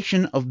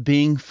reputation of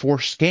being for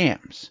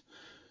scams.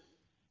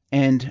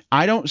 And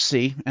I don't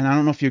see, and I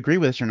don't know if you agree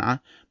with this or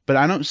not, but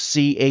I don't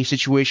see a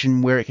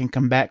situation where it can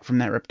come back from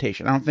that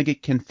reputation. I don't think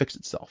it can fix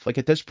itself. Like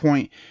at this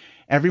point,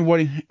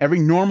 every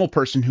normal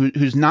person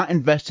who's not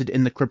invested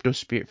in the crypto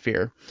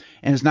sphere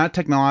and is not a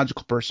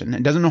technological person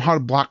and doesn't know how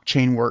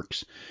blockchain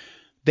works,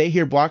 they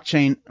hear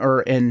blockchain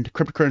and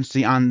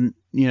cryptocurrency on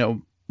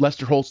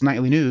Lester Holt's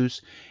Nightly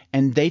News,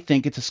 and they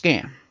think it's a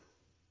scam.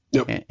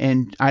 Yep.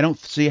 And I don't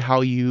see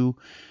how you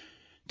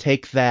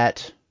take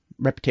that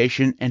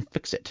reputation and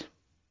fix it.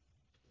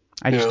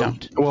 I just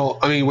don't. Well,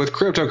 I mean, with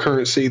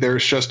cryptocurrency,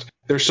 there's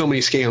so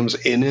many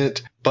scams in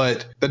it,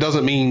 but that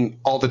doesn't mean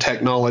all the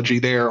technology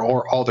there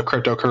or all the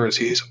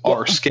cryptocurrencies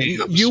are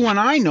scams. You and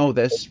I know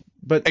this,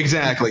 but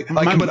exactly.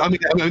 But I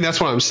mean, that's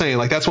what I'm saying.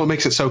 Like, that's what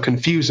makes it so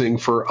confusing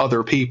for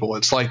other people.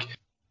 It's like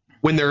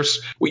when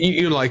there's,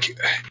 like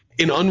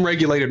in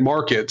unregulated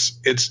markets,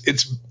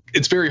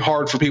 it's very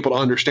hard for people to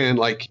understand.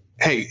 Like,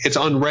 hey, it's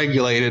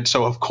unregulated,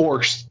 so of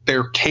course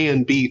there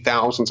can be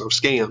thousands of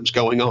scams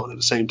going on at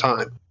the same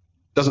time.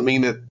 Doesn't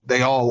mean that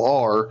they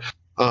all are,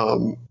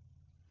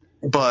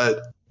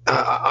 but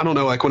I don't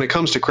know. Like when it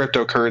comes to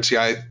cryptocurrency,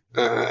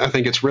 I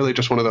think it's really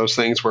just one of those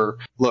things where,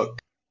 look,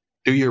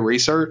 do your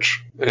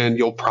research and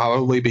you'll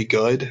probably be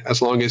good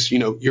as long as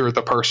you're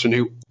the person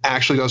who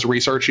actually does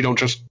research. You don't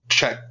just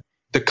check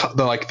the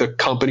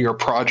company or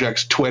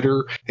project's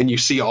Twitter and you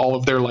see all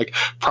of their like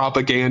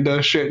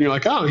propaganda shit and you're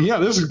like, oh yeah,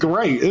 this is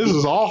great, this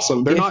is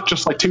awesome. They're not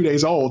just like 2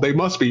 days old, they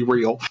must be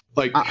real.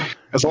 Like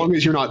as long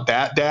as you're not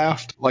that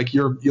daft, like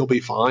you'll be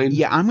fine.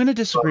 Yeah, I'm gonna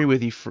disagree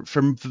with you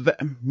from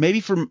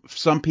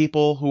some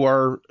people who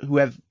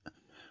have.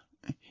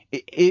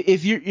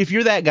 If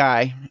you're that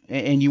guy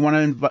and you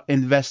want to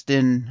invest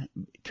in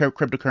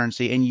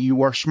cryptocurrency and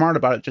you are smart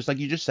about it, just like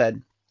you just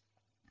said.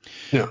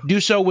 Yeah.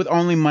 Do so with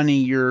only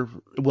money you're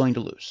willing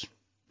to lose.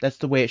 That's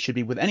the way it should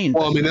be with any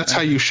investment. Well, I mean, that's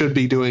how you should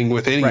be doing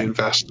with any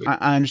investing.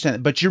 I understand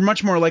that, but you're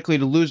much more likely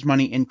to lose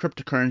money in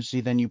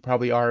cryptocurrency than you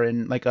probably are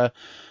in like a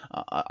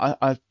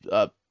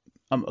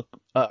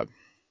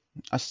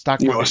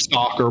stock market. A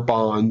stock or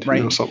bond,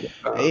 right? Something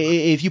like that.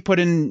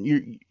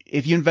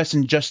 If you invest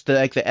in just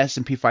the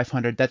S&P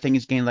 500, that thing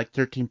has gained like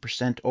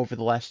 13% over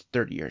the last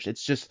 30 years.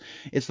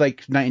 It's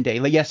like night and day.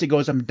 Like yes, it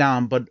goes up and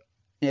down, but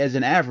as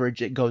an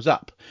average, it goes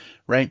up,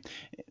 right?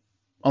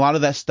 A lot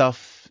of that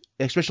stuff,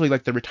 especially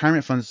like the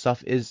retirement fund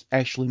stuff, is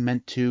actually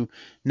meant to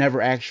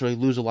never actually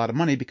lose a lot of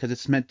money because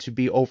it's meant to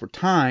be over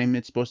time.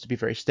 It's supposed to be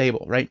very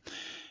stable, right?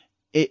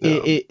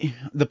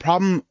 The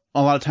problem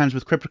a lot of times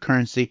with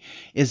cryptocurrency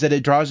is that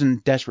it draws in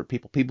desperate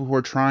people who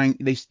are trying.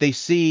 They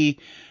see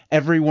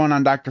everyone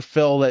on Dr.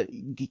 Phil that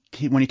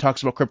when he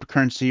talks about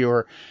cryptocurrency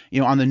or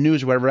on the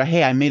news or whatever.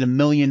 Hey, I made $1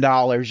 million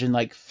in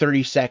like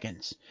 30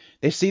 seconds.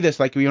 They see this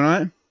like,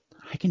 what?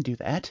 I can do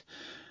that.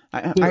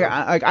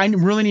 I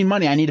really need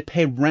money. I need to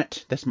pay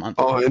rent this month.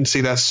 Oh, and see,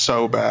 that's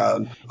so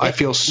bad. I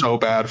feel so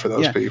bad for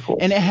those people.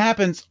 And it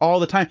happens all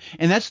the time.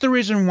 And that's the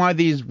reason why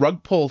these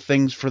rug pull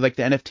things for like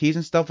the NFTs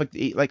and stuff,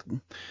 like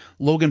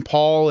Logan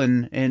Paul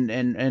and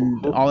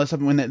all that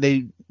stuff, when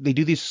they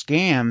do these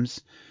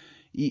scams,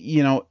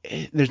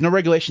 there's no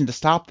regulation to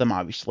stop them,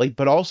 obviously,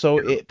 but also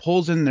it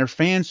pulls in their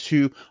fans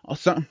who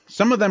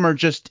some of them are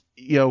just,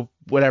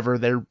 whatever,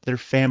 they're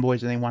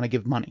fanboys and they want to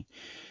give money.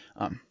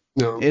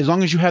 As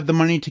long as you have the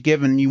money to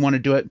give and you want to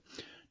do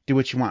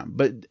what you want.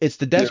 But it's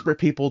the desperate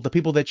people, the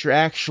people that you're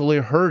actually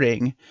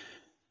hurting,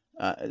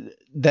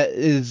 that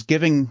is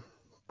giving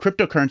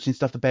cryptocurrency and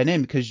stuff a bad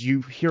name, because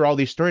you hear all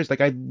these stories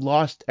like, I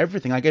lost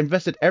everything. Like, I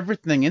invested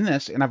everything in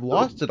this and I've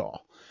lost it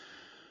all.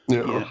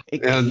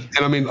 And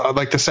I mean,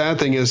 like, the sad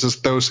thing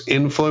is those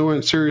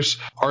influencers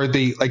are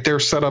they're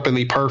set up in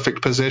the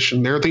perfect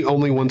position. They're the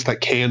only ones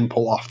that can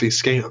pull off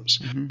these scams,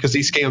 because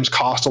these scams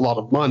cost a lot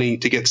of money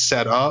to get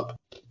set up,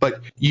 but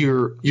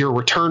your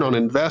return on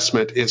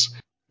investment is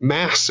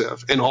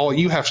massive, and all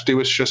you have to do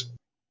is just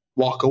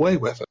walk away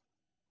with it.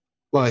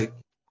 Like,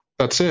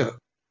 that's it.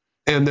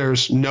 And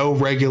there's no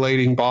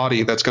regulating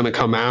body that's going to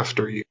come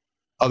after you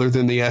other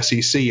than the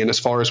SEC. And as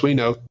far as we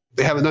know,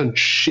 they haven't done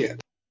shit.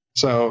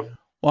 So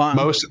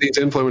most of these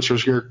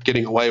influencers, you're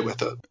getting away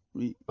with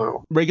it.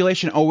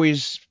 Regulation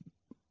always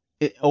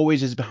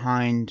is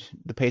behind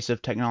the pace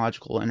of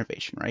technological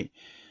innovation, right?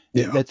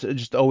 Yeah. That's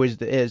just always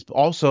is. But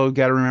also,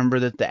 got to remember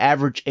that the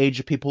average age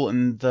of people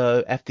in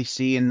the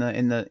FTC and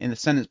in the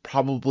Senate is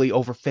probably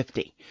over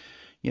 50.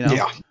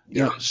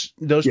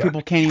 Those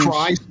people can't even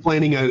try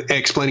explaining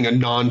a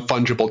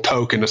non-fungible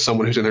token to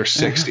someone who's in their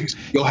 60s.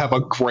 You'll have a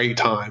great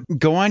time.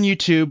 Go on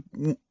YouTube,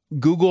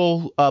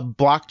 Google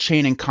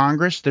blockchain in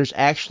Congress. There's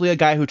actually a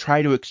guy who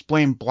tried to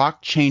explain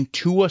blockchain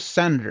to a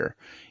senator.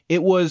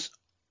 It was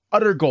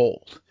utter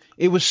gold.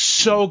 It was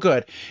so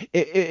good.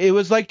 It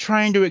was like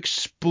trying to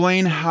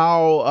explain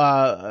how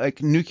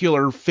like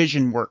nuclear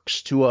fission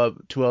works to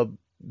a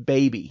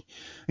baby.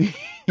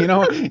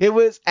 It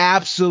was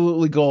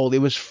absolutely gold. It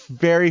was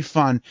very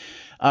fun.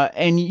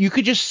 And you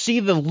could just see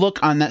the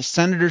look on that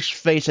senator's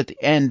face at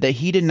the end that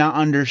he did not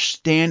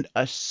understand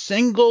a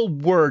single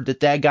word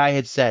that guy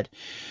had said.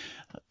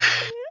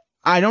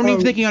 I don't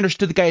even think he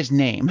understood the guy's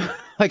name.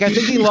 Like, I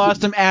think he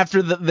lost him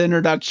after the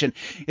introduction.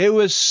 It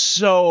was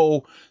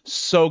so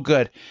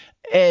good.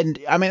 And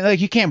I mean, like,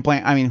 you can't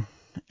blame. I mean,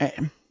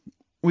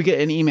 we get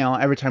an email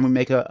every time we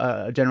make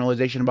a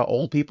generalization about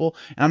old people,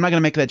 and I'm not going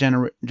to make that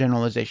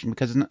generalization,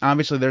 because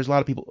obviously there's a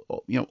lot of people,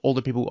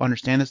 older people who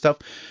understand this stuff.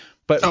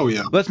 But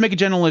let's make a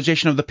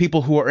generalization of the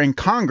people who are in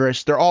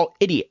Congress. They're all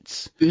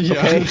idiots.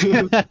 Okay?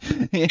 I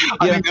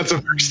think that's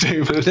a fair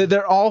statement.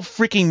 They're all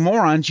freaking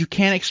morons. You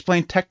can't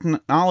explain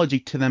technology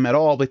to them at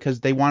all, because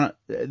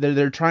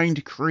they're trying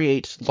to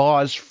create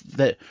laws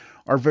that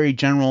are very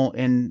general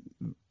in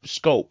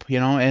scope,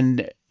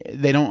 and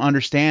they don't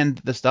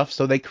understand the stuff,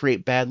 so they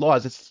create bad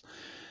laws. It's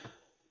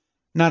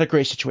not a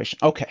great situation.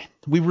 Okay,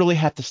 we really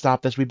have to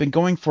stop this. We've been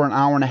going for an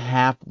hour and a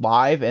half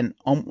live, and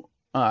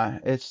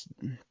it's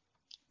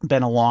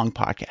been a long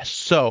podcast.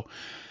 So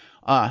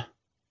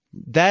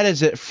that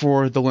is it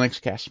for the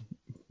Linux Cast.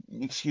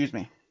 Excuse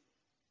me.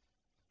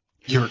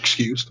 You're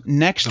excused.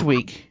 Next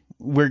week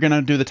we're going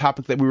to do the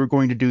topic that we were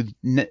going to do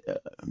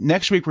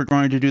next week. We're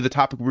going to do the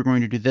topic we're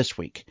going to do this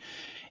week.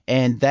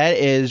 And that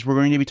is, we're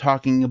going to be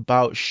talking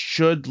about,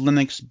 should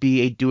Linux be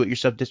a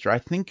do-it-yourself distro? I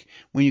think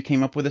when you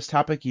came up with this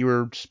topic, you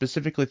were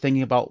specifically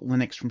thinking about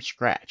Linux from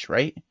scratch,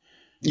 right?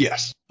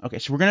 Yes. Okay,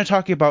 so we're going to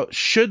talk about,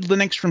 should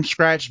Linux from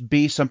scratch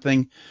be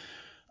something?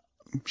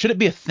 Should it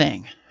be a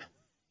thing?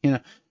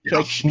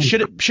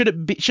 Should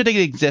it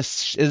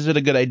exist? Is it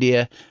a good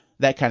idea?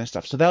 That kind of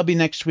stuff. So that'll be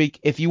next week.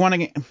 If you want to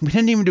we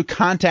didn't even do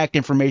contact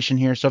information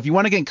here. So if you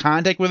want to get in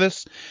contact with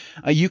us,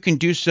 you can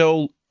do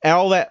so.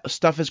 All that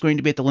stuff is going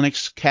to be at the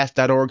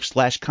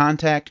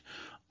linuxcast.org/contact.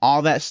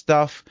 All that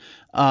stuff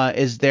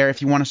is there.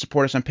 If you want to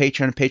support us on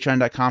Patreon,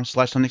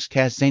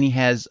 patreon.com/linuxcast. Zany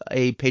has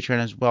a Patreon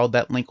as well.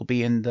 That link will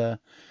be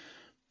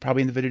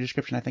probably in the video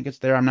description. I think it's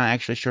there. I'm not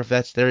actually sure if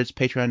that's there. It's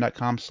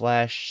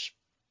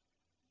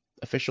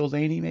patreon.com/official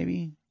Zany,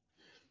 maybe?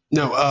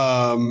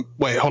 No,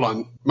 wait, hold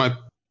on. My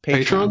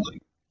Patreon?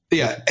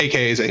 Yeah,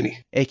 AKA Zany.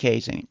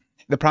 AKA Zany.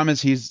 The problem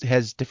is he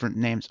has different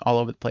names all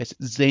over the place.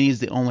 Zany is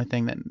the only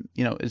thing that,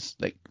 is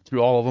like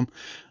through all of them.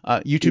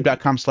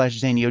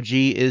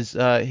 YouTube.com/ZanyOG is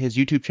his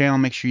YouTube channel.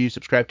 Make sure you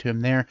subscribe to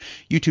him there.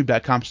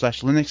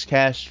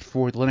 YouTube.com/LinuxCast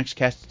for the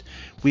LinuxCast.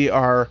 We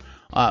are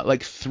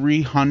like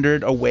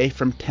 300 away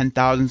from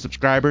 10,000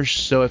 subscribers.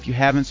 So if you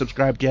haven't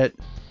subscribed yet,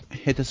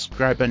 hit the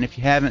subscribe button. If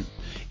you have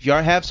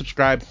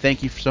subscribed,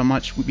 thank you so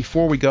much.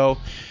 Before we go,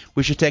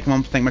 we should take a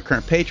moment to thank my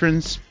current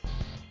patrons: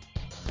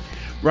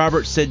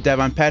 Robert, Sid,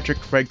 Devon, Patrick,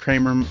 Fred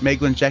Kramer,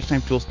 Meglin,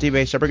 Jackson Tool, Steve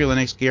A, Suburger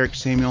Linux, Garrick,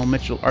 Samuel,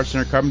 Mitchell, Art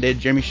Center, Carbon Data,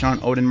 Jeremy, Sean,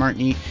 Odin,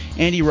 Martin E,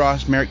 Andy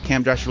Ross, Merrick,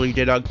 Cam, Joshua Lee,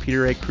 J-Dog,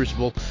 Peter A,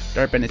 Crucible,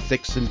 Dart Bennett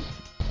 6, and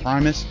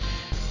Primus.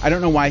 I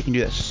don't know why I can do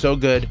that so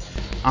good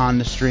on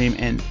the stream,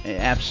 and it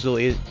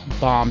absolutely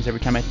bombs every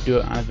time I do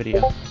it on a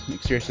video.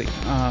 Like, seriously.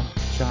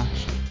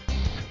 Josh.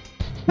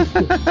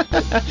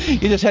 You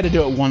just had to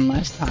do it one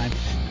last time.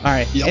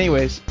 Alright,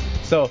 anyways,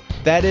 so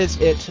that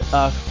is it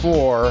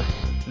for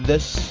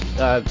this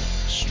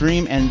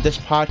stream and this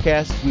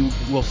podcast. We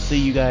will see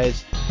you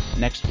guys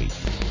next week.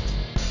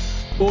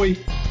 Boy.